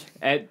it work?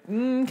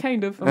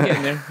 Kind of. I'm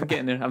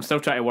getting there. I'm still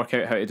trying to work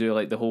out how to do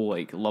like the whole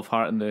like love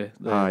heart and the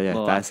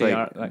that's latte like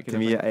art, that to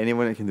me.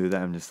 Anyone that can do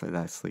that, I'm just like,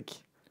 that's like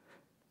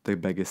the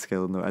biggest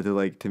skill. No, I do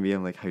like, to me,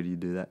 I'm like, how do you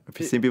do that? I've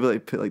seen people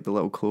like put like the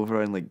little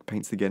clover in like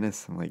pints of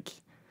Guinness. I'm like,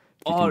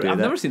 I've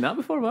never seen that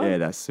before. Wow. Yeah,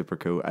 that's super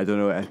cool. I don't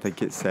know. I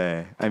think it's.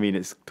 I mean,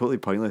 it's totally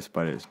pointless,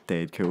 but it's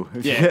dead cool.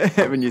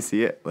 Yeah, when you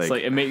see it, like, it's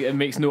like it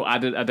makes no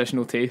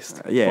additional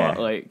taste. Yeah, but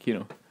like, you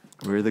know,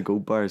 where are the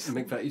gold bars?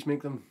 McVitie's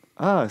make them.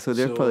 So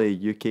they're probably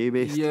UK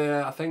based.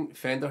 Yeah, I think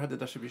Fender had the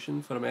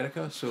distribution for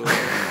America, so it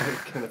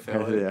kind of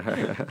fell out.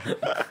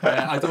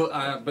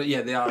 But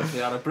yeah, they are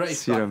a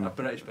British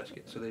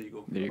biscuit. So there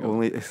you go.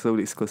 Only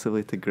sold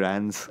exclusively to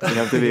grands. You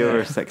have to be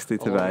over 60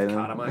 to buy them.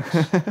 Man,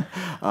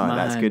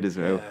 that's good as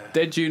well.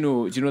 Do you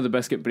know the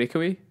biscuit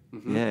Breakaway?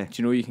 Mm-hmm. Yeah. Do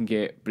you know you can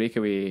get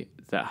Breakaway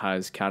that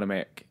has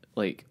Caramac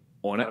like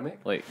on it,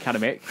 like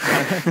Caramac.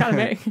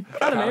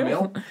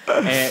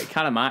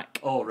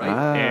 Oh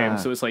right.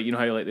 So it's like, you know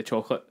how like the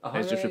chocolate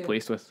is just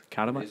replaced with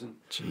Caramac.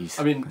 Jeez.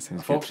 I mean,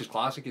 Fox's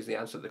Classic is the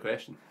answer to the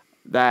question.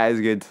 That is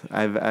good.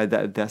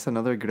 That's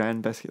another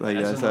grand biscuit. Like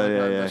that's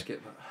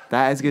biscuit.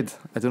 That is good.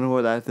 I don't know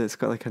what that is. It's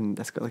got like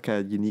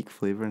a unique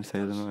flavour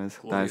inside. I don't know what it is.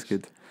 That is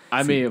good.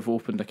 I may have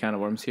opened a can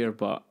of worms here,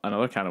 but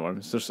another can of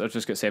worms. I've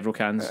just got several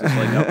cans just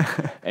lined up.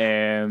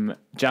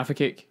 Jaffa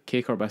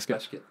cake or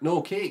biscuit?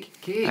 No, cake.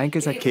 I think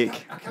it's a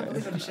cake. I can't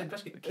believe I just said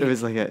biscuit. Cake. It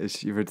was like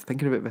you were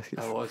thinking about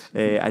biscuits. I was.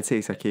 I'd say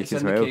it's a cake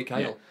as well. It's in the cake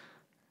aisle.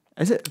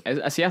 Is it?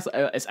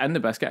 It's in the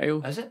biscuit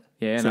aisle. Is it?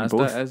 Yeah, it's in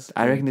both.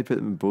 I reckon they put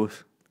them in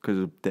both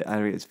because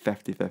I reckon it's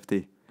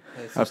 50-50.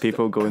 Of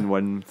people going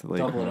one to like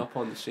doubling up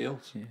on the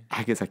sales. I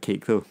think it's a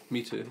cake though.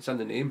 Me too. It's in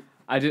the name.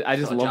 I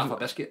just love a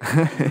biscuit.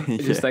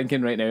 just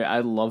thinking right now. I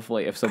love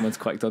like if someone's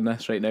clicked on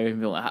this right now and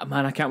be like, ah,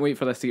 man, I can't wait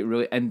for this to get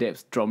really in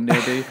depth drum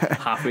nerdy.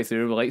 Halfway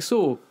through, we're like,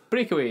 so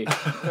breakaway,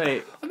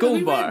 right? Gold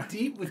we bar. Went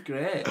deep with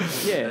Gret.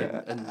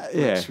 Yeah, and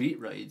like, sweet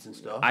rides and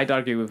stuff. I'd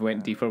argue we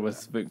went deeper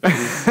with book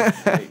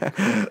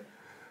videos.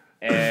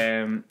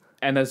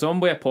 In a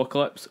zombie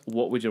apocalypse,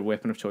 what would your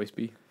weapon of choice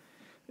be?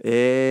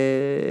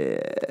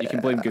 You can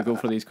blame Google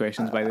for these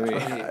questions, by the way.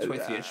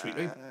 23-inch sweet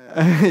ride.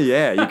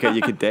 Yeah,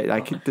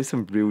 I could do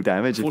some real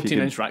damage.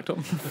 14-inch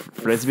ractop.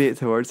 Frisbee it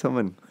towards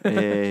someone.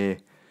 I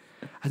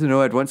don't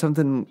know. I'd want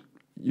something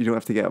you don't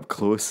have to get up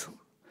close.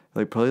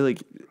 Like probably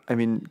like can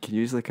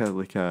you use like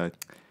a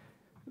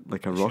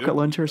rocket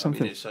launcher or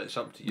something? It's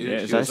up to you.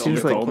 Yeah, that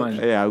seems like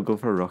I'll go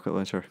for a rocket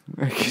launcher.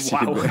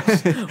 Wow,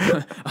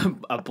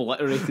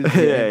 obliterated.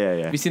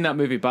 Yeah. Have you seen that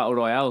movie Battle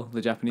Royale,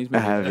 the Japanese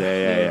movie? I have.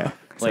 Yeah.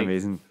 It's like,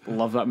 amazing.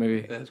 Love that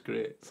movie. That's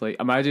great. It's like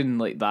imagine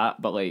like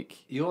that, but like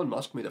Elon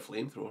Musk made a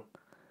flamethrower.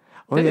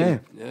 Oh yeah.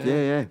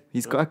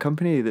 He's got a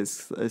company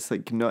it's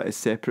like not as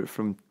separate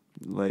from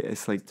like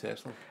it's like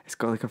Tesla. It's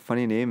got like a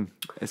funny name.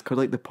 It's called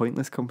like the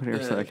Pointless Company or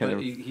something. I can't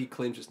remember. He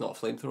claims it's not a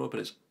flamethrower, but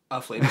it's a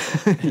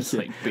flamethrower. it's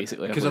like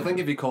basically because I think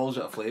if he calls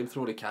it a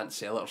flamethrower, he can't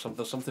sell it or something.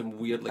 There's something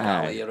weird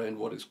legality around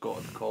what it's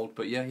called.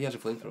 But yeah, he has a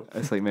flamethrower.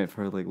 It's like meant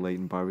for like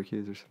lighting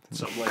barbecues or something.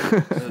 Something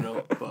like that. I don't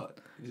know, but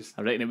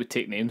I reckon it would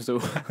take names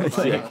though.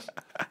 Yeah.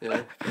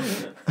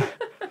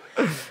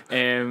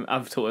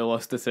 I've totally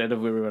lost the thread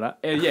of where we were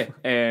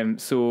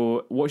at.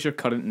 So what's your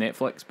current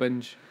Netflix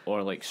binge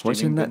or like streaming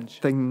watching that binge?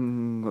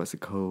 thing, what's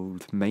it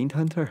called?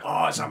 Mindhunter.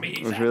 Oh, it's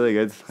amazing. It's really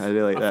good. I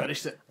really like that.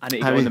 Finished it. I need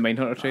to go on the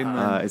Mindhunter train.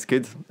 It's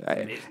good.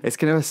 It's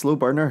kind of a slow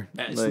burner.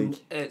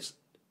 It's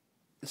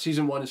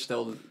season 1 is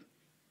still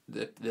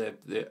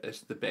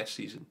it's the best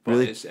season. But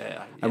Really? It's,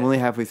 I'm only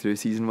halfway through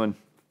season 1.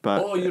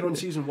 But you're on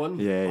season 1?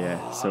 Yeah.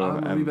 Oh, So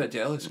I'm a wee bit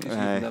jealous because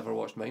you've never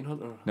watched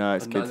Mindhunter. No,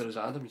 it's and good. neither has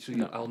Adam,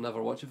 so I'll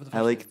never watch it for the first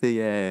I like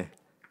time.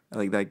 I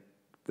like that.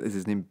 Is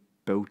his name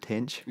Bill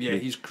Tench? Yeah,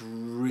 he's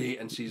great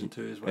in season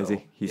 2 as well. Is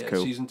he? He's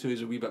cool. Season 2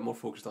 is a wee bit more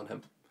focused on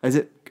him. Is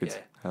it? Good. Yeah.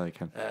 I like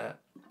him.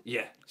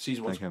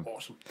 Season 1's him.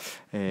 awesome.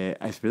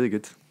 It's really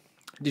good.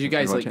 Did you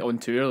guys watch like it. on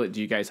tour? Like, do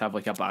you guys have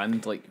like a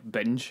band like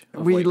binge?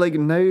 of, We like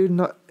now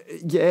not.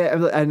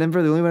 Yeah, I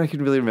remember the only one I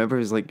can really remember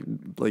is like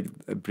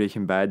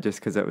Breaking Bad, just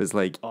because it was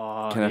like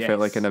kind of felt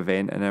like an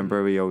event. And I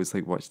remember we always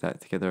like watched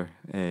that together.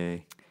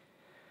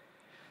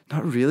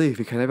 Not really.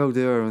 We kind of all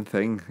do our own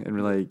thing, and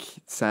we're like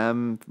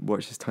Sam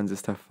watches tons of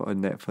stuff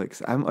on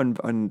Netflix. I'm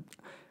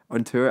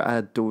on tour.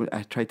 I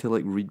try to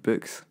like read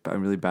books, but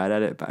I'm really bad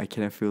at it. But I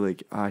kind of feel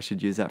like I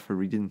should use that for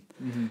reading,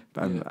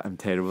 but I'm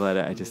terrible at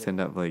it. I just end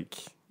up like.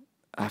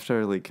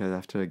 After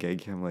a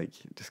gig, I'm like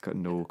just got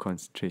no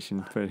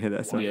concentration for any of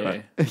that stuff. Yeah.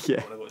 I want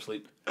to go to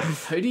sleep.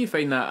 How do you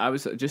find that? I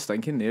was just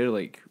thinking there,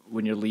 like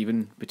when you're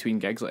leaving between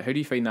gigs, like how do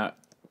you find that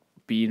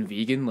being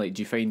vegan? Like,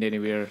 do you find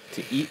anywhere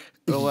to eat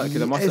or all that?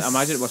 Because I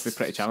imagine it must be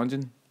pretty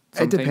challenging.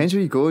 Sometimes. It depends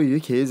where you go.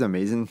 UK is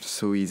amazing,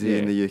 so easy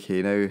in the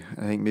UK now.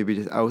 I think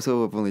maybe I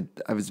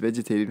was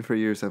vegetarian for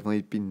years. I've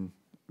only been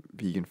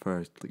vegan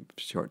for like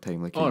a short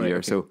time, like a year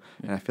or so,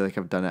 and I feel like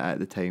I've done it at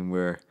the time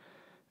where.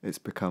 It's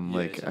become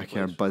like a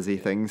kind of buzzy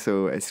thing.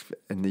 So it's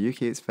in the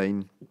UK, it's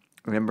fine.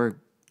 I remember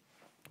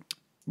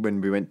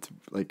when we went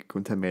like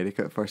going to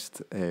America at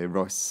first.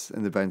 Ross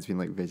and the band's been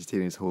like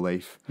vegetarian his whole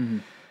life,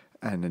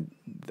 and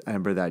I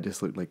remember that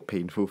just looked like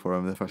painful for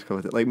him the first couple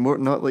of days. Like more,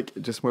 not like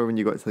just more when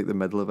you got to like the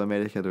middle of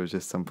America. There was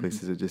just some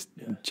places that just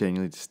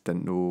genuinely just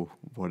didn't know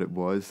what it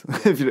was.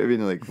 If you know what I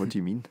mean, like what do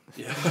you mean?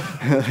 Yeah.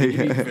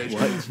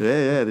 What?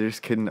 Yeah, they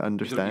just couldn't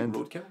understand.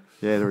 You don't eat roadkill?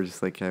 Yeah, they were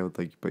just like, I would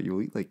like, but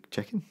you'll eat like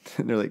chicken?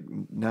 And they're like,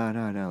 no,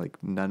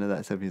 like none of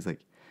that stuff. And he's like,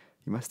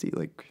 you must eat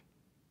like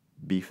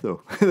beef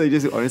though. They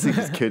just honestly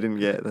just couldn't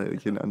get, like, they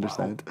couldn't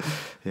understand. Wow.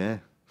 Yeah.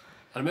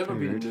 I remember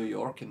being in New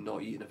York and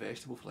not eating a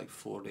vegetable for like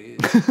 4 days.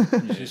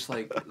 It's just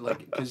like,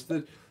 because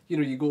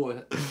you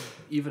go,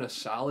 even a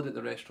salad at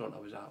the restaurant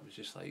I was at was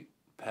just like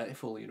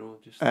pitiful,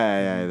 just.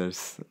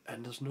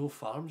 There's no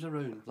farms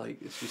around.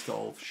 Like it's just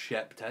all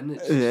shipped in.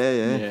 It's just,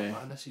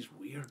 man, this is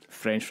weird.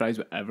 French fries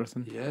with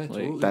everything. Yeah,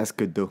 totally. That's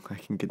good though. I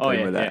can get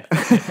down with that.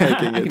 I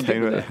can get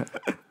down with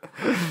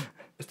that.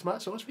 Is tomato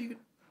sauce vegan?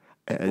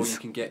 It is. Or you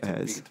can get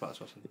vegan tomato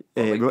sauce.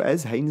 Well, it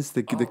is. Heinz,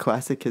 the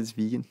classic is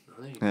vegan.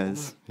 It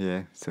is.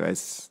 Yeah. So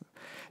it's.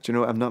 Do you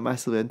know what? I'm not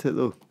massively into it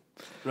though.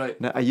 Right.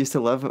 Now, I used to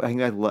love it. I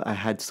think I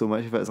had so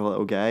much of it as a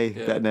little guy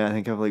that now I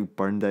think I've like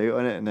burned out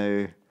on it. And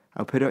now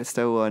I'll put it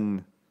still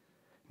on.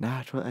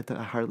 Nah,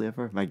 I hardly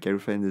ever. My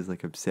girlfriend is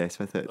like obsessed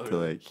with it. To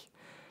like.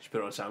 She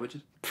put it on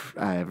sandwiches.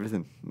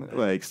 Everything,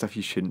 like stuff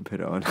you shouldn't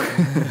put it on.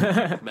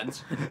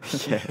 Mince.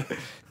 Yeah,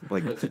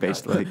 like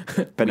basically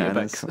like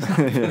bananas.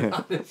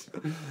 Do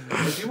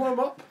you warm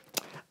up?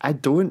 I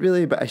don't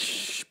really, but I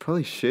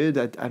probably should.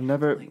 I've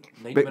never. Like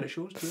 90-minute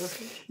shows, 2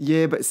 hours?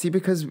 Yeah, but see,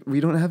 because we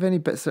don't have any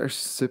bits that are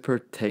super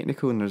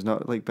technical, and there's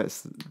not like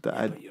bits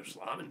that But you're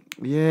slamming.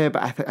 Yeah,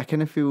 but I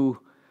kind of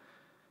feel.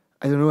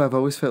 I don't know. I've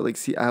always felt like.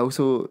 See, I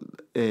also.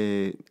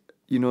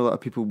 you know, a lot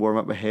of people warm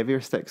up with heavier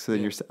sticks, so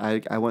then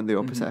I want the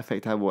opposite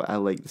effect. I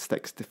like the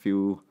sticks to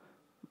feel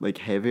like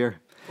heavier.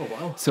 Oh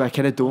wow! So I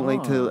kind of don't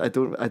like to.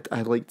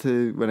 I like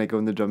to, when I go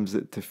on the drums,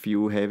 to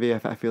feel heavy.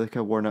 I feel like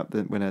I worn up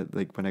when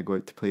I go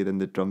out to play, then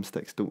the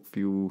drumsticks don't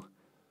feel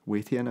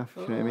weighty enough.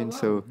 You know what I mean? Wow.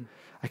 So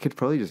I could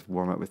probably just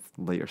warm up with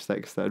lighter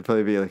sticks. That'd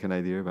probably be like an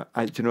idea. But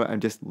do you know what?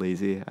 I'm just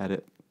lazy at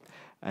it.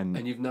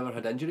 And you've never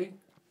had injury?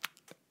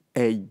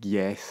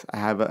 Yes, I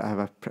have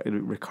a pretty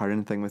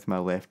recurring thing with my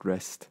left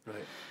wrist. Right.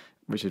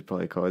 Which is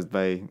probably caused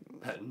by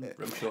hitting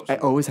rim shots.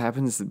 It always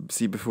happens.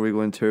 See, before we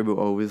go on tour, we'll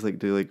always like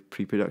do like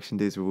pre-production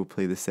days where we'll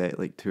play the set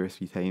like 2 or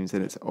 3 times,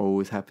 and it's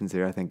always happens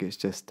there. I think it's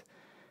just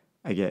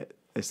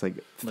it's like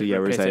 3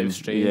 hours in.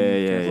 Strain.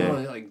 Yeah.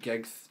 Well, like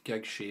gig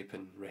shape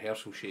and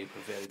rehearsal shape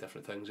are very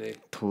different things, eh?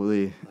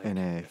 Totally. Like, and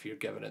if you're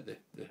giving it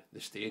the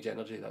stage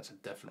energy, that's a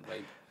different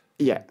vibe.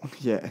 Yeah.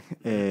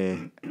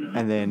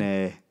 And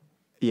then.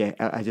 Yeah,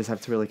 I just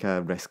have to wear like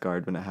a wrist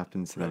guard when it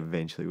happens, and it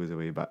eventually goes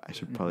away. But I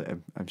should probably,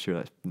 I'm sure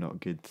that's not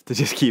good to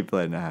just keep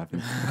letting it happen.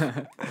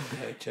 Yeah,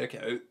 check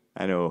it out.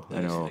 I know.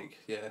 Like,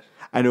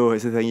 I know,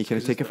 it's the thing, you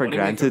kind of take it for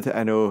granted.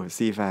 I know,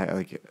 see if I,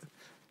 like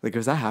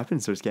if that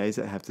happens, there's guys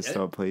that have to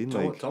stop playing.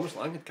 Thomas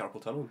Lang had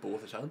carpal tunnel in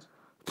both his hands.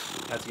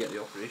 Had to get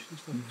the operation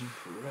stuff.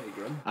 Right,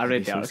 grim. I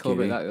read the article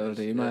about that the other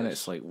day, man.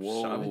 It's like,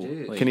 whoa.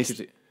 Savage, like,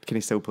 can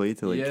he still play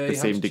to the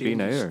same degree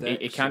now? Or?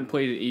 He can't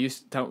play.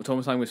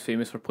 Thomas Lang was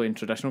famous for playing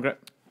traditional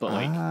grip, but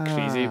like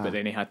crazy. But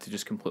then he had to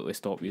just completely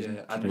stop using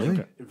traditional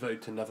grip.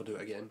 Vowed to never do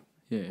it again.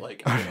 Yeah.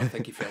 Like, I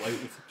think he fell out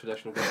with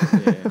traditional grip.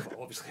 Yeah.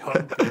 Obviously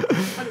hard.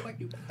 I don't like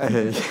you.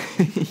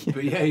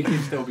 But yeah, he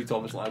can still be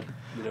Thomas Lang.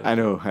 You know? I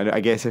know. I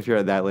guess if you're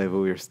at that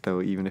level, you're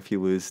still, even if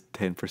you lose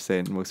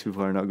 10%, most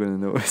people are not going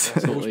to notice.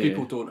 Most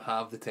people don't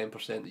have the 10%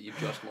 that you've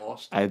just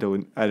lost. I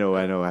don't. I know.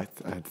 I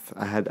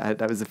had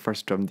that was the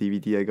first drum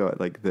DVD I got.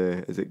 Like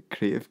is it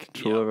Creative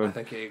Control? Yeah, I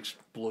think it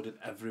exploded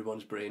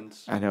everyone's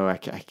brains. I know.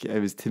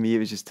 It was, to me, it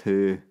was just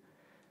too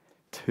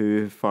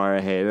far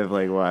ahead of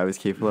like what I was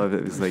capable of.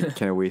 It was like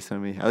kind of wasting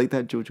on me. I like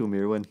that Jojo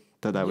Mayer one.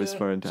 That was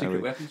fun.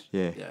 Secret Weapons.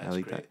 Yeah, I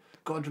like that.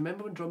 God,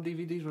 remember when drum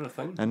DVDs were a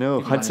thing? I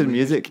know. Hudson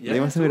Music. They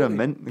must have made a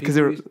mint because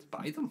they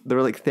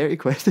were like 30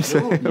 quid or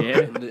something.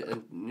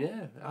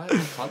 Yeah, I had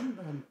fun.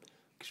 Man.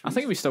 I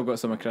think we still got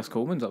some of Chris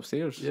Coleman's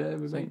upstairs. Yeah,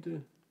 we might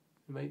do.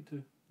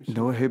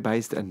 No, who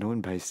buys? No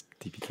one buys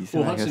DVDs.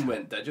 Well, Hudson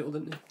went digital,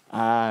 didn't he?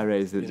 Ah,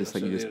 right. Is it just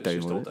like you just download?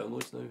 It's just all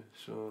downloads now,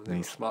 so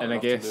they're smart and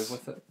enough to move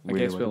with it. I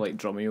guess with like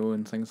Drumeo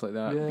and things like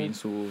that being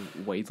so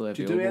widely available.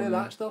 Do you do any of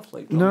that stuff?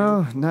 Like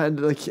no, not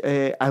like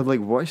I've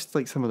like watched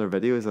like some of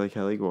their videos. Like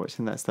I like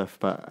watching that stuff,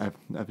 but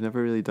I've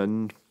never really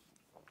done.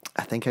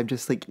 I think I'm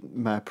just like,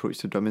 my approach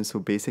to drumming so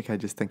basic. I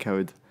just think I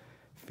would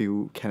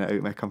feel kind of out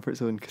of my comfort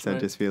zone because I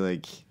just feel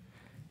like.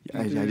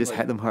 I just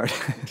hit them hard.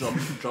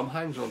 drum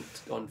hangs on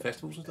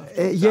festivals and stuff.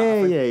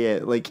 Yeah.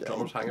 Like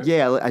drummers hangers.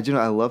 Yeah, I do know.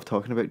 I love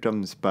talking about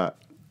drums, but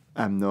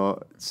I'm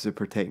not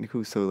super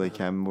technical. So like,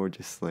 I'm more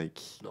just like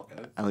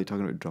I like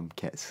talking about drum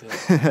kits.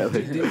 Yeah. Do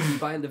you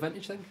buy in the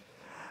vintage thing?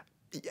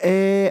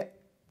 Do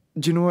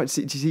you know what?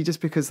 Do you see?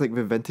 Just because like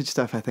with vintage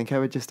stuff, I think I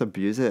would just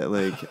abuse it.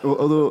 Like,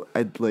 although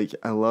I played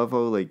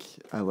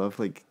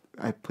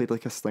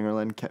like a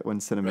Slingerland kit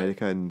once in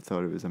America and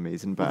thought it was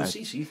amazing. But the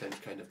CC thing's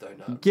kind of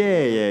down that.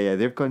 Yeah.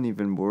 They've gone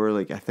even more.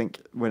 Like I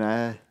think when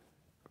I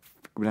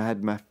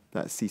had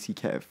that CC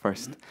kit at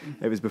first,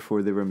 it was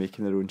before they were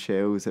making their own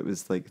shells. It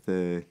was like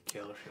the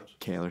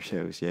Keller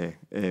shells, yeah.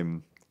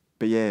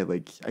 But yeah,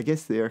 like I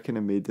guess they are kind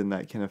of made in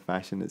that kind of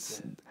fashion.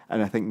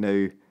 And I think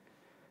now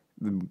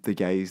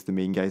the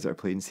main guys that are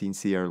playing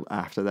CNC are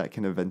after that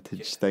kind of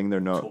vintage thing.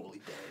 They're not totally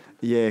dead.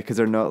 Yeah, because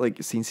they're not like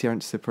CNC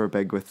aren't super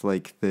big with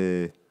like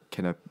the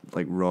kind of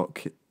like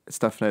rock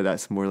stuff now.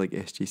 That's more like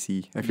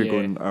SGC if you're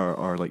going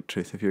or like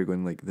Truth if you're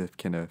going like the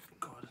kind of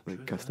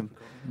like custom.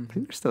 I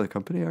think they're still a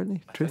company, aren't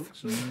they?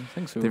 Truth. I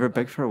think so. They were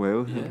big for a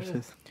while. Yeah.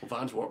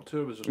 Van's Warped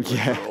Tour was for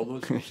all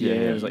those.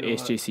 It was like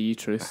SGC,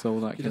 Truth,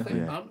 all that.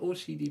 Aren't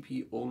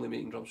OCDP only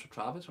making drums for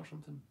Travis or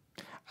something?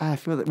 I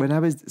feel that when I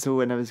was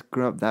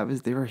growing up,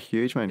 they were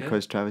huge, man.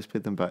 Because Travis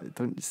played them, but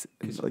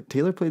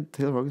Taylor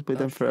Hawkins played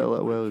them for a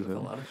little while as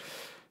well.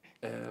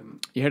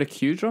 You heard of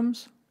Q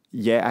drums?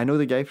 Yeah, I know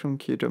the guy from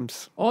Q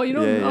Drums. Oh, you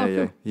know him?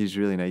 Yeah. He's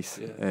really nice.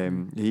 Yeah.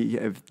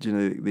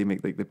 They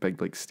make like the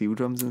big like steel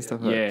drums and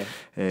stuff. Yeah.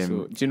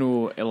 So do you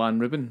know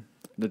Ilan Rubin,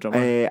 the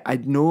drummer? I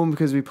know him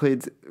because we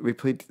played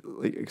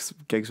like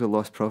gigs with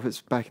Lost Prophets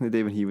back in the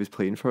day when he was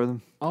playing for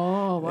them.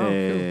 Oh wow!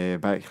 Cool.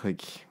 Back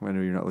like when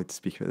we were not allowed to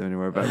speak about them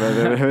anymore. But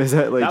was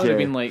it like that would have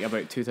been like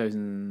about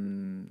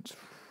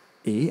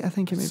 2008, I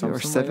think it maybe, or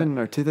 7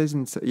 or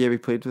 2000. Yeah, we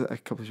played a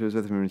couple of shows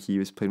with him when he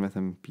was playing with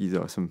him. He's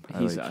awesome.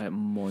 He's a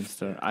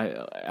monster.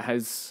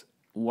 His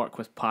work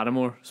with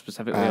Paramore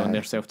specifically on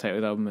their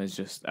self-titled album is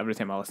just, every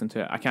time I listen to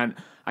it, I can't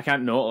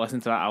not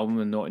listen to that album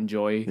and not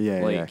enjoy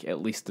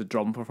at least the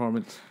drum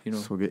performance. You know,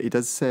 so good. He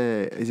does.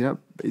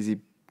 Is he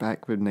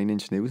back with 9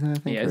 Inch Nails now, I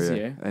think. He is,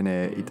 yeah. And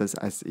he does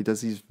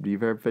these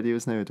reverb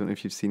videos now. I don't know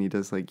if you've seen. He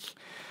does like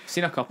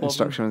seen a couple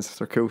instructions.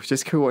 They're cool. It's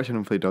just cool watching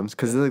him play drums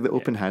because they're like the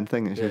open hand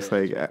thing. It's just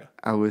like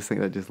I always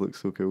think that just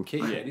looks so cool.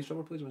 Katie Jenny's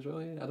drummer plays him as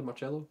well. Yeah, Adam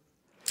Marcello.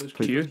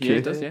 Q, yeah,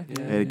 he does. Yeah.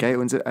 The guy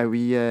owns it.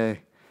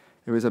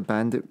 It was a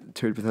band that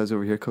toured with us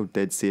over here called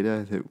Dead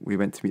Sarah that we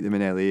went to meet them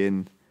in LA,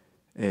 and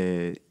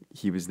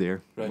he was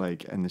there. Right.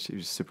 Like, and he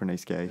was a super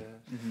nice guy. Yeah.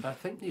 Mm-hmm. I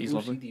think the He's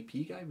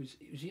OCDP guy was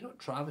he not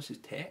Travis's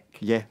tech?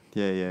 Yeah.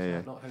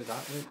 Not how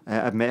that went.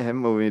 I've met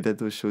him when we did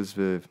those shows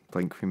with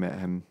Blink. We met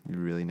him.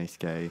 Really nice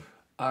guy.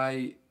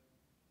 I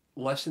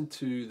listened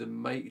to the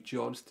Mike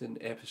Johnston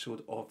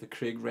episode of the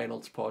Craig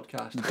Reynolds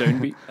podcast,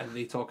 Downbeat, and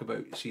they talk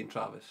about seeing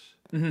Travis,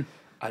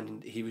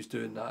 and he was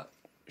doing that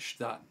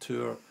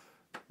tour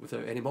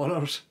without any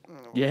monitors.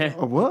 Yeah.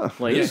 Oh, what?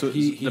 Like, yeah, so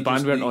the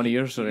band weren't on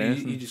ears or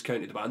anything. He just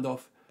counted the band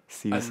off.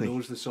 Seriously. And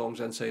knows the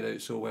songs inside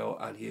out so well,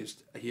 and he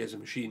is a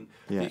machine.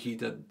 Yeah. That he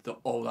did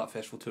all that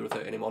festival tour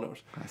without any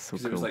monitors. That's so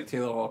Because cool. it was like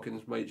Taylor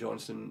Hawkins, Mike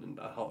Johnston, and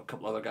a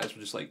couple other guys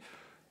were just like,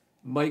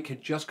 Mike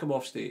had just come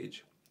off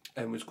stage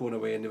and was going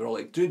away, and they were all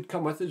like, "Dude,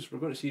 come with us. We're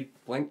going to see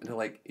Blink."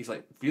 And he's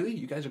like, "Really?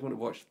 You guys are going to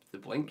watch the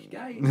Blink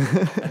guy?"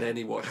 And then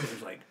he watched it. He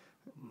was like,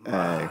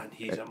 "Man,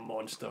 he's a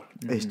monster."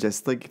 It's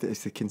just like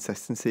it's the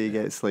consistency he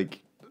gets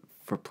like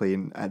for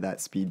playing at that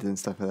speed and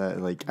stuff like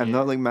that. Like I'm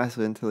not like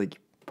massive into like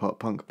pop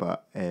punk,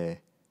 but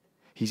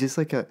he's just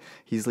like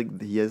he is like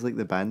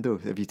the band though.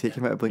 If you take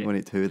him out of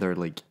Blink-182, they're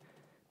like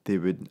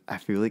I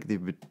feel like they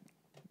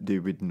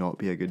would not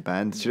be a good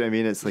band. Do you know what I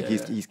mean? It's like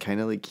he's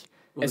kind of like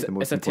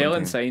it's a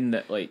telling sign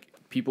that like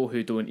people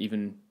who don't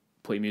even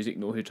play music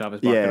know who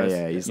Travis Barker is.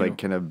 Yeah, he's like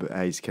kind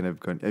of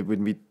gone. It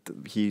wouldn't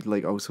be he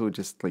like also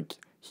just like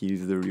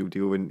he's the real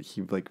deal when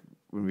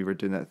we were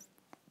doing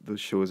those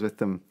shows with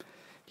them.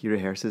 He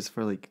rehearses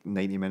for like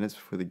 90 minutes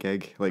before the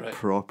gig, like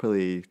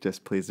properly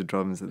just plays the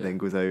drums and then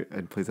goes out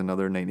and plays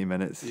another 90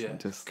 minutes. Yeah,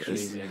 just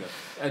crazy.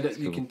 And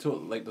you can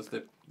totally like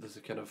there's a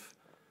kind of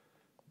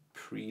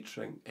pre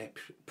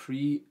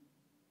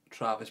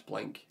Travis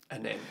Blink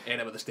and then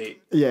Enema of the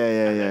State.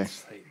 Yeah.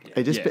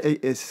 Like,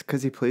 it's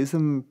because he plays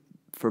them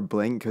for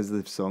Blink because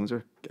the songs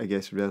are I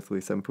guess relatively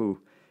simple.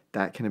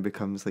 That kind of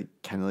becomes like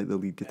the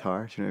lead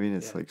guitar. Do you know what I mean?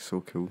 It's like so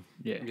cool.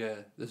 Yeah.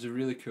 There's a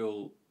really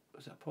cool.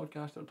 Was it a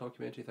podcast or a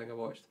documentary thing I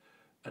watched,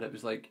 and it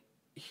was like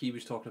he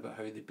was talking about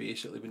how they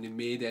basically when they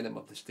made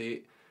Enema of the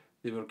State,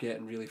 they were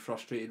getting really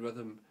frustrated with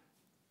him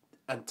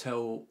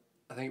until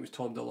I think it was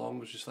Tom DeLonge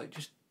was just like,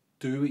 just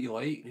do what you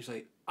like. And he's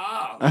like,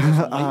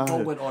 this light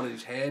bulb went on in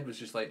his head, was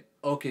just like,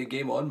 okay,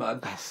 game on,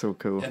 man. That's so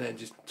cool. And then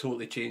just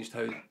totally changed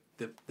how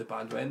the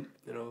band went.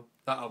 You know,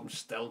 that album's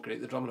still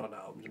great. The drumming on that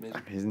album's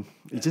amazing. Amazing.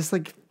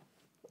 Yeah.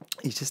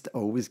 He's just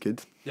always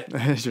good. Yeah. Do you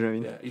know what I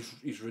mean? Yeah,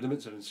 his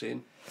rudiments are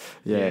insane.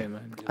 Yeah,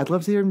 man. I'd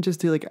love to hear him just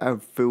do like a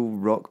full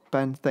rock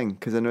band thing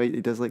because I know he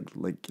does like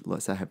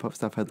lots of hip hop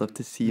stuff. I'd love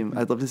to see him.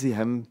 I'd love to see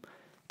him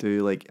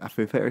do like a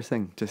Foo Fighters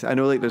thing. Just I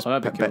know like there's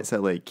bits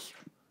at like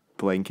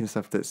Blink and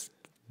stuff that's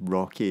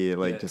rocky,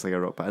 like just like a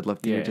rock. But I'd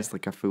love to hear just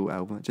like a full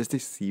album just to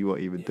see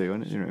what he would do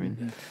on it. You know what I mean?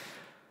 I'm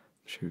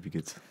sure it'd be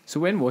good. So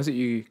when was it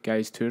you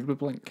guys toured with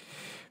Blink?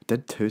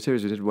 Did 2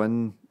 tours. We did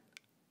one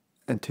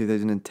in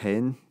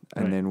 2010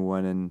 and then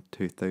one in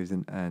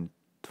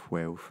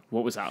 2012.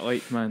 What was that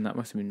like, man? That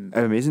must have been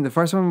amazing. The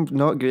first one,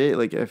 not great.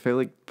 Like I felt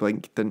like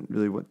Blink didn't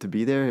really want to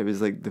be there. It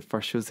was like the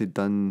first shows they'd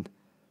done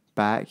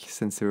back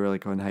since they were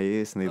like on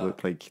hiatus, and they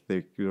looked like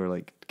they were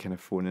like kind of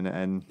phoning it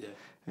in. Yeah.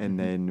 And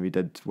then we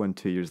did one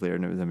 2 years later,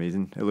 and it was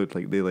amazing. It looked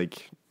like they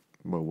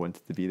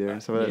wanted to be there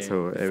and stuff like that.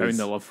 So it found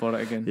the love for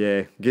it again.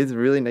 Yeah, good,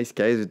 really nice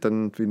guys.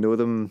 We know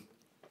them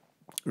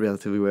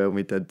relatively well.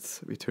 And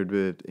we toured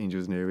with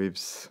Angels and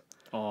Airwaves.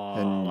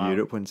 In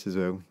Europe once as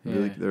well.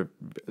 Really,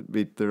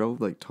 they're all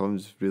like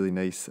Tom's really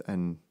nice,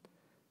 and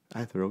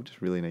they're all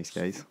just really nice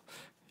guys.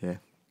 Yeah,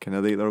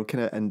 they're all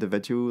kind of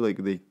individual. Like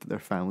their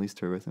families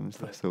tour with them and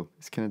stuff. So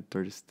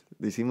it's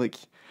they seem like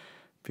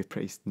a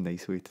pretty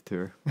nice way to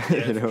tour.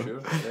 Yeah, you know? For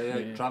sure.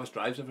 Yeah. Travis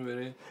drives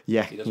everywhere. Eh?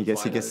 Yeah, he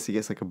gets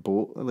like a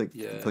boat.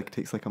 Like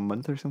takes like a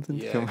month or something.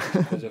 Yeah, to come.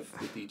 because of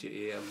the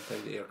DJ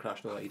thing, the air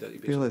crash and all that. I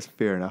feel that's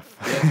fair enough.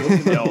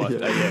 Yeah,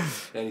 totally.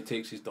 And he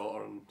takes his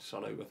daughter and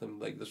son out with him.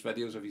 Like there's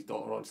videos of his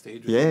daughter on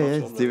stage.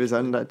 He was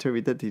on that tour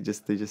we did. They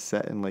just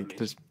sit and like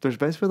there's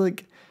bits where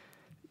like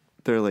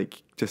they're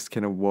like just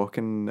kind of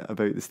walking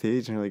about the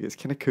stage and like it's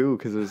kind of cool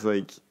because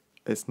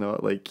it's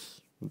not like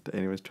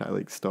anyone's trying to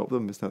like stop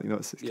them. It's not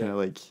it's kind of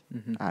like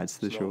adds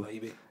to the show.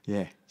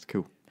 Yeah, it's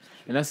cool.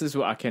 And this is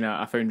what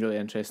I found really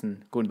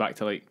interesting going back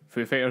to like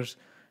Foo Fighters,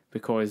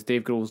 because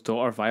Dave Grohl's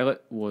daughter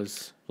Violet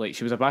was like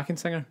she was a backing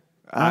singer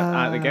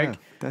at the gig,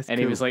 and cool.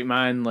 He was like,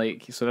 man,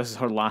 like so this is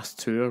her last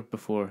tour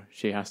before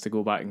she has to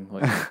go back and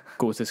like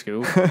go to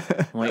school.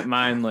 I'm like,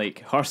 man,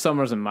 like her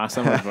summers and my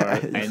summers were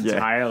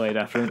entirely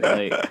different.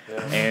 Like,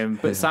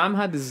 but Sam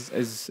had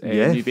his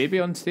new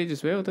baby on stage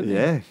as well, didn't he?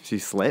 Yeah, she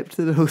slept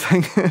through the whole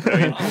thing.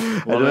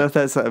 I don't know if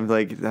that's something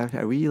like,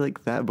 are we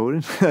like that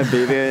boring? A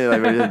baby,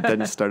 like we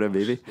didn't start a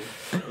baby.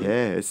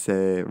 Yeah, it's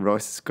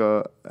Ross has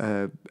got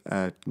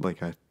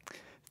like a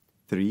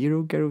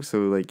 3-year-old girl,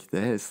 so like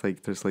it's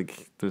like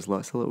there's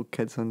lots of little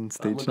kids on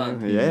stage now.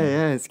 band.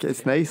 Yeah,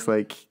 it's nice.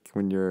 Like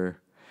when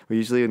we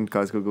usually in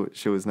Glasgow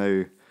shows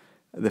now,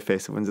 the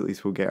festival ones at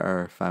least, we'll get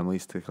our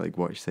families to like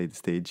watch side the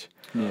stage.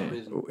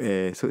 So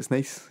it's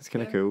nice. It's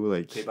kind of cool.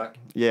 Like payback.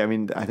 Yeah, I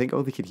mean, I think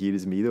all they could hear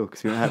is me though,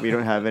 because we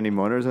don't have any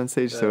monitors on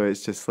stage, so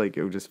it's just like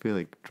it'll just be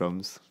like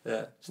drums.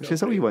 Yeah, which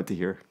is all you want to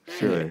hear,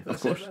 surely.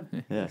 Of course.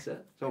 That's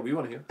all we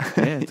want to hear.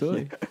 Yeah,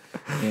 totally.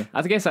 Yeah,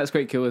 I guess that's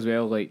quite cool as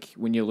well. Like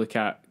when you look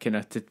at kind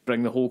of to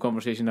bring the whole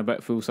conversation a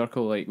bit full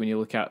circle. Like when you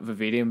look at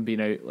Vivarium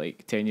being out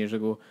like 10 years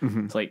ago,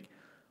 it's like,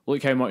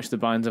 look how much the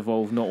band's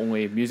evolved, not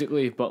only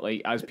musically but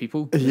like as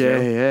people.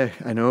 Yeah,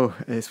 I know.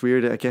 It's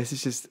weird. I guess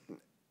it's just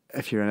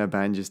if you're in a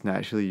band, just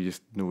naturally you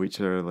just know each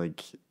other.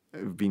 Like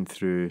we've been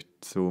through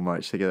so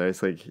much together.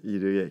 It's like you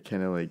do get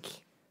kind of like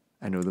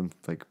I know them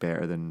like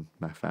better than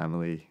my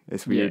family.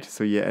 It's weird.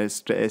 So yeah,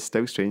 it's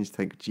still strange to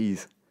think,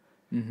 geez,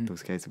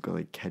 those guys have got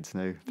like kids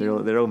now.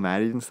 They're all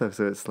married and stuff.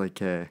 So it's like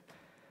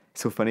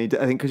so funny.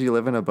 I think because you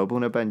live in a bubble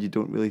in a band, you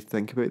don't really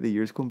think about the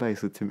years going by.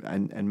 So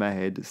in my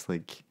head, it's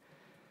like.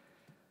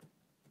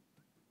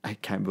 I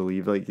can't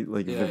believe like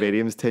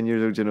Vivarium's 10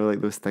 years old. You know,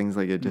 like those things.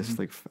 Like it just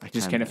like I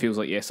just kind of feels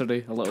like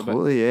yesterday a little bit.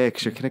 Totally, yeah.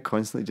 Because you're kind of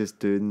constantly just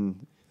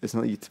doing. It's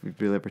not like you're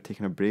really ever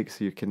taking a break,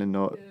 so you're kind of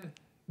not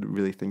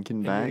really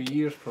thinking back. Your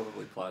year's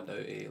probably planned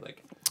out.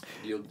 Like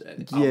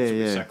it's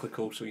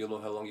cyclical, so you'll know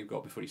how long you've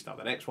got before you start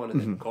the next one, and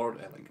then record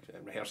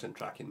rehearsing,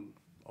 tracking,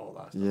 all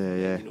that stuff.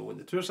 Yeah. You know when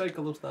the tour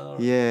cycle will start.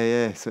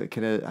 Yeah. So it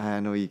kind of I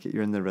know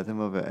you're in the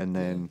rhythm of it, and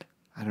then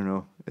I don't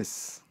know.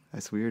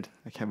 It's weird.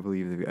 I can't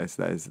believe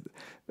that is.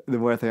 The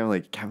more I think, I'm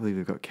like, can't believe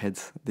they've got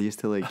kids. They used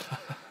to like,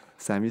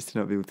 Sam used to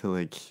not be able to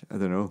like, I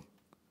don't know,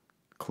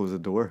 close a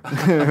door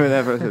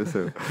whenever.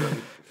 So,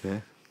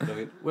 yeah.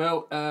 Brilliant.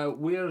 Well,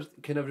 where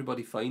can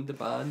everybody find the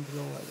band and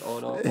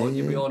all that?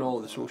 You'll be on all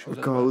the socials.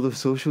 Got all the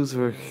socials.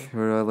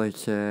 We're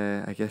like,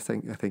 I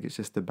think it's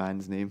just the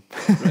band's name.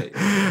 Right.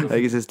 I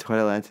think it's just Twin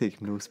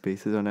Atlantic, no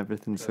spaces on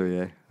everything. So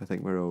yeah, I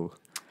think we're all.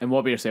 And what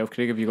about yourself,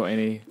 Craig? Have you got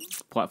any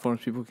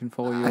platforms people can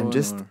follow you on?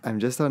 I'm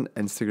just on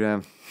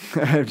Instagram.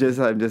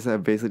 I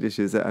basically just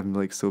use it. I'm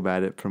like so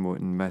bad at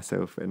promoting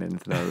myself and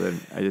anything other than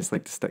I just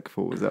like to stick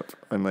photos up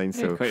online.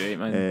 So quite right,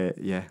 man.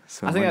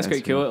 So I think that's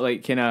quite cool. It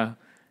like kind of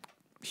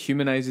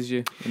humanizes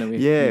you in a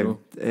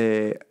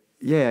way.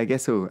 Yeah, I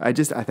guess so. I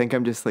think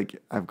I'm just like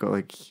I've got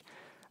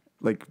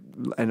like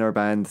in our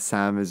band,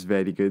 Sam is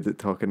very good at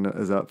talking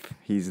us up.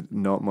 He's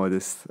not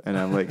modest, and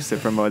I'm like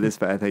super modest.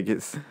 But I think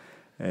it's.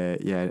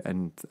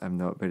 And I'm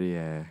not very.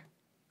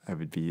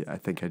 I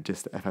think I'd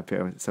just if I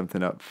put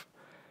something up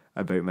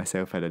about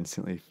myself, I'd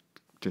instantly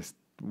just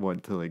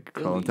want to like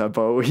crawl into a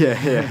ball.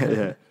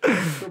 Yeah.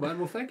 So man,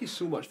 well, thank you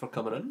so much for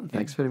coming in.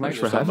 Thanks very much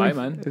for having me,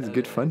 man. It was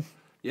good fun.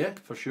 Yeah,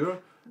 for sure.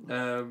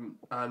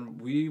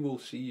 And we will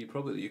see you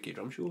probably at the UK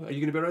Drum Show. Are you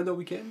going to be around that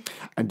weekend?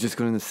 I'm just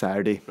going on the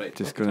Saturday. Right.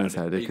 Just going on the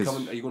Saturday.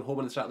 Are you going home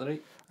on the Saturday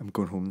night? I'm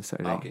going home the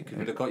Saturday. Okay, because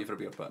we'd have caught you for a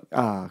beer, but...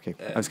 okay.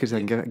 I was going to say,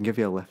 I can give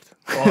you a lift.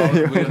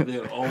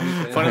 We're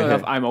always... Funny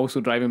enough, I'm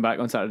also driving back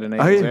on Saturday night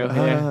as well.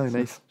 Oh,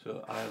 nice.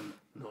 So I'm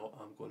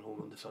going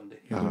home on the Sunday.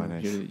 Oh,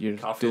 nice. You're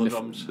doing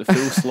the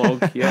full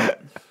slog, yeah.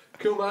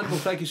 Cool, man. Well,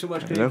 thank you so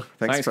much, Craig.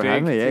 Thanks for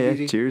having me.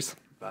 Yeah. Cheers.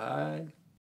 Bye.